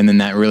alley, and then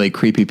that really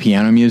creepy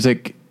piano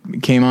music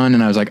came on,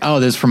 and I was like, "Oh,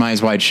 this is from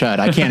Eyes Wide Shut.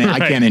 I can't I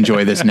can't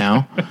enjoy this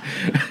now."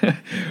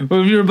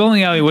 Well, if you were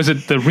bowling alley, was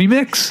it the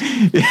remix?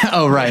 Yeah,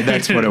 oh, right,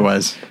 that's what it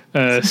was.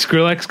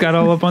 Skrillex got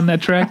all up on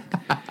that track.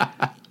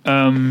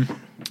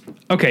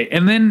 Okay,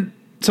 and then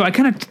so I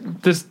kind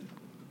of this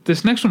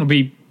next one will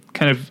be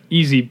kind of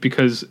easy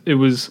because it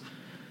was.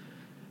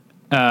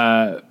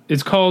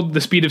 It's called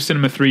The Speed of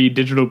Cinema 3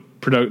 digital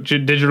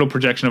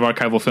projection of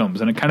archival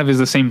films, and it kind of is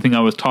the same thing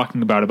I was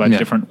talking about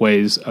different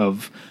ways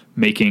of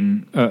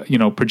making,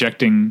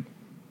 projecting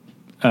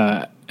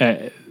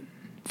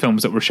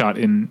films that were shot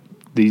in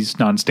these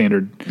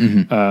non-standard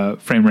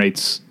frame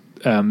rates.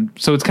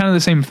 So it's kind of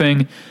the same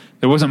thing.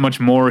 There wasn't much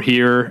more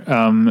here.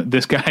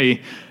 This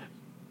guy,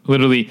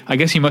 literally, I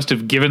guess he must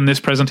have given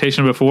this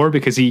presentation before,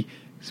 because he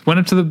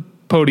went up to the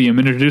podium,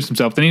 introduced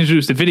himself, then he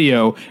introduced a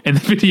video, and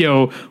the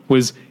video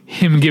was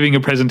him giving a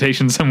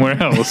presentation somewhere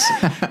else.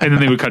 And then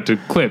they would cut to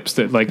clips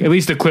that, at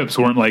least the clips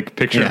weren't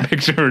picture in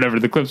picture or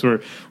whatever. The clips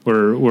were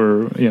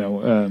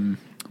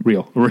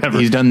real or whatever.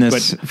 He's done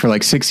this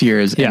for 6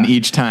 years, and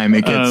each time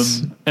it gets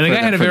and the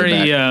guy had a very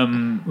Richard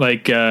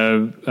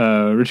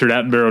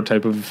Attenborough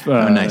type of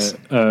nice.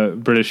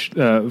 British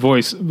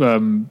voice,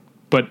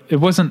 but it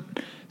wasn't.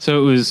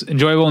 So it was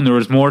enjoyable, and there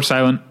was more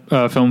silent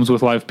films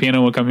with live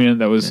piano coming in.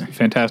 That was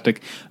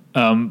fantastic.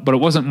 But it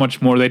wasn't much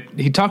more.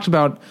 He talked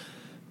about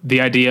the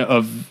idea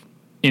of,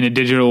 in a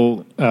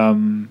digital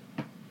realm,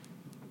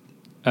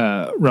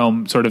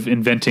 sort of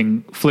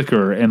inventing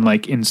flicker and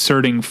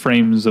inserting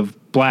frames of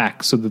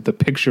black so that the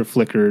picture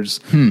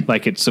flickers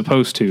like it's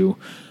supposed to.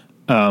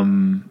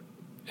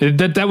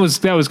 That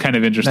was kind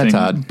of interesting. That's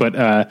odd.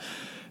 But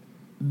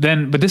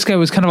but this guy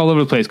was kind of all over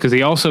the place, because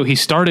he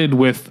started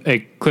with a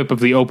clip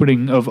of the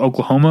opening of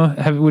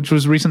Oklahoma, which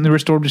was recently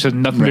restored, which has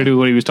nothing to do with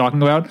what he was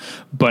talking about.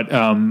 But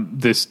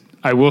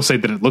I will say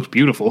that it looked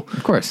beautiful.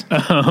 Of course.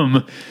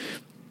 And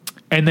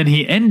then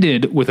he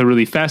ended with a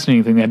really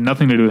fascinating thing that had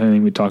nothing to do with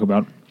anything we talk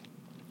about,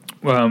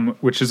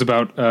 which is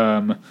about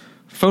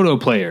photo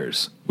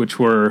players, which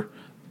were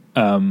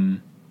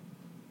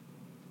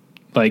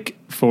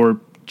for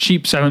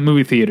cheap silent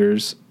movie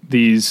theaters,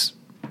 these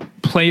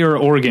player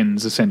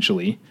organs,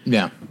 essentially.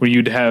 Yeah. Where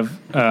you'd have,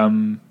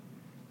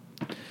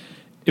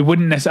 it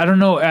wouldn't I don't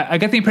know. I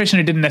got the impression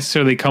it didn't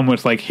necessarily come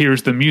with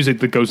here's the music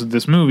that goes with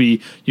this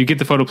movie. You get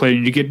the photo player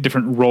and you get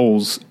different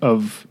roles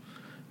of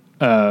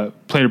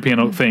player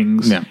piano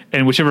things,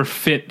 and whichever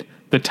fit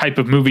the type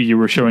of movie you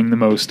were showing the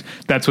most,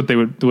 that's what they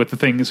would do with the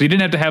thing. So you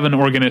didn't have to have an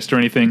organist or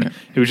anything.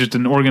 It was just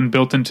an organ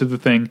built into the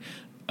thing.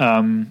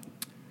 And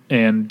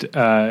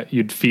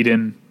you'd feed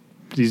in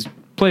these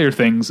player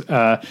things.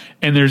 And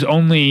there's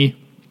only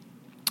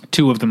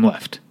 2 of them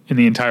left in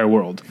the entire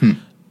world.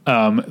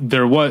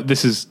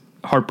 This is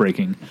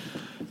heartbreaking.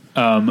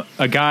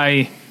 A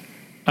guy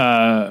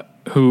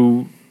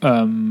who,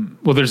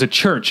 there's a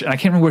church, and I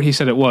can't remember where he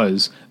said it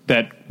was,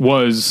 that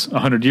was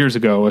 100 years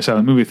ago a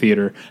silent movie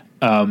theater.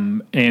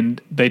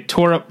 And they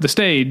tore up the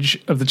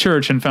stage of the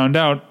church and found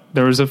out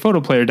there was a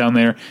photo player down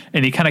there,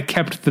 and he kind of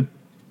kept the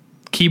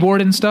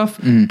keyboard and stuff,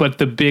 but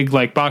the big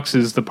like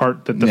boxes, the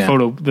part that the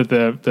photo that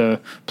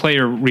the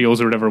player reels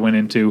or whatever went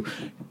into,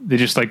 they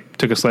just like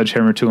took a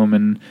sledgehammer to him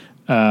and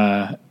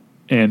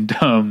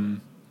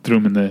threw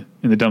him in the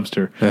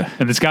dumpster.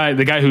 And this guy,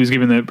 the guy who was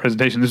giving the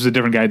presentation, this was a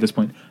different guy at this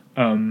point,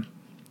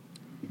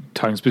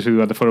 talking specifically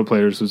about the photo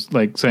players, was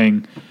like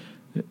saying,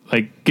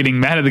 like getting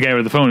mad at the guy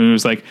with the phone, and he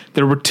was like,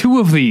 there were 2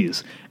 of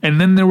these,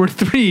 and then there were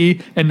 3,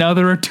 and now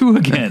there are 2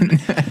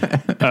 again.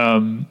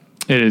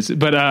 It is.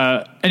 But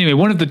anyway,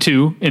 one of the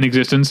 2 in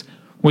existence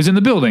was in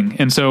the building.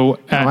 And so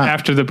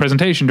after the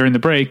presentation during the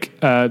break,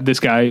 this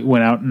guy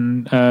went out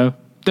and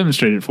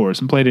demonstrated it for us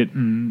and played it.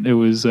 And it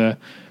was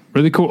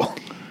really cool.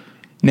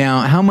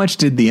 Now, how much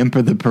did the Imp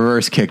of the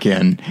Perverse kick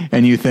in?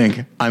 And you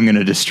think, I'm going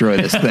to destroy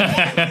this thing.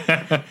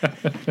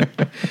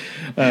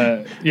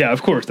 Yeah,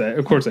 of course I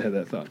had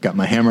that thought. Got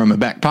my hammer in my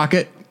back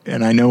pocket,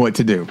 and I know what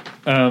to do.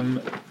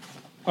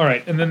 All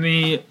right. And then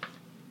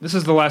this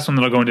is the last one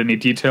that I'll go into any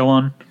detail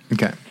on.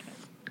 Okay.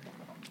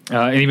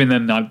 And even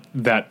then, not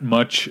that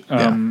much.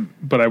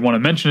 But I want to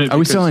mention it. Are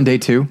we still on day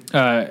 2?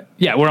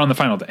 Yeah, we're on the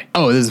final day.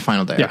 Oh, this is the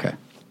final day. Yeah. Okay.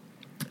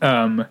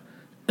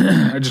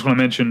 I just want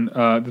to mention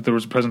that there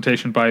was a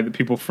presentation by the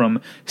people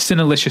from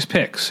Cinelicious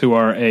Picks, who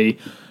are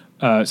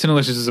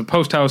Cinelicious is a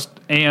post house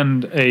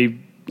and a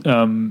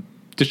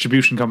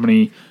distribution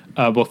company,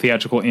 both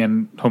theatrical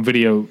and home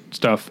video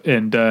stuff.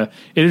 And it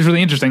is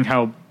really interesting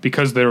how,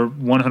 because they're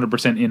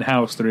 100%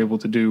 in-house, they're able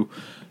to do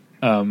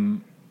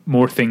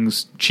more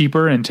things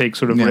cheaper and take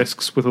sort of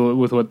risks with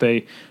what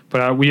they. But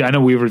I know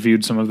we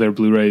reviewed some of their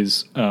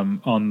Blu-rays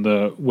on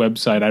the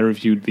website. I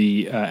reviewed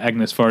the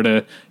Agnes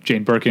Varda,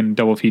 Jane Birkin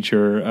double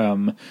feature.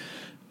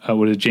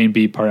 What is it, Jane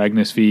B. Par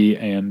Agnes V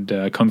and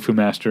Kung Fu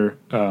Master,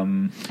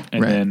 and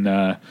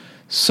then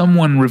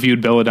someone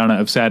reviewed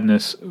Belladonna of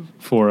Sadness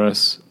for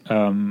us,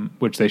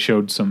 which they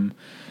showed some.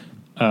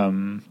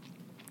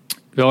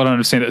 Belladonna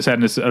of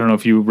Sadness, I don't know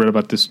if you read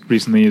about this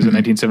recently, is a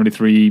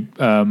 1973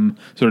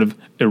 sort of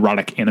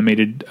erotic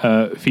animated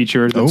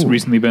feature that's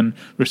recently been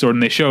restored,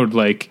 and they showed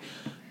like...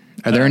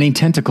 Are there any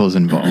tentacles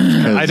involved?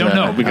 I don't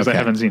know, because I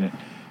haven't seen it,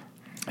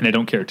 and I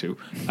don't care to.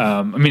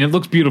 I mean, it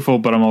looks beautiful,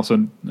 but I'm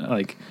also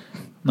like...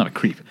 not a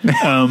creep.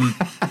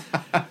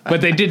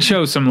 But they did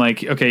show some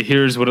like, okay,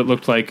 here's what it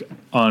looked like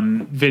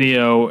on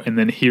video, and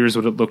then here's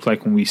what it looked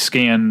like when we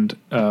scanned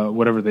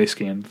whatever they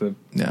scanned, the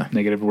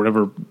negative or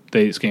whatever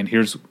they scanned.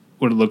 Here's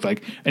what it looked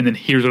like, and then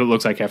here's what it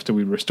looks like after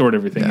we restored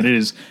everything. And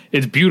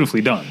it's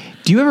beautifully done.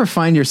 Do you ever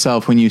find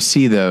yourself when you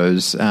see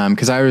those?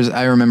 Because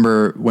I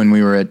remember when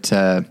we were at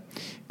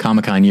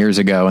Comic-Con years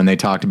ago, and they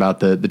talked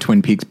about the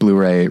Twin Peaks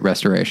Blu-ray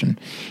restoration,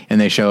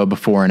 and they show a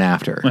before and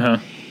after. Uh-huh.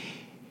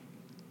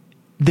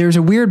 There's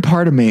a weird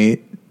part of me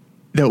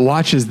that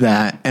watches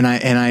that, and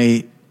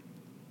I,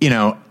 you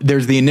know,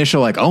 there's the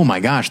initial like, oh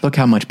my gosh, look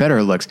how much better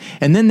it looks,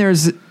 and then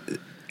there's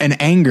an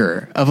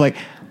anger of like,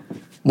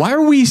 why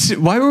were we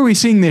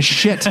seeing this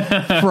shit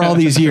for all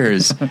these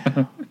years?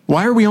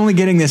 Why are we only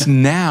getting this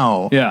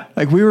now? Yeah,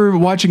 like we were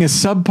watching a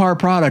subpar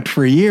product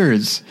for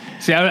years.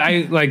 See,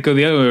 I like go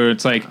the other way where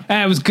it's like,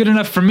 it was good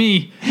enough for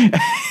me.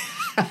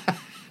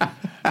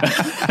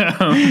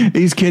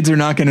 These kids are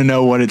not going to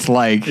know what it's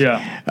like.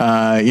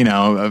 Yeah. You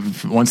know,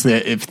 once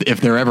if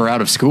they're ever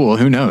out of school,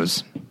 who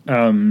knows?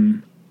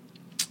 And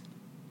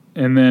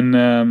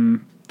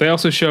then they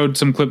also showed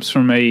some clips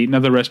from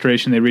another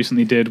restoration they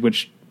recently did,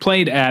 which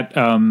played at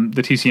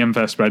the TCM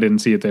Fest, but I didn't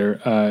see it there.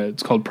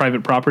 It's called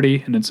Private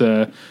Property, and it's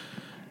a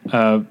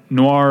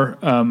noir,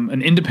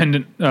 an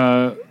independent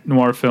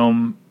noir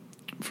film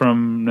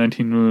from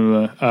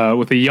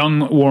with a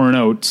young Warren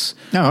Oates.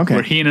 Oh, okay.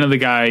 Where he and another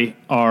guy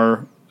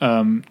are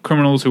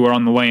criminals who are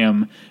on the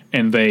lam,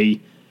 and they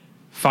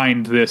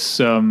find this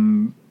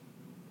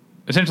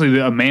essentially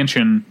a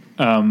mansion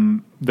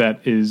that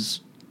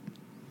is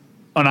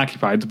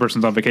unoccupied. The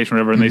person's on vacation or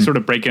whatever, and they sort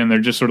of break in, and they're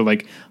just sort of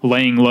like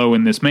laying low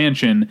in this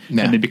mansion,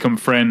 and they become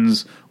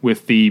friends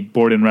with the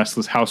bored and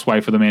restless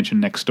housewife of the mansion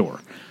next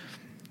door.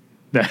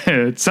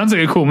 It sounds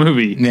like a cool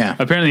movie. Yeah.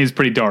 Apparently it's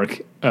pretty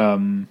dark.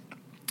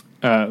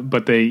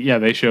 But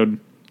they showed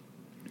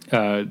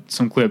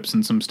some clips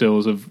and some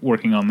stills of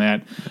working on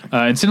that.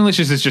 And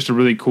Cinelicious is just a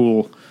really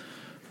cool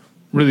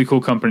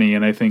company,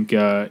 and I think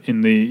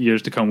in the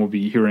years to come we'll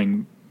be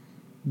hearing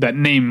that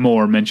name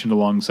more mentioned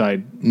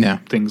alongside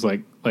things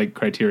like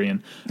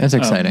Criterion. That's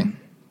exciting.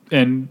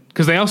 And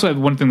because they also have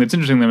one thing that's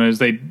interesting to them is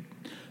they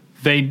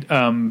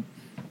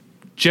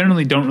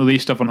generally don't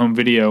release stuff on home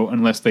video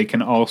unless they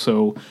can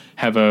also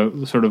have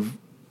a sort of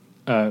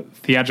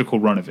theatrical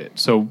run of it.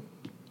 So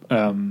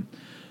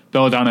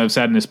Belladonna of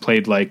Sadness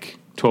played like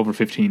 12 or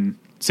 15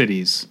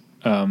 cities,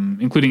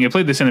 including it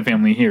played the Senate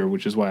Family here,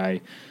 which is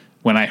why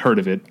when I heard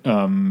of it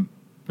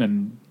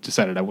and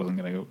decided I wasn't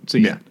going to go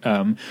see it.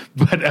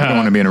 But I don't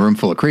want to be in a room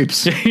full of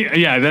creeps.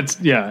 yeah.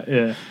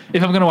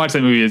 If I'm going to watch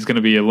that movie, it's going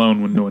to be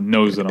alone when no one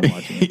knows that I'm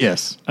watching it.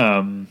 Yes.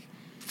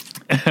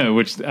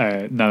 Which,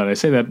 now that I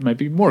say that, might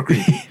be more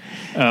creepy.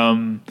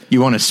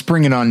 You want to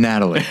spring it on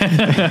Natalie.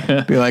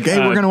 Be like, hey,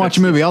 we're going to watch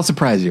a movie. I'll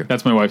surprise you.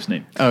 That's my wife's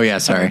name. Oh, yeah,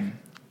 sorry.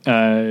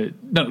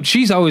 No,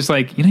 she's always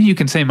like, you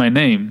can say my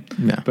name.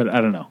 No. But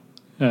I don't know.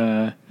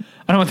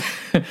 I don't want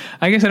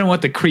I guess I don't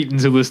want the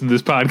cretins who listen to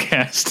this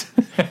podcast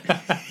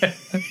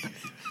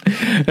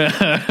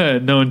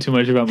knowing too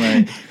much about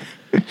my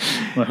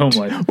home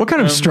life. What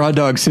kind of straw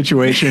dog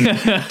situation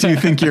do you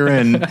think you're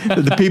in?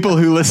 The people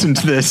who listen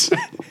to this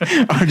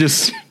are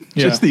just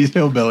these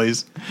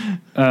hillbillies.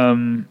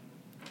 And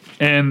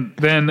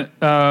then,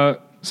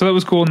 so that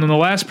was cool. And then the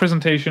last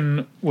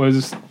presentation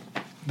was,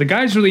 the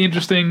guy's really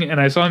interesting, and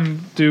I saw him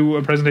do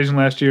a presentation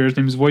last year. His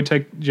name is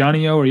Wojtek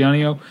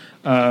Janio,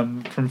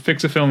 from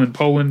Fix-A-Film in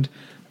Poland.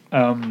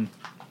 But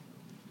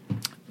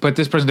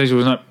this presentation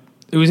was not,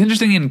 it was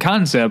interesting in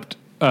concept,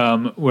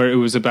 where it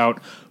was about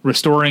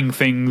restoring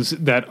things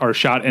that are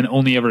shot and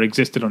only ever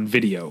existed on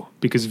video,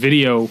 because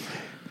video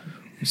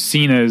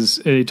seen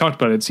as, he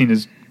talked about it, seen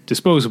as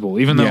disposable,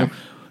 even though,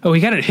 he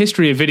got a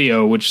history of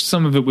video, which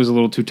some of it was a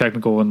little too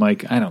technical and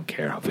like, I don't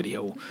care how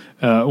video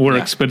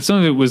works, but some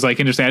of it was like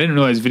interesting. I didn't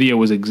realize video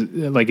was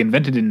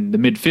invented in the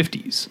mid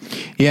 50s.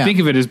 Yeah. Think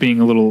of it as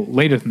being a little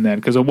later than that,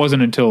 because it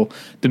wasn't until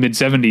the mid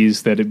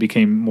 70s that it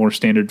became more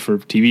standard for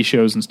TV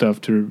shows and stuff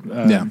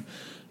to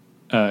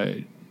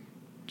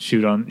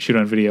shoot on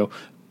video.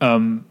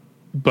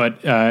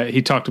 But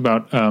he talked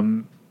about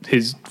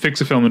his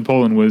Fix-A-Film in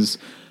Poland was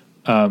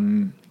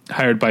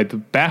hired by the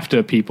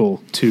BAFTA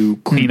people to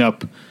clean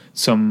up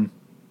some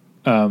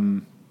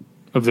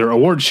of their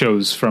award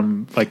shows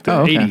from like the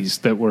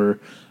 80s that were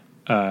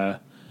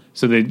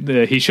so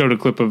he showed a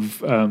clip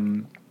of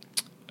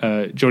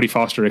Jodie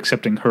Foster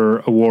accepting her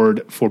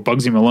award for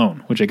Bugsy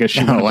Malone, which I guess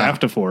she won a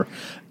BAFTA for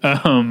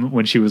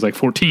when she was like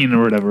 14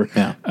 or whatever.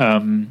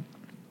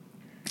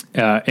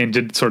 And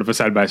did sort of a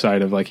side by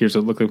side of like, here's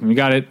what it looked like when we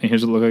got it, and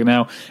here's what it looked like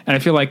now. And I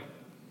feel like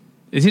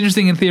it's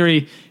interesting in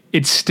theory.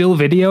 It's still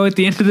video at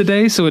the end of the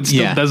day, so it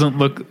still doesn't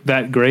look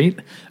that great.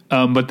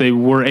 But they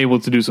were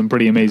able to do some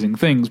pretty amazing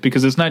things,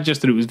 because it's not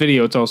just that it was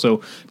video; it's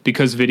also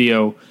because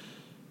video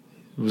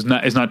is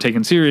not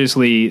taken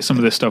seriously. Some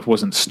of this stuff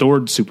wasn't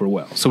stored super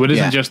well, so it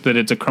isn't just that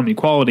it's a crummy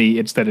quality;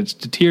 it's that it's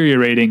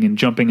deteriorating and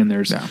jumping, and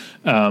there's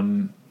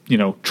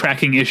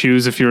tracking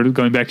issues. If you're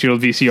going back to your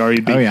old VCR,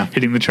 you'd be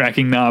hitting the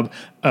tracking knob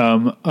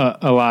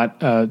a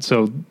lot.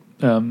 So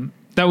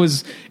that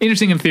was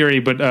interesting in theory,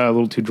 but a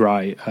little too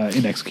dry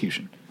in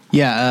execution.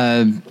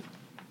 Yeah,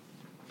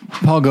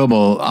 Paul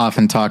Goebel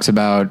often talks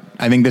about,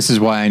 I think this is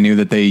why I knew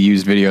that they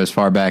used video as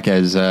far back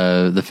as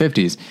the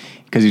 50s,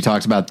 because he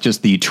talks about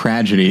just the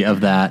tragedy of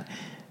that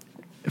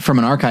from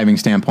an archiving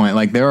standpoint.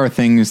 Like, there are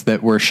things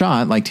that were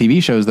shot, like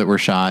TV shows that were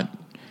shot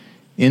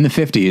in the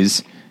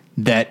 50s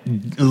that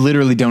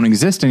literally don't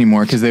exist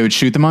anymore, because they would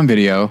shoot them on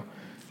video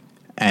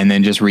and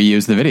then just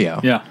reuse the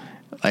video. Yeah.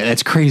 Like,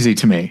 that's crazy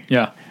to me.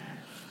 Yeah.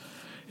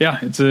 Yeah,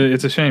 it's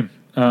a shame.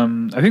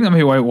 I think that may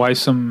be why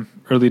some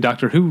early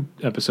Doctor Who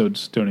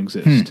episodes don't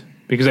exist,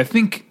 because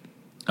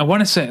I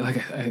want to say, like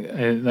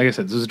I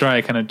said, this was dry.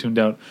 I kind of tuned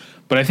out,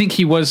 but I think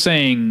he was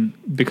saying,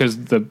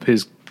 because the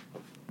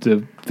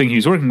thing he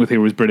was working with here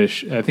was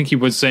British. I think he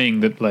was saying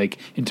that, like,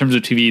 in terms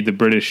of TV, the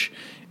British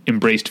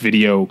embraced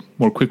video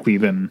more quickly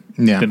than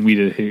we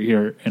did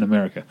here in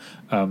America.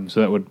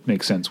 So that would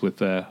make sense with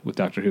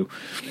Doctor Who.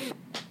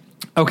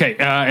 Okay,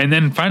 and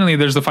then finally,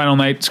 there's the final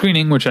night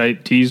screening, which I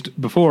teased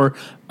before.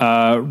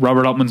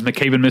 Robert Altman's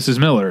McCabe and Mrs.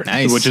 Miller,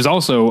 which is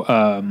also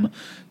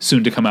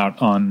soon to come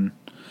out on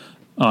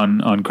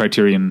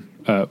Criterion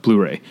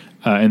Blu-ray.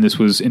 And this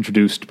was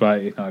introduced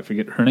by, I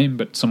forget her name,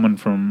 but someone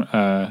from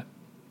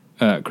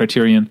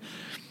Criterion.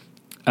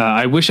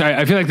 I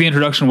feel like the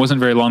introduction wasn't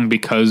very long,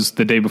 because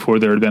the day before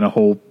there had been a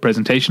whole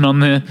presentation on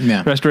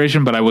the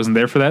restoration, but I wasn't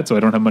there for that, so I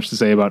don't have much to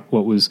say about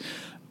what was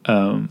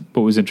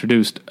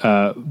introduced.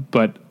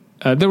 But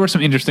there were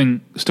some interesting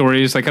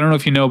stories. Like, I don't know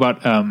if you know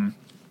about,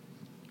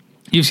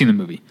 you've seen the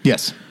movie.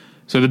 Yes.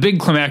 So the big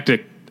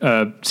climactic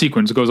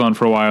sequence goes on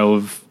for a while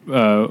of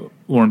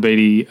Warren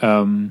Beatty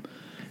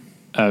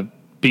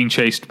being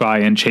chased by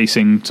and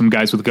chasing some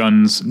guys with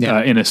guns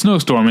in a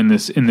snowstorm in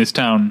this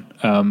town.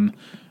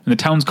 And the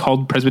town's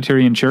called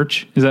Presbyterian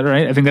Church. Is that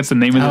right? I think that's the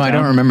name of the town. I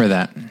don't remember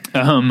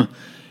that.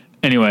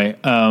 Anyway,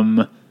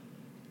 and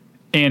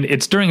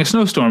it's during a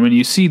snowstorm, and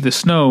you see the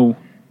snow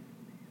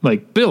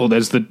like build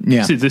as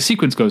the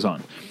sequence goes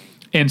on.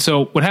 And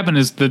so what happened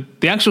is the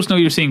actual snow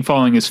you're seeing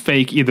falling is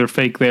fake, either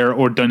fake there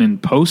or done in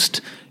post,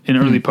 in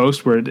early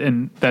post,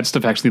 and that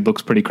stuff actually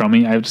looks pretty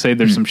crummy. I have to say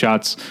there's some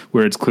shots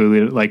where it's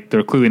clearly like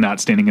they're clearly not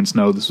standing in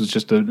snow. This was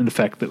just an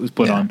effect that was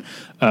put on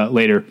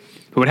later.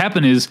 But what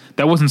happened is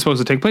that wasn't supposed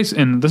to take place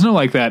in the snow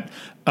like that.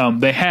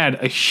 They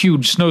had a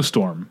huge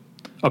snowstorm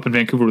up in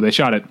Vancouver where they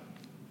shot it.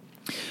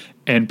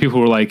 And people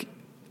were like,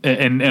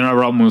 and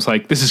Robert Altman was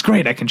like, this is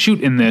great, I can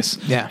shoot in this.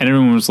 Yeah. And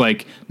everyone was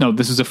like, no,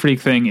 this is a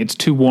freak thing. It's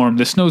too warm.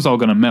 The snow's all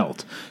going to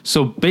melt.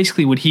 So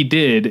basically what he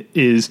did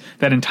is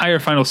that entire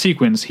final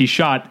sequence, he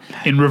shot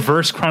in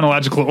reverse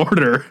chronological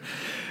order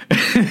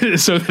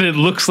so that it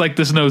looks like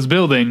the snow's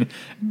building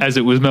as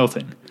it was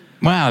melting.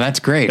 Wow, that's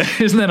great.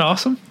 Isn't that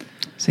awesome?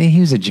 See,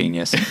 he was a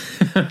genius.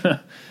 Yeah,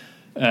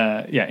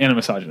 and a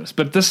misogynist.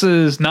 But this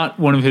is not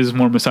one of his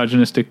more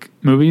misogynistic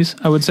movies,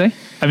 I would say.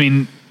 I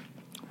mean,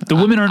 the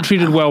women aren't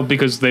treated well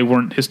because they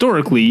weren't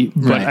historically,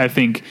 but Right. I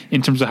think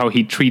in terms of how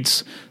he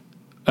treats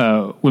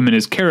women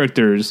as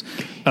characters,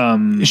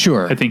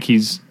 Sure. I think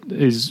he's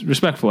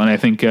respectful, and I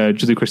think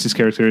Julie Christie's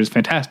character is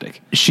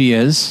fantastic. She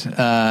is.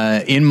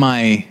 In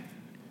my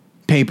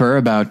paper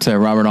about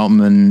Robert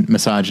Altman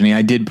misogyny,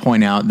 I did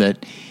point out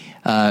that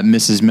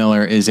Mrs.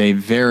 Miller is a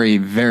very,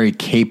 very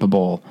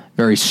capable,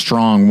 very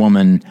strong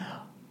woman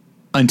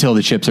until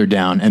the chips are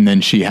down, and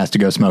then she has to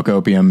go smoke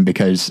opium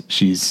because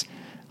she's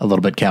a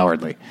little bit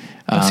cowardly.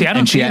 See, I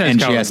don't see her as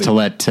she has to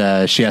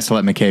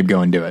let McCabe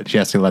go and do it. She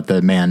has to let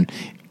the man,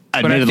 I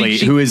admittedly,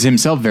 think who is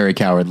himself very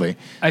cowardly.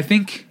 I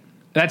think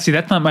that's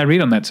not my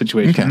read on that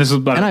situation. Okay. This is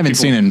about and I haven't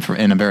seen it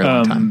in a very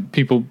long time.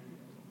 People,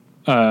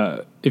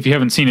 if you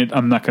haven't seen it,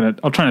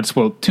 I'll try not to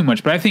spoil too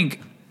much, but I think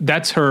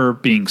that's her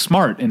being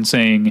smart and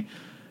saying,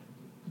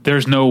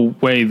 there's no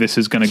way this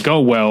is going to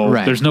go well.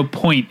 Right. There's no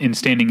point in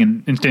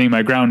standing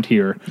my ground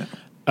here.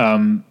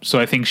 So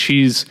I think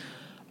she's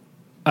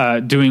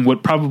doing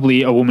what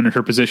probably a woman in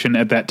her position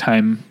at that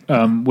time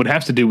would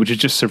have to do, which is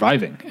just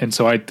surviving. And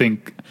so I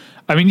think,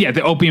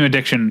 the opium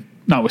addiction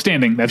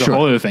notwithstanding, that's Sure. a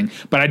whole other thing.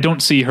 But I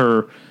don't see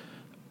her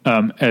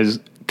as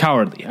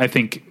cowardly. I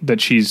think that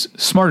she's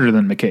smarter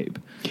than McCabe.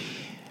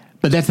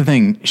 But that's the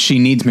thing. She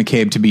needs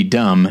McCabe to be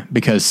dumb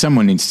because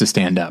someone needs to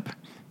stand up,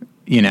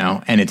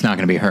 and it's not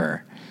going to be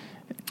her.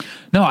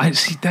 No, I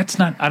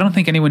don't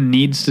think anyone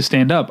needs to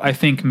stand up. I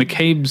think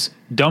McCabe's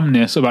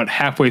dumbness about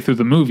halfway through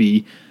the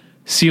movie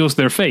seals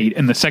their fate,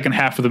 and the second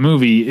half of the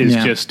movie is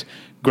just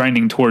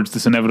grinding towards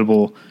this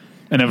inevitable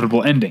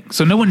ending.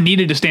 So no one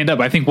needed to stand up.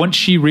 I think once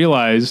she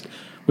realized,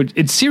 which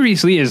it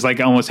seriously is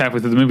like almost halfway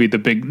through the movie, the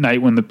big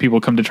night when the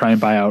people come to try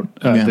and buy out,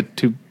 the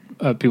two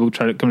people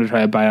come to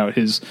try and buy out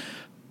his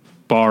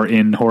bar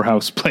in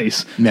whorehouse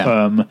place.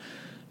 Yeah.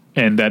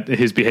 And that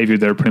his behavior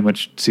there pretty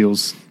much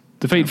seals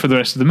the fate for the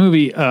rest of the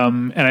movie.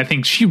 And I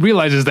think she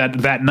realizes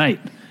that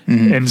night.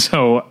 Mm-hmm. And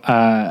so,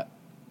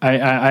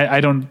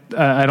 I don't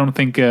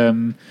think,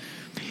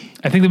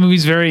 I think the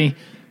movie's very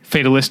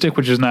fatalistic,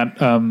 which is not,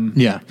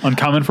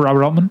 uncommon for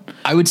Robert Altman.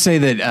 I would say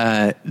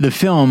that, the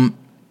film,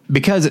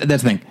 because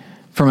that's the thing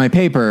for my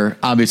paper,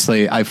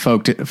 obviously I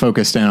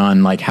focused in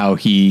on like how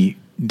he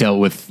dealt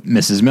with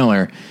Mrs.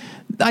 Miller.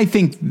 I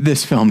think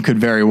this film could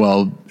very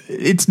well,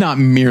 it's not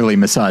merely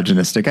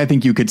misogynistic. I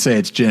think you could say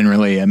it's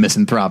generally a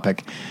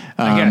misanthropic,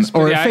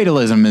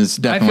 fatalism is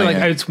definitely.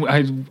 I feel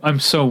like I'm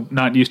so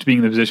not used to being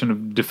in the position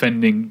of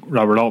defending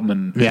Robert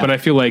Altman, but I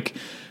feel like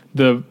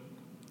the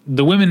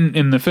women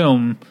in the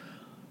film,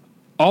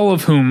 all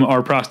of whom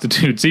are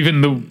prostitutes,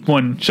 even the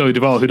one Shelley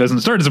Duvall who doesn't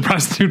start as a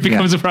prostitute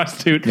becomes a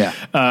prostitute,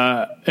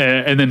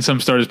 and then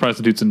some start as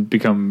prostitutes and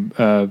become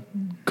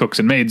cooks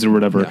and maids or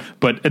whatever. Yeah.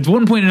 But at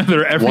one point or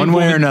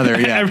another,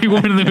 every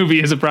woman in the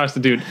movie is a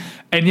prostitute.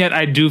 And yet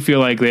I do feel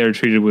like they are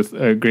treated with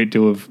a great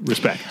deal of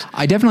respect.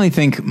 I definitely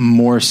think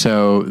more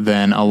so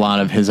than a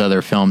lot of his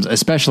other films,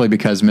 especially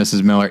because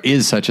Mrs. Miller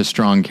is such a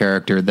strong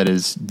character that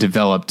is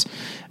developed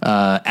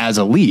as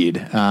a lead.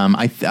 Which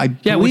I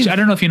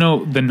don't know if you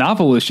know, the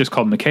novel is just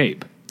called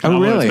McCabe. Oh,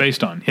 really? It's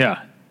based on,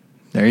 yeah.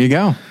 There you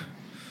go.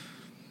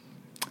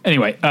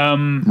 Anyway,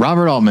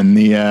 Robert Altman,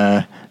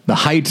 the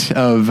height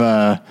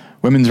of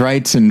women's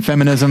rights and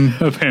feminism,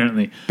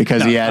 apparently,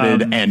 because he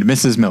added and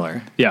Mrs.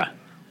 Miller. Yeah,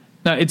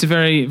 no, it's a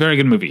very, very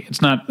good movie.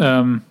 It's not.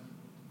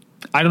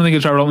 I don't think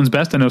it's Robert Altman's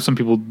best. I know some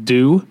people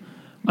do.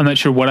 I'm not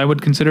sure what I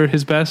would consider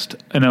his best.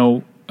 I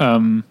know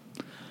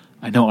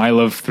I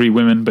Love Three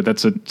Women, but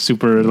that's a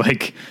super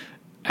like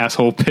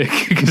asshole pick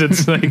because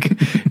it's like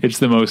it's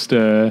the most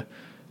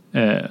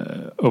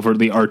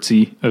overtly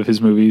artsy of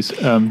his movies.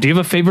 Do you have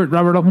a favorite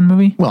Robert Altman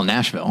movie? Well,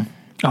 Nashville.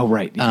 Oh,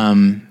 right.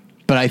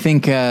 But I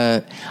think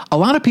a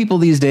lot of people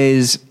these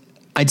days,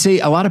 I'd say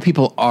a lot of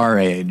people our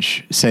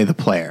age say The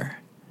Player.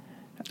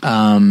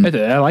 I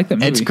like that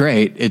movie. It's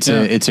great. It's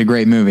a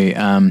great movie.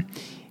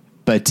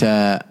 But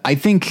I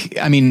think,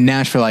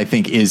 Nashville, I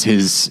think, is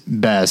his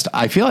best.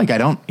 I feel like I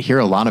don't hear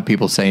a lot of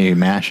people say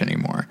MASH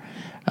anymore.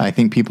 I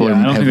think people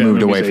have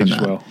moved away from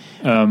that. Well.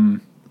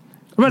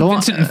 What about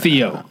Vincent and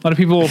Theo? A lot of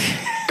people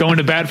going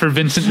to bat for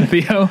Vincent and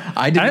Theo.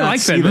 I did not like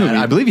see that movie.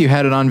 I believe you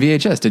had it on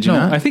VHS. Did you No,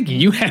 not? I think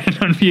you had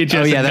it on VHS.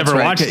 Oh yeah, and that's never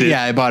right. watched it.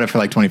 Yeah, I bought it for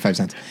like 25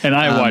 cents. And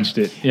I watched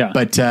it. Yeah.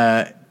 But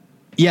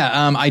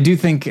I do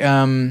think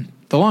The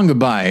Long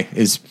Goodbye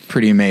is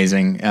pretty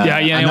amazing.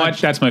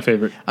 That's my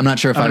favorite. I'm not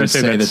sure if I would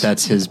say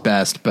that's his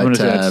best, but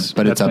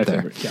it's up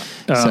there. Favorite, yeah.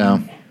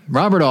 So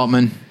Robert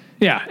Altman.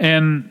 Yeah,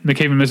 and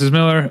McCabe and Mrs.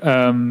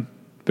 Miller.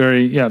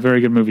 Very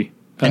good movie.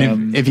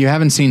 And if you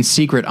haven't seen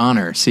Secret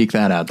Honor, seek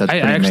that out. That's I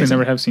pretty actually amazing.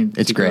 never have seen.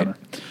 It's Secret great. Honor.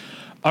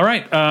 All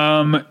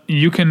right,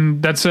 you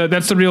can. That's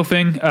the real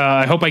thing.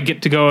 I hope I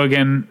get to go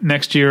again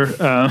next year.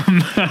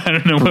 I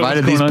don't know.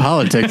 Provided these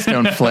politics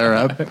don't flare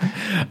up.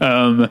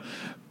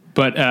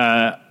 But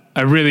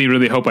I really,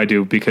 really hope I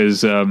do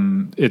because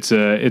it's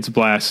a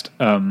blast.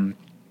 And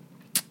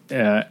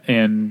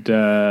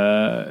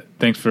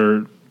thanks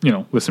for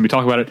listening to me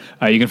talk about it.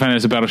 You can find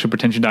us at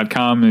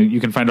battleshippretension.com. You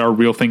can find our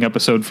Real Thing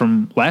episode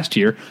from last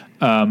year.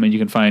 And you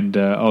can find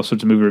all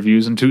sorts of movie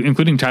reviews,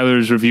 including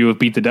Tyler's review of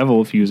Beat the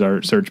Devil if you use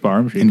our search bar.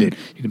 Indeed.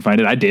 You can find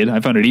it. I did. I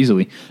found it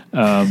easily.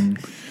 Why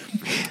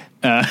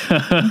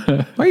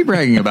are you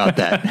bragging about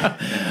that?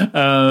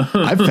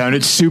 I found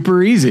it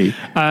super easy.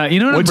 What's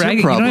your problem?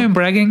 You know why I'm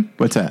bragging?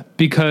 What's that?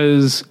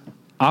 Because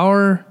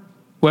our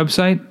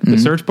website, the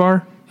search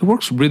bar, it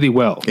works really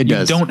well. It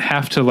does. You don't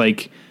have to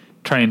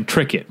try and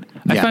trick it.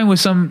 I Yeah. find with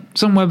some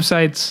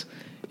websites,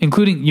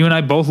 including you and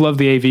I both love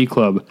the AV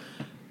Club,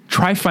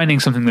 try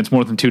finding something that's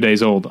more than 2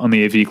 days old on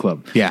the AV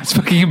Club. Yeah. It's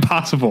fucking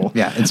impossible.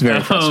 Yeah, it's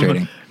very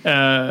frustrating.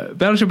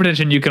 Battleship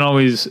Pretension, you can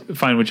always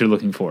find what you're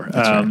looking for.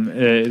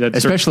 That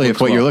Especially if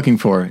works what well. you're looking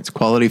for is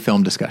quality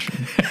film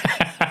discussion.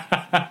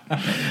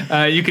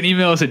 You can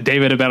email us at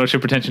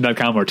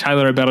david@battleshippretension.com or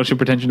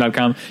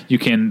tyler@battleshippretension.com. You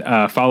can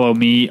follow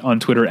me on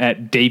Twitter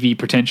at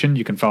DavyPretension.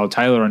 You can follow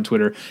Tyler on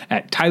Twitter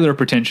at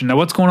TylerPretension. Now,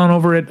 what's going on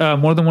over at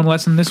More Than One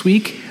Lesson this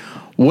week?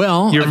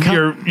 Well,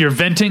 You're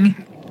venting.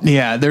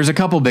 Yeah, there's a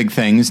couple big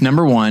things.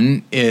 Number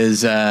one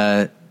is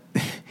a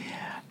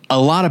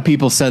lot of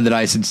people said that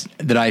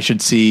I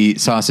should see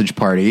Sausage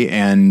Party,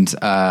 and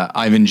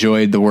I've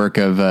enjoyed the work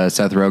of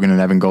Seth Rogen and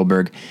Evan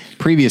Goldberg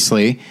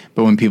previously.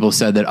 But when people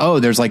said that,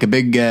 there's like a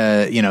big,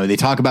 they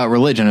talk about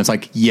religion, it's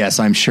like, yes,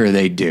 I'm sure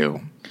they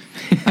do.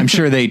 I'm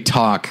sure they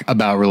talk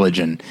about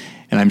religion,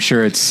 and I'm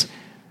sure it's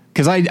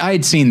because I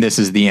had seen This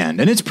Is the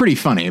End, and it's pretty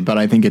funny, but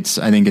I think its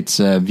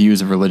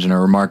views of religion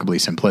are remarkably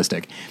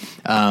simplistic.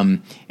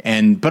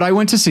 But I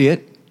went to see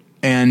it.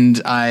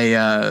 And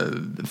I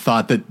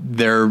thought that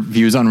their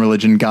views on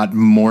religion got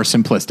more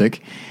simplistic,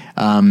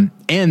 and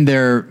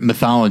their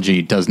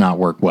mythology does not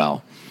work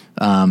well.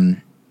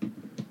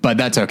 But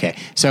that's okay.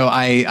 So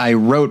I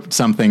wrote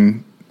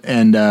something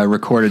and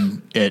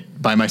recorded it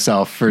by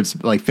myself for it's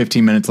like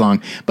 15 minutes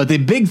long. But the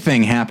big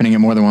thing happening at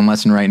More Than One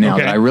Lesson right now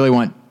that I really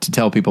want to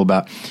tell people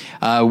about,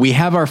 we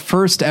have our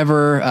first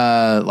ever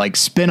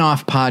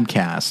spin-off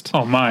podcast.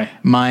 Oh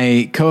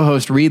my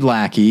co-host Reed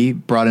Lackey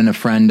brought in a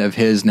friend of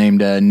his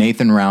named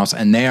Nathan Rouse,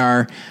 and they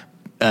are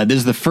this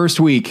is the first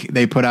week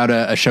they put out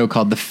a show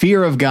called The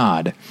Fear of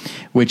God,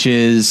 which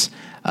is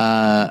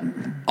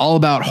all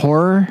about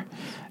horror.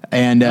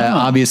 And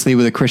obviously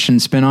with a Christian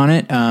spin on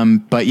it.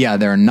 But yeah,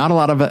 there are not a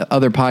lot of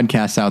other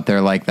podcasts out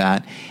there like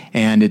that.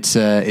 And it's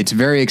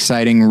very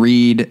exciting.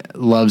 Reed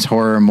loves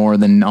horror more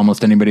than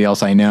almost anybody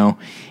else I know.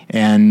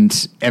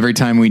 And every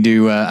time we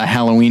do a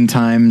Halloween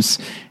Times,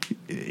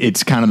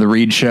 it's kind of the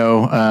Reed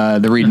show,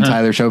 the Reed and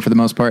Tyler show for the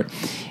most part.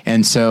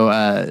 And so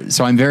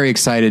I'm very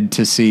excited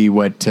to see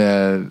what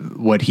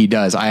he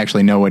does. I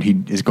actually know what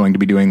he is going to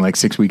be doing like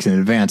 6 weeks in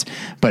advance,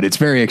 but it's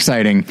very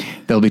exciting.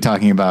 They'll be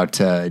talking about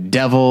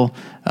Devil,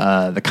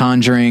 The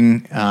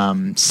Conjuring,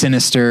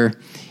 Sinister,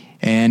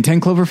 and 10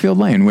 Cloverfield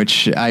Lane,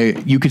 which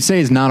you could say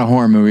is not a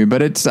horror movie,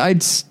 but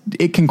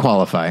it can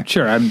qualify.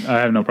 Sure, I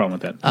have no problem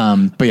with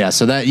that. But yeah,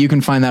 so that you can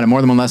find that at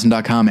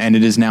morethanonelesson.com, and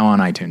it is now on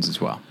iTunes as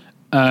well.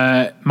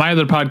 My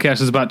other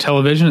podcast is about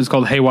television. It's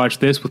called Hey Watch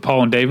This with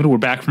Paul and David. We're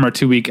back from our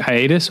 2-week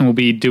hiatus, and we'll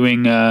be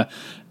doing a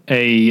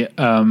early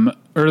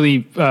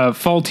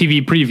fall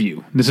TV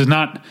preview. This is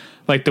not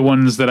like the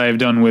ones that I've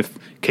done with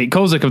Kate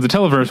Kozik of the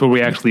Televerse where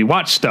we actually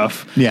watch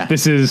stuff. Yeah.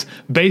 This is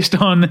based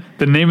on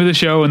the name of the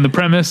show and the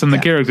premise and the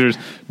characters.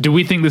 Do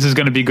we think this is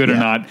going to be good or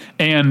not?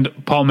 And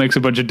Paul makes a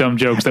bunch of dumb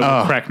jokes that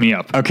will crack me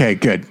up. Okay,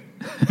 good.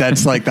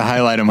 That's like the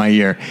highlight of my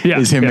year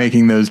is him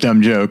making those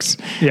dumb jokes.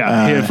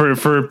 Yeah,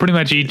 for pretty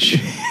much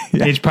each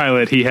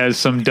pilot, he has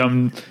some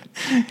dumb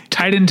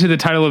tied into the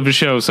title of the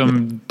show,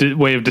 some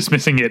way of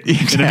dismissing it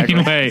in a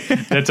mean way.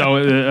 That's all.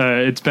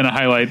 It's been a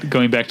highlight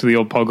going back to the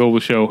old Paul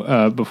Goebel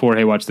show before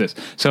Hey Watch This.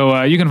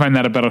 So you can find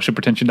that at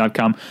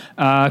battleshippretension.com.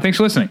 Thanks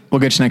for listening. We'll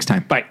get you next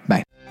time. Bye.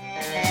 Bye.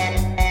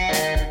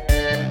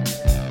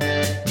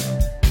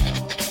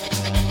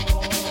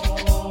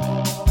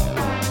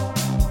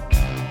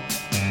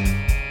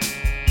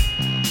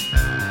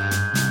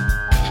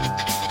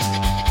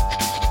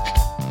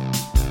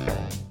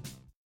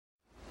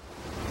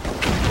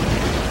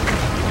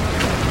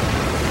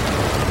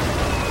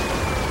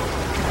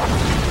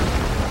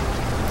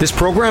 This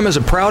program is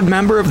a proud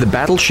member of the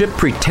Battleship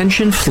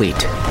Pretension Fleet.